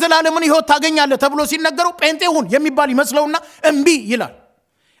የዘላለምን ሕይወት ታገኛለህ ተብሎ ሲነገረው ጴንጤ ሁን የሚባል ይመስለውና እምቢ ይላል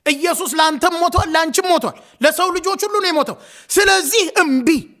ኢየሱስ ላንተም ሞቷል ላንቺም ሞቷል ለሰው ልጆች ሁሉ ነው የሞተው ስለዚህ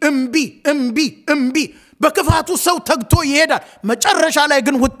እምቢ በክፋቱ ሰው ተግቶ ይሄዳል መጨረሻ ላይ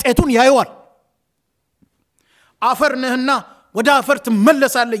ግን ውጤቱን ያየዋል አፈር ነህና ወደ አፈር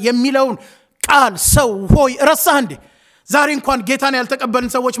ትመለሳለህ የሚለውን ቃል ሰው ሆይ ረሳህ እንዴ ዛሬ እንኳን ጌታን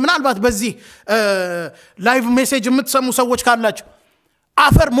ያልተቀበልን ሰዎች ምናልባት በዚህ ላይቭ ሜሴጅ የምትሰሙ ሰዎች ካላችሁ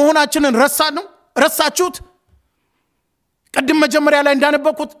አፈር መሆናችንን ረሳችሁት ቅድም መጀመሪያ ላይ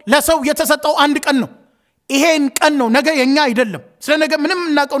እንዳነበብኩት ለሰው የተሰጠው አንድ ቀን ነው ይሄን ቀን ነው ነገ የኛ አይደለም ስለ ነገ ምንም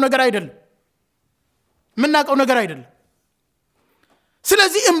እናቀው ነገር አይደለም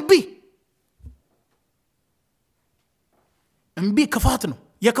ስለዚህ እምቢ ክፋት ነው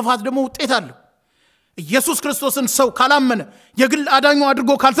የክፋት ደግሞ ውጤት አለው ኢየሱስ ክርስቶስን ሰው ካላመነ የግል አዳኙ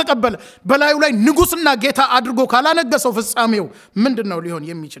አድርጎ ካልተቀበለ በላዩ ላይ ንጉስና ጌታ አድርጎ ካላነገሰው ፍጻሜው ምንድነው ሊሆን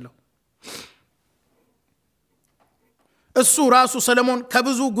የሚችለው እሱ ራሱ ሰለሞን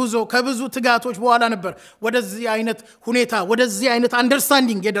ከብዙ ጉዞ ከብዙ ትጋቶች በኋላ ነበር ወደዚህ አይነት ሁኔታ ወደዚህ አይነት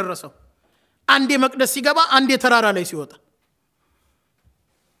አንደርስታንዲንግ የደረሰው አንዴ መቅደስ ሲገባ አንዴ ተራራ ላይ ሲወጣ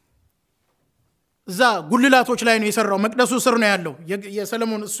እዛ ጉልላቶች ላይ ነው የሰራው መቅደሱ ስር ነው ያለው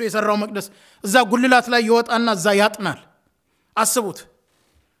የሰለሞን እሱ የሰራው መቅደስ እዛ ጉልላት ላይ ይወጣና እዛ ያጥናል አስቡት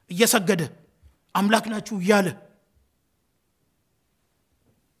እየሰገደ አምላክ ናችሁ ይያለ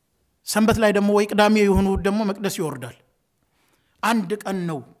ሰንበት ላይ ደግሞ ወይ ቅዳሜ የሆኑ ደግሞ መቅደስ ይወርዳል አንድ ቀን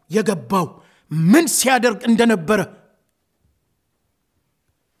ነው የገባው ምን ሲያደርግ እንደነበረ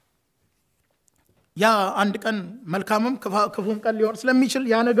ያ አንድ ቀን መልካምም ክፉም ቀን ሊሆን ስለሚችል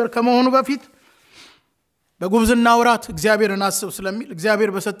ያ ነገር ከመሆኑ በፊት በጉብዝና ወራት እግዚአብሔርን አስብ ስለሚል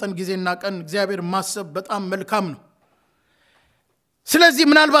እግዚአብሔር በሰጠን ጊዜና ቀን እግዚአብሔር ማሰብ በጣም መልካም ነው ስለዚህ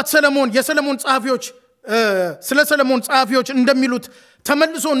ምናልባት የሰለሞን ጻፊዎች ስለ ሰለሞን ጻፊዎች እንደሚሉት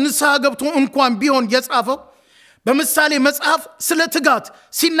ተመልሶ ንስሐ ገብቶ እንኳን ቢሆን የጻፈው በምሳሌ መጽሐፍ ስለ ትጋት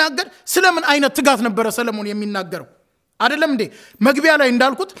ሲናገር ስለምን አይነት ትጋት ነበር ሰለሞን የሚናገረው አይደለም እንዴ መግቢያ ላይ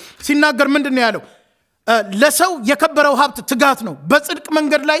እንዳልኩት ሲናገር ምንድነው ያለው ለሰው የከበረው ሀብት ትጋት ነው በጽድቅ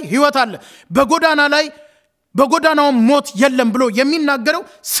መንገድ ላይ ህይወት አለ በጎዳናው ሞት የለም ብሎ የሚናገረው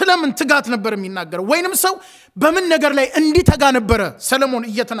ስለምን ትጋት ነበር የሚናገረው ወይንም ሰው በምን ነገር ላይ እንዲተጋ ነበር ሰለሞን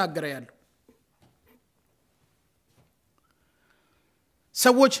እየተናገረ ያለው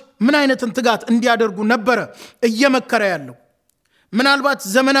ሰዎች ምን አይነትን ትጋት እንዲያደርጉ ነበር እየመከረ ያለው ምናልባት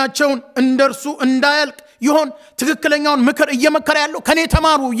ዘመናቸውን እንደርሱ እንዳያልቅ ይሆን ትክክለኛውን ምክር እየመከረ ያለው ከኔ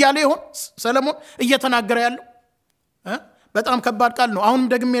ተማሩ ይያለ ይሆን ሰለሞን እየተናገረ ያለው በጣም ከባድ ቃል ነው አሁንም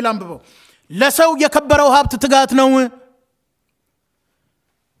ደግሜ ላንብበው ለሰው የከበረው ሀብት ትጋት ነው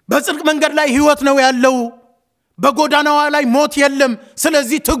በጽድቅ መንገድ ላይ ህይወት ነው ያለው በጎዳናው ላይ ሞት የለም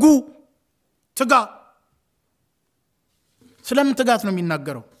ስለዚህ ትጋ ስለምን ትጋት ነው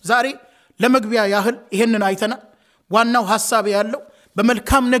የሚናገረው ዛሬ ለመግቢያ ያህል ይሄንን አይተና ዋናው ሐሳብ ያለው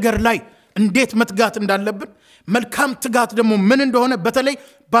በመልካም ነገር ላይ እንዴት መትጋት እንዳለብን መልካም ትጋት ደግሞ ምን እንደሆነ በተለይ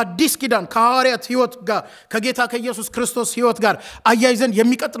በአዲስ ኪዳን ከሐዋርያት ህይወት ጋር ከጌታ ከኢየሱስ ክርስቶስ ህይወት ጋር አያይዘን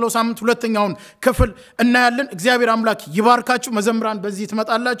የሚቀጥለው ሳምንት ሁለተኛውን ክፍል እናያለን እግዚአብሔር አምላክ ይባርካችሁ መዘምራን በዚህ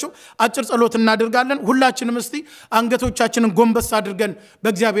ትመጣላችሁ አጭር ጸሎት እናደርጋለን ሁላችንም እስቲ አንገቶቻችንን ጎንበስ አድርገን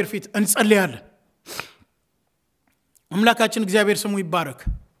በእግዚአብሔር ፊት እንጸልያለን አምላካችን እግዚአብሔር ስሙ ይባረክ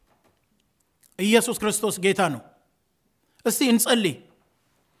ኢየሱስ ክርስቶስ ጌታ ነው እስቲ እንጸልይ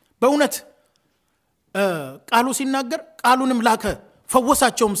በእውነት ቃሉ ሲናገር ቃሉንም ላከ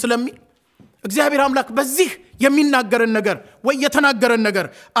ፈወሳቸውም ስለሚል እግዚአብሔር አምላክ በዚህ የሚናገረን ነገር ወይ የተናገረን ነገር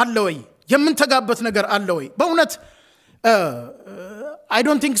አለ ወይ የምንተጋበት ነገር አለ ወይ በእውነት I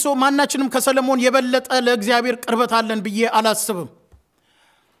don't think so ማናችንም ከሰለሞን የበለጠ ለእግዚአብሔር ቅርበት አለን ብዬ አላስብም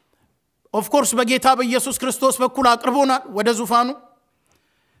of course በጌታ በኢየሱስ ክርስቶስ በኩል አቅርቦናል ወደ ዙፋኑ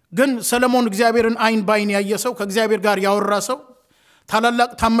ግን ሰለሞን እግዚአብሔርን አይን ባይን ያየሰው ከእግዚአብሔር ጋር ያወራሰው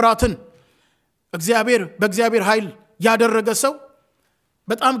ታላላቅ ታምራትን በእግዚአብሔር ኃይል ያደረገ ሰው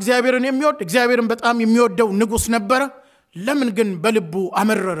በጣም እግዚአብሔርን የሚወድ እግዚአብሔርን በጣም የሚወደው ንጉስ ነበር ለምን ግን በልቡ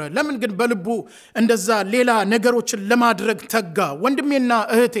አመረረ ለምን ግን በልቡ እንደዛ ሌላ ነገሮችን ለማድረግ ተጋ ወንድሜና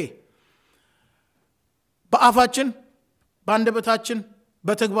እህቴ በአፋችን በአንደበታችን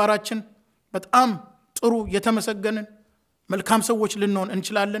በተግባራችን በጣም ጥሩ የተመሰገንን መልካም ሰዎች ልንሆን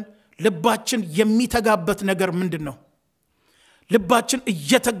እንችላለን ልባችን የሚተጋበት ነገር ምንድነው ልባችን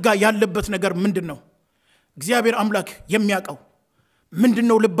እየተጋ ያለበት ነገር ምንድነው እግዚአብሔር አምላክ የሚያቀው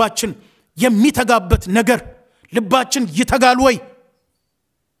ምንድነው ልባችን የሚተጋበት ነገር ልባችን ይተጋል ወይ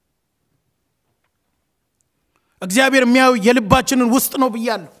እግዚአብሔር የሚያው የልባችንን ውስጥ ነው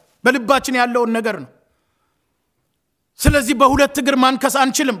ብያለሁ በልባችን ያለውን ነገር ነው ስለዚህ በሁለት እግር ማንከስ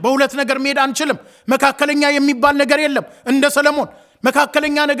አንችልም በሁለት ነገር መሄድ አንችልም መካከለኛ የሚባል ነገር የለም እንደ ሰለሞን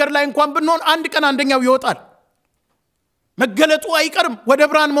መካከለኛ ነገር ላይ እንኳን ብንሆን አንድ ቀን አንደኛው ይወጣል መገለጡ አይቀርም ወደ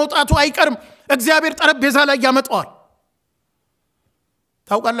ብርሃን መውጣቱ አይቀርም እግዚአብሔር ጠረጴዛ ላይ ያመጣዋል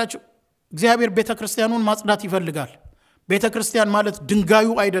ታውቃላችሁ እግዚአብሔር ቤተክርስቲያኑን ማጽዳት ይፈልጋል ቤተክርስቲያን ማለት ድንጋዩ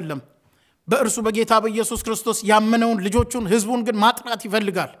አይደለም በእርሱ በጌታ በኢየሱስ ክርስቶስ ያመነውን ልጆቹን ህዝቡን ግን ማጥራት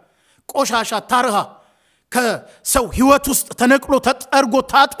ይፈልጋል ቆሻሻ ታርሃ ከሰው ህይወት ውስጥ ተነቅሎ ተጠርጎ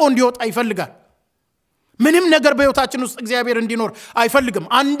ታጥቦ እንዲወጣ ይፈልጋል ምንም ነገር በህይወታችን ውስጥ እግዚአብሔር እንዲኖር አይፈልግም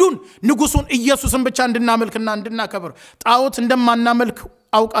አንዱን ንጉሱን ኢየሱስን ብቻ እንድናመልክና እንድናከብር ጣዖት እንደማናመልክ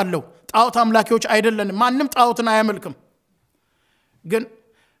አውቃለሁ ጣዖት አምላኪዎች አይደለንም ማንንም ጣዖትን አያመልክም ግን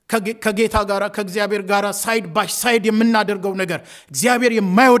ከጌታ ጋራ ከእግዚአብሔር ጋራ ሳይድ ባይ ሳይድ የምናደርገው ነገር እግዚአብሔር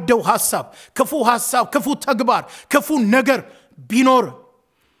የማይወደው ሐሳብ ክፉ ተግባር ክፉ ነገር ቢኖር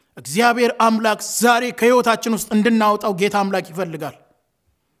እግዚአብሔር አምላክ ዛሬ ከህይወታችን ውስጥ እንድናወጣው ጌታ አምላክ ይፈልጋል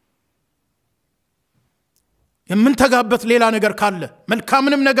የምንተጋበት ሌላ ነገር ካለ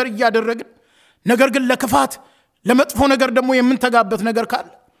መልካምንም ነገር እያደረግን ነገር ግን ለክፋት ለመጥፎ ነገር ደግሞ የምንተጋበት ነገር ካለ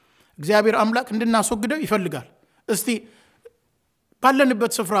እግዚአብሔር አምላክ እንድናስወግደው ይፈልጋል። እስቲ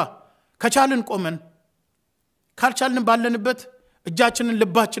ባለንበት ስፍራ ከቻልን ቆመን ካልቻልን ባለንበት እጃችንን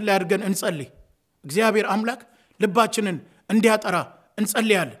ልባችን ላይ አድርገን እንጸልይ። እግዚአብሔር አምላክ ልባችንን እንዲያጠራ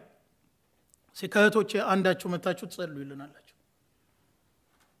እንጸልያለን። ሲከህቶች አንዳችሁ መታችሁ ጸልዩ ይልናላችሁ።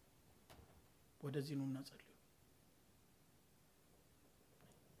 ወደዚህ ነው እናጸልዩ።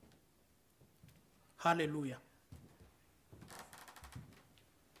 ሃሌሉያ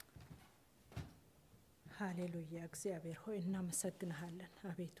ሃሌሉያ። እግዚአብሔር ሆይ እናመሰግንሃለን።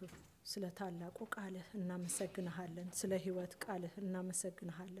 አቤቱ ስለ ታላቁ ቃልህ እናመሰግንሃለን። ስለ ሕይወት ቃልህ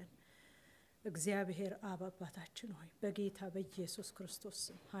እናመሰግንሃለን። እግዚአብሔር አብ አባታችን ሆይ በጌታ በኢየሱስ ክርስቶስ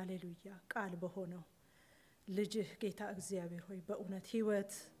ስም ሃሌሉያ ቃል በሆነው ልጅህ ጌታ እግዚአብሔር ሆይ በእውነት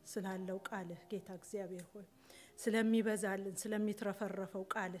ሕይወት ስላለው ቃልህ ጌታ እግዚአብሔር ሆይ ስለሚበዛልን ስለሚትረፈረፈው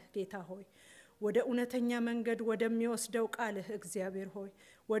ቃልህ ጌታ ሆይ ወደ እውነተኛ መንገድ ወደሚወስደው ቃልህ እግዚአብሔር ሆይ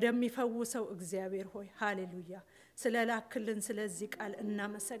ወደሚፈውሰው እግዚአብሔር ሆይ ሃሌሉያ ስለላክልን ስለዚህ ቃል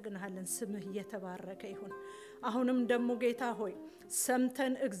እናመሰግንሃለን። ስምህ እየተባረከ ይሁን። አሁንም ደግሞ ጌታ ሆይ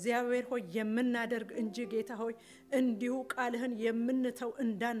ሰምተን እግዚአብሔር ሆይ የምናደርግ እንጂ ጌታ ሆይ እንዲሁ ቃልህን የምንተው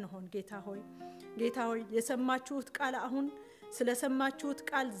እንዳንሆን ጌታ ሆይ የሰማችሁት ቃል አሁን ስለሰማችሁት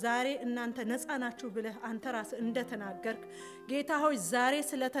ቃል ዛሬ እናንተ ነፃ ናችሁ ብለህ አንተ ራስ እንደተናገርክ ጌታ ሆይ ዛሬ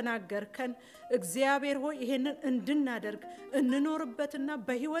ስለተናገርከን እግዚአብሔር ሆይ ይሄንን እንድናደርግ እንኖርበትና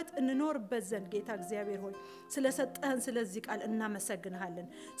በህይወት እንኖርበት ዘንድ ጌታ እግዚአብሔር ሆይ ስለሰጠህን ስለዚህ ቃል እናመሰግንሃለን።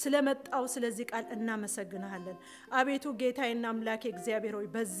 ስለመጣው ስለዚህ ቃል እናመሰግንሃለን። አቤቱ ጌታዬና አምላኬ እግዚአብሔር ሆይ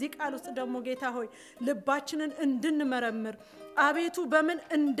በዚህ ቃል ውስጥ ደግሞ ጌታ ሆይ ልባችንን እንድንመረምር አቤቱ በምን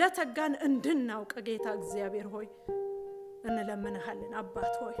እንደተጋን እንድናውቅ ጌታ እግዚአብሔር ሆይ እንለምንሃለን።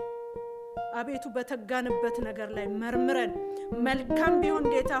 አባት ሆይ አቤቱ በተጋንበት ነገር ላይ መርምረን መልካም ቢሆን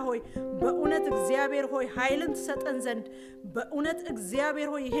ጌታ ሆይ በእውነት እግዚአብሔር ሆይ ኃይልን ተሰጠን ዘንድ በእውነት እግዚአብሔር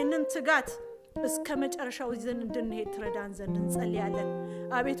ሆይ ይሄንን ትጋት እስከ መጨረሻው ይዘን እንድንሄድ ትረዳን ዘንድ እንጸልያለን።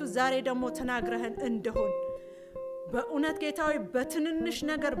 አቤቱ ዛሬ ደግሞ ተናግረህን እንደሆን በእውነት ጌታ ሆይ በትንንሽ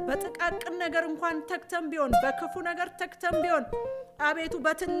ነገር በጥቃቅን ነገር እንኳን ተክተም ቢሆን በክፉ ነገር ተክተም ቢሆን አቤቱ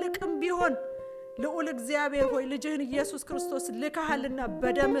በትልቅም ቢሆን ልዑል እግዚአብሔር ሆይ ልጅህን ኢየሱስ ክርስቶስ ልከሃልና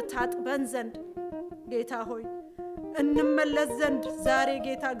በደም ታጥበን ዘንድ ጌታ ሆይ እንመለስ ዘንድ ዛሬ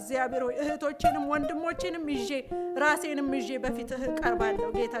ጌታ እግዚአብሔር ሆይ እህቶቼንም ወንድሞቼንም ይዤ ራሴንም ይዤ በፊትህ ቀርባለሁ።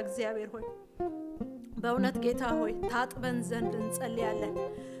 ጌታ እግዚአብሔር ሆይ በእውነት ጌታ ሆይ ታጥበን ዘንድ እንጸልያለን።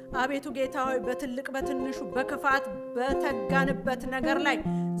 አቤቱ ጌታ ሆይ በትልቅ በትንሹ በክፋት በተጋንበት ነገር ላይ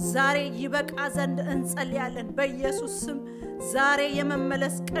ዛሬ ይበቃ ዘንድ እንጸልያለን። በኢየሱስ ስም ዛሬ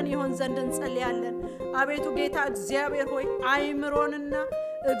የመመለስ ቀን ይሆን ዘንድ እንጸልያለን። አቤቱ ጌታ እግዚአብሔር ሆይ አይምሮንና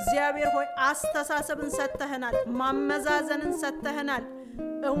እግዚአብሔር ሆይ አስተሳሰብን ሰተህናል፣ ማመዛዘንን ሰተህናል።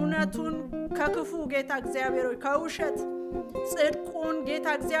 እውነቱን ከክፉ ጌታ እግዚአብሔር ሆይ ከውሸት ጽድቁን ጌታ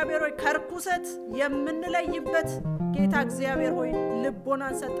እግዚአብሔር ሆይ ከርኩሰት የምንለይበት ጌታ እግዚአብሔር ሆይ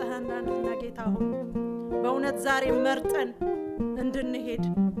ልቦናን ሰተህናልና ጌታ ሆይ በእውነት ዛሬ መርጠን እንድንሄድ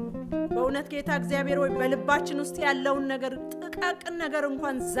በእውነት ጌታ እግዚአብሔር ሆይ በልባችን ውስጥ ያለውን ነገር ጥቃቅን ነገር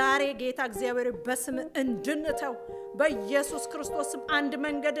እንኳን ዛሬ ጌታ እግዚአብሔር በስም እንድንተው በኢየሱስ ክርስቶስም አንድ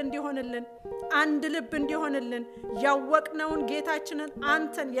መንገድ እንዲሆንልን አንድ ልብ እንዲሆንልን ያወቅነውን ጌታችንን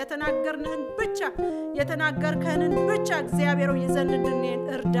አንተን የተናገርንህን ብቻ የተናገርከንን ብቻ እግዚአብሔር ሆይ ይዘን እንድንሄድ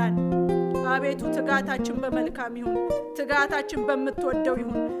እርዳን። አቤቱ ትጋታችን በመልካም ይሁን፣ ትጋታችን በመትወደው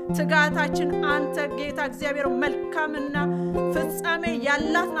ይሁን። ትጋታችን አንተ ጌታ እግዚአብሔር መልካምና ፍጻሜ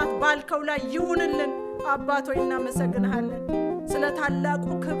ያላት ናት ባልከው ላይ ይሁንልን። አባት ሆይ እናመሰግንሃለን ስለ ታላቁ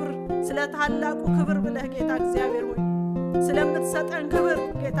ክብር ብለህ ጌታ እግዚአብሔር ሆይ ስለምትሰጠን ክብር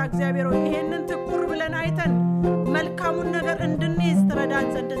ጌታ እግዚአብሔር ሆይ ይሄንን ትኩር ብለን አይተን መልካሙን ነገር እንድንይዝ ትረዳን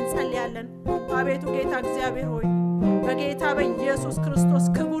ዘንድ እንጸልያለን። አቤቱ ጌታ እግዚአብሔር ሆይ በጌታ በኢየሱስ ክርስቶስ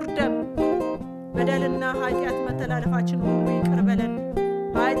ክቡር ደም በደልና ኃጢአት መተላለፋችን ሁሉ ይቅር በለን።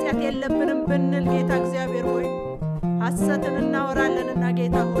 ኃጢአት የለብንም ብንል ጌታ እግዚአብሔር ሆይ ሐሰትን እናወራለንና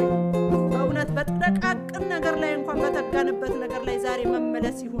ጌታ ሆይ በእውነት በጥቃቅን ነገር ላይ እንኳን በተጋንበት ነገር ላይ ዛሬ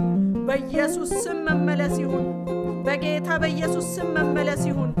መመለስ ይሁን። በኢየሱስ ስም መመለስ ይሁን። በጌታ በኢየሱስ ስም መመለስ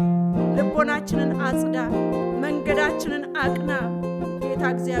ይሁን። ልቦናችንን አጽዳ፣ መንገዳችንን አቅና። ጌታ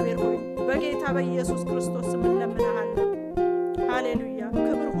እግዚአብሔር ሆይ በጌታ በኢየሱስ ክርስቶስ ስም እንለምንሃለን። ሃሌሉያ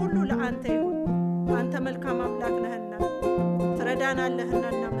ክብር ሁሉ ለአንተ ይሁን። አንተ መልካም አምላክ ነህና ትረዳናለህና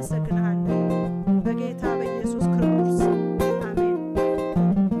እናመሰግንሃለን። በጌታ በኢየሱስ ክርስቶስ አሜን።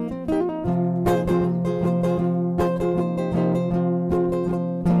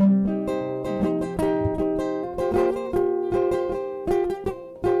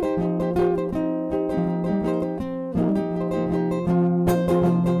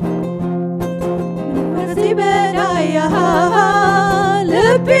 በዚህ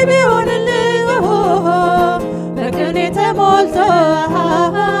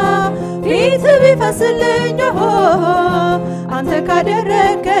ይድረስልኝ አንተ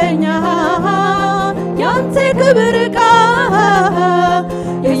ካደረከኝ ያንተ ክብር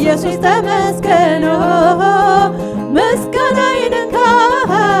ኢየሱስ ተመስገን ምስጋናዬን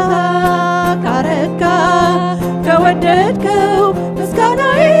ካረካ ከወደድከው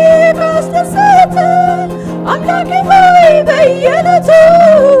ምስጋናዬ ካስደሰተ አምላኬ ሆይ በየዕለቱ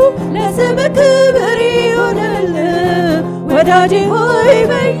ለስምህ ክብር ይሁንልህ ወዳጄ ሆይ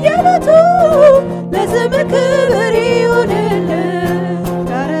በየዕለቱ ለስምህ ክብር ይሁንልህ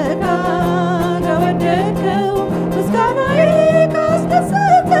ካረካ ከወደድከው ምስጋናዬ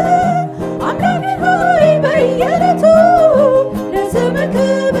ካስደሰተ አምላኬ ሆይ በየዕለቱ ለስምህ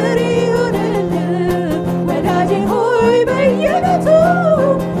ክብር ይሁንልህ ወዳጄ ሆይ በየዕለቱ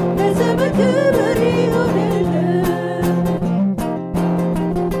ለስምህ ክብር ይሁንልህ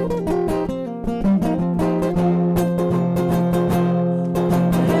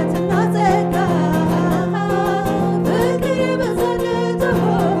ምሕረትና ጸጋ ፍቅር የበዛለት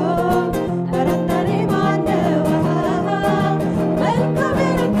ኧረ እንደኔ ማነው መልካም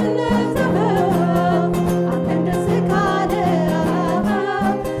ያደረግለት አንተን ደስ ካለ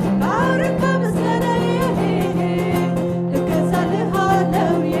ባረካ ምስጋናዬ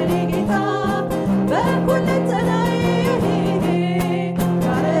እገዛልሃለሁ የኔ ጌታ በሁለንተናዬ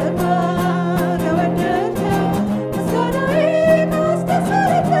ባረካ ከወደድከው ምስጋናዬ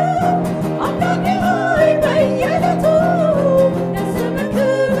ካስደሰተ አምላኬ ሆይ በየዕለቱ ለስምህ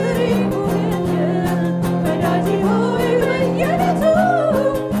ክብር ይሁንልህ ወዳጄ ሆይ በየዕለቱ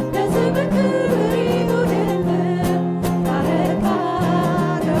ለስምህ ክብር ይሁንልህ ባረካ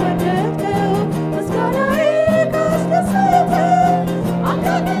ከወደድከው ምስጋናዬ ካስደሰተ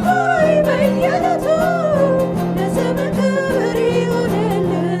አምላኬ ሆይ በየዕለቱ ለስምህ ክብር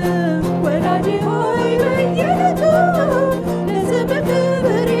ይሁንልህ ወዳጄ ሆይ በየዕለቱ ለስምህ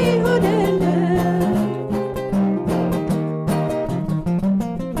ክብር ይሁንልህ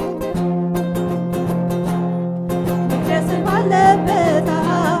መቅደስ ባለበት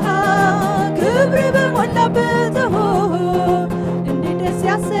ክብር በሞላበት እንዴት ደስ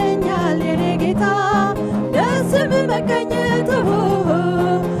ያሰኛል የኔ ጌታ ለስምህ መገኘት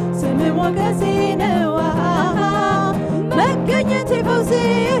ስምህ ሞገሴ ነው መገኘቴ ፈውሴ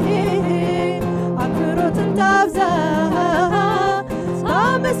አክብሮትን ታብዛ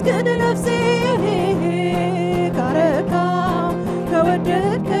ሳመስግን ነፍሴ ካረካ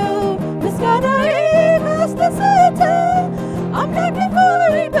ከወደድከው ምስጋናዬ ካስደሰተ አምላኬ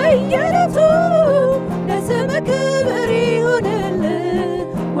ሆይ በየዕለቱ ለስምህ ክብር ይሁንልህ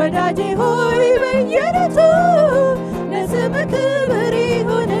ወዳጄ ሆይ በየዕለቱ ለስምህ ክብር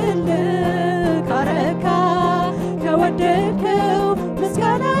ይሁንልህ ካረካ ከወደድከው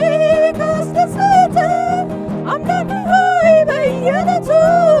ምስጋናዬ ካስደሰተ አምላኬ ሆይ በየዕለቱ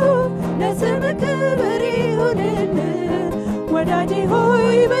ለስምህ ክብር ይሁንልህ ወዳጄ ሆይ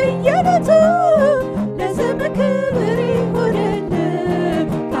በየዕለቱ ለስምህ ክብር ይሁንልህ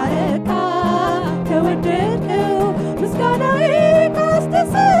ካረካ ከወደድከው ምስጋናዬ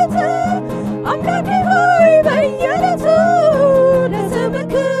ካስደሰተ አምላኬ ሆይ በየዕለቱ ለስምህ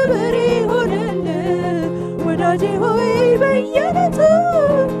ክብር ይሁንልህ ወዳጄ ሆይ በየዕለቱ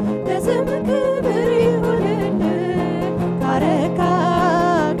ለስምህ ክብር ይሁንልህ ካረካ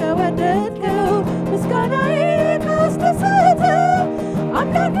ከወደድከው ምስጋናዬ ካስደሰተ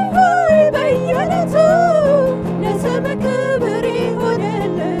አምላኬ ሆይ በየዕለቱ ለስምህ ክብር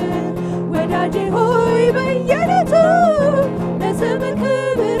ይሁንልህ ወዳጄ ሆይ በየዕለቱ ለስምህ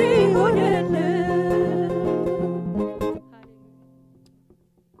ክብር ይሁንልህ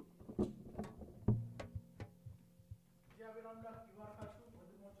እግዚአብሔር አምላክ ይባርካችሁ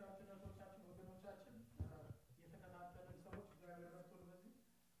ወንድሞቻችን እህቶቻችን ወገኖቻችን የተከታተልን ሰዎች እግዚአብሔር ረድቶን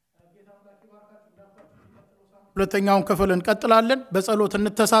በዚህ ጌታ አምላክ ይባርካችሁ እንዳልኳችሁ የሚቀጥለው ሳምንት ሁለተኛውን ክፍል እንቀጥላለን በጸሎት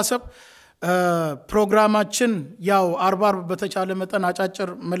እንተሳሰብ ፕሮግራማችን ያው አርብ በተቻለ መጠን አጫጭር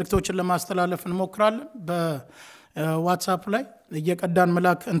መልእክቶችን ለማስተላለፍ እንሞክራለን በዋትስአፕ ላይ እየቀዳን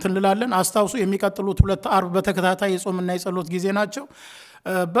መላክ እንትንላለን አስታውሱ የሚቀጥሉት ሁለት አርብ በተከታታይ የጾምና የጸሎት ጊዜ ናቸው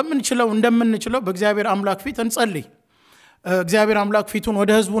በመንችለው እንደምንችለው በእግዚአብሔር አምላክ ፊት እንጸልይ እግዚአብሔር አምላክ ፊቱን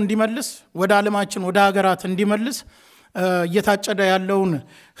ወደ ህዝቡ እንዲመልስ ወደ ዓለማችን ወደ ሀገራት እንዲመልስ እየታጨደ ያለውን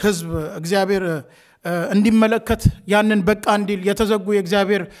ህዝብ እግዚአብሔር እንዲመለከት ያንን በቃ እንዲል የተዘጉ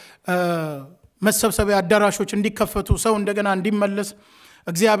የእግዚአብሔር መሰብሰቢያ አዳራሾች እንዲከፈቱ ሰው እንደገና እንዲመለስ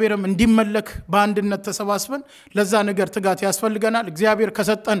እግዚአብሔርም እንዲመለክ በአንድነት ተሰባስበን ለዛ ነገር ትጋት ያስፈልገናል እግዚአብሔር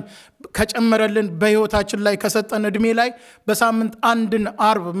ከሰጠን ከጨመረልን በህይወታችን ላይ ከሰጠን እድሜ ላይ በሳምንት አንድን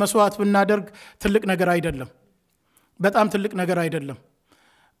አርብ መስዋዕት ብናደርግ ትልቅ ነገር አይደለም በጣም ትልቅ ነገር አይደለም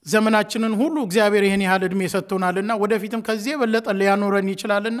ዘመናችንን ሁሉ እግዚአብሔር ይሄን ያህል እድሜ ሰጥቶናልና ወደፊትም ከዚህ የበለጠ ሊያኖረን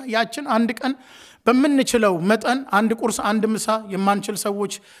ይችላልና ያችን አንድ ቀን በመንችለው መጠን አንድ ቁርስ አንድ ምሳ የማንችል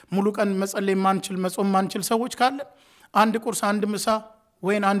ሰዎች ሙሉ ቀን መጸለይ የማንችል መጾም ማንችል ሰዎች ካለ አንድ ቁርስ አንድ ምሳ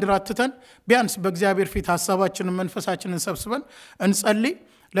ወይን አንድ ራትተን ቢያንስ በእግዚአብሔር ፊት ሐሳባችንን መንፈሳችንን ሰብስበን እንጸልይ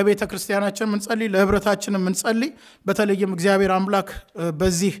ለቤተ ክርስቲያናችን እንጸልይ ለህብረታችን እንጸልይ በተለይም እግዚአብሔር አምላክ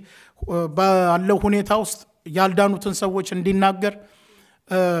በዚህ ባለው ሁኔታ ውስጥ ያልዳኑትን ሰዎች እንዲናገር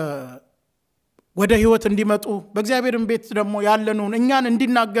ወደ ህይወት እንዲመጡ በእግዚአብሔርም ቤት ደግሞ ያለኑን እኛን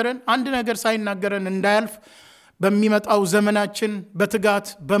እንዲናገረን አንድ ነገር ሳይናገረን እንዳያልፍ በሚመጣው ዘመናችን በትጋት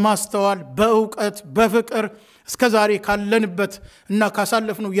በማስተዋል በእውቀት በፍቅር እስከዛሬ ካለንበት እና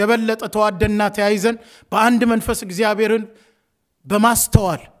ካሳለፍነው የበለጠ ተዋደና ተያይዘን በአንድ መንፈስ እግዚአብሔርን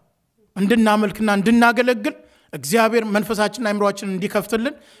በማስተዋል እንድናመልክና እንድናገለግል እግዚአብሔር መንፈሳችንና አእምሮአችንን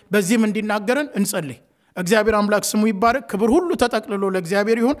እንዲከፍትልን በዚህም እንዲናገረን እንጸልይ እግዚአብሔር አምላክ ስሙ ይባረክ ክብር ሁሉ ተጠቅልሎ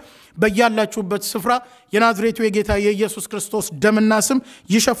ለእግዚአብሔር ይሁን በእያላችሁበት ስፍራ የናዝሬቱ የጌታ የኢየሱስ ክርስቶስ ደምና ስም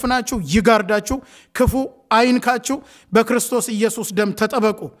ይሸፍናችሁ ይጋርዳችሁ ክፉ አይንካችሁ በክርስቶስ ኢየሱስ ደም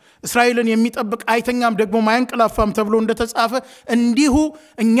ተጠበቁ እስራኤልን የሚጠብቅ አይተኛም ደግሞ ማያንቀላፋም ተብሎ እንደተጻፈ እንዲሁ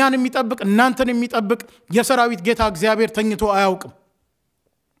እኛን የሚጠብቅ እናንተን የሚጠብቅ የሰራዊት ጌታ እግዚአብሔር ተኝቶ አያውቅም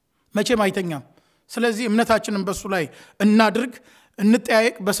መቼም አይተኛም ስለዚህ እምነታችንን በሱ ላይ እናድርግ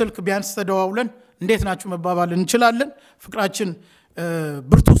እንጠያየቅ በስልክ ቢያንስ ተደዋውለን እንዴት ናችሁ መባባል እንችላለን ፍቅራችን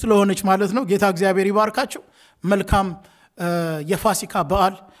ብርቱ ስለሆነች ማለት ነው ጌታ እግዚአብሔር ይባርካችሁ መልካም የፋሲካ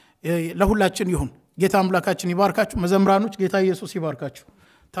በዓል ለሁላችን ይሁን ጌታ አምላካችን ይባርካችሁ መዘምራኖች ጌታ ኢየሱስ ይባርካችሁ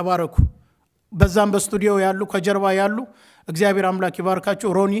ተባረኩ በዛም በስቱዲዮ ያሉ ከጀርባ ያሉ እግዚአብሔር አምላክ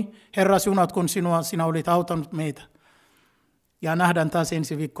ይባርካችሁ ሮኒ ሄራሲውን አትኮንሲኖ ሲናውሌታ አውተን መይታ ያናህዳንታ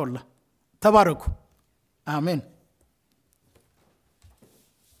ሴንሲቪክ ኮላ ተባረኩ አሜን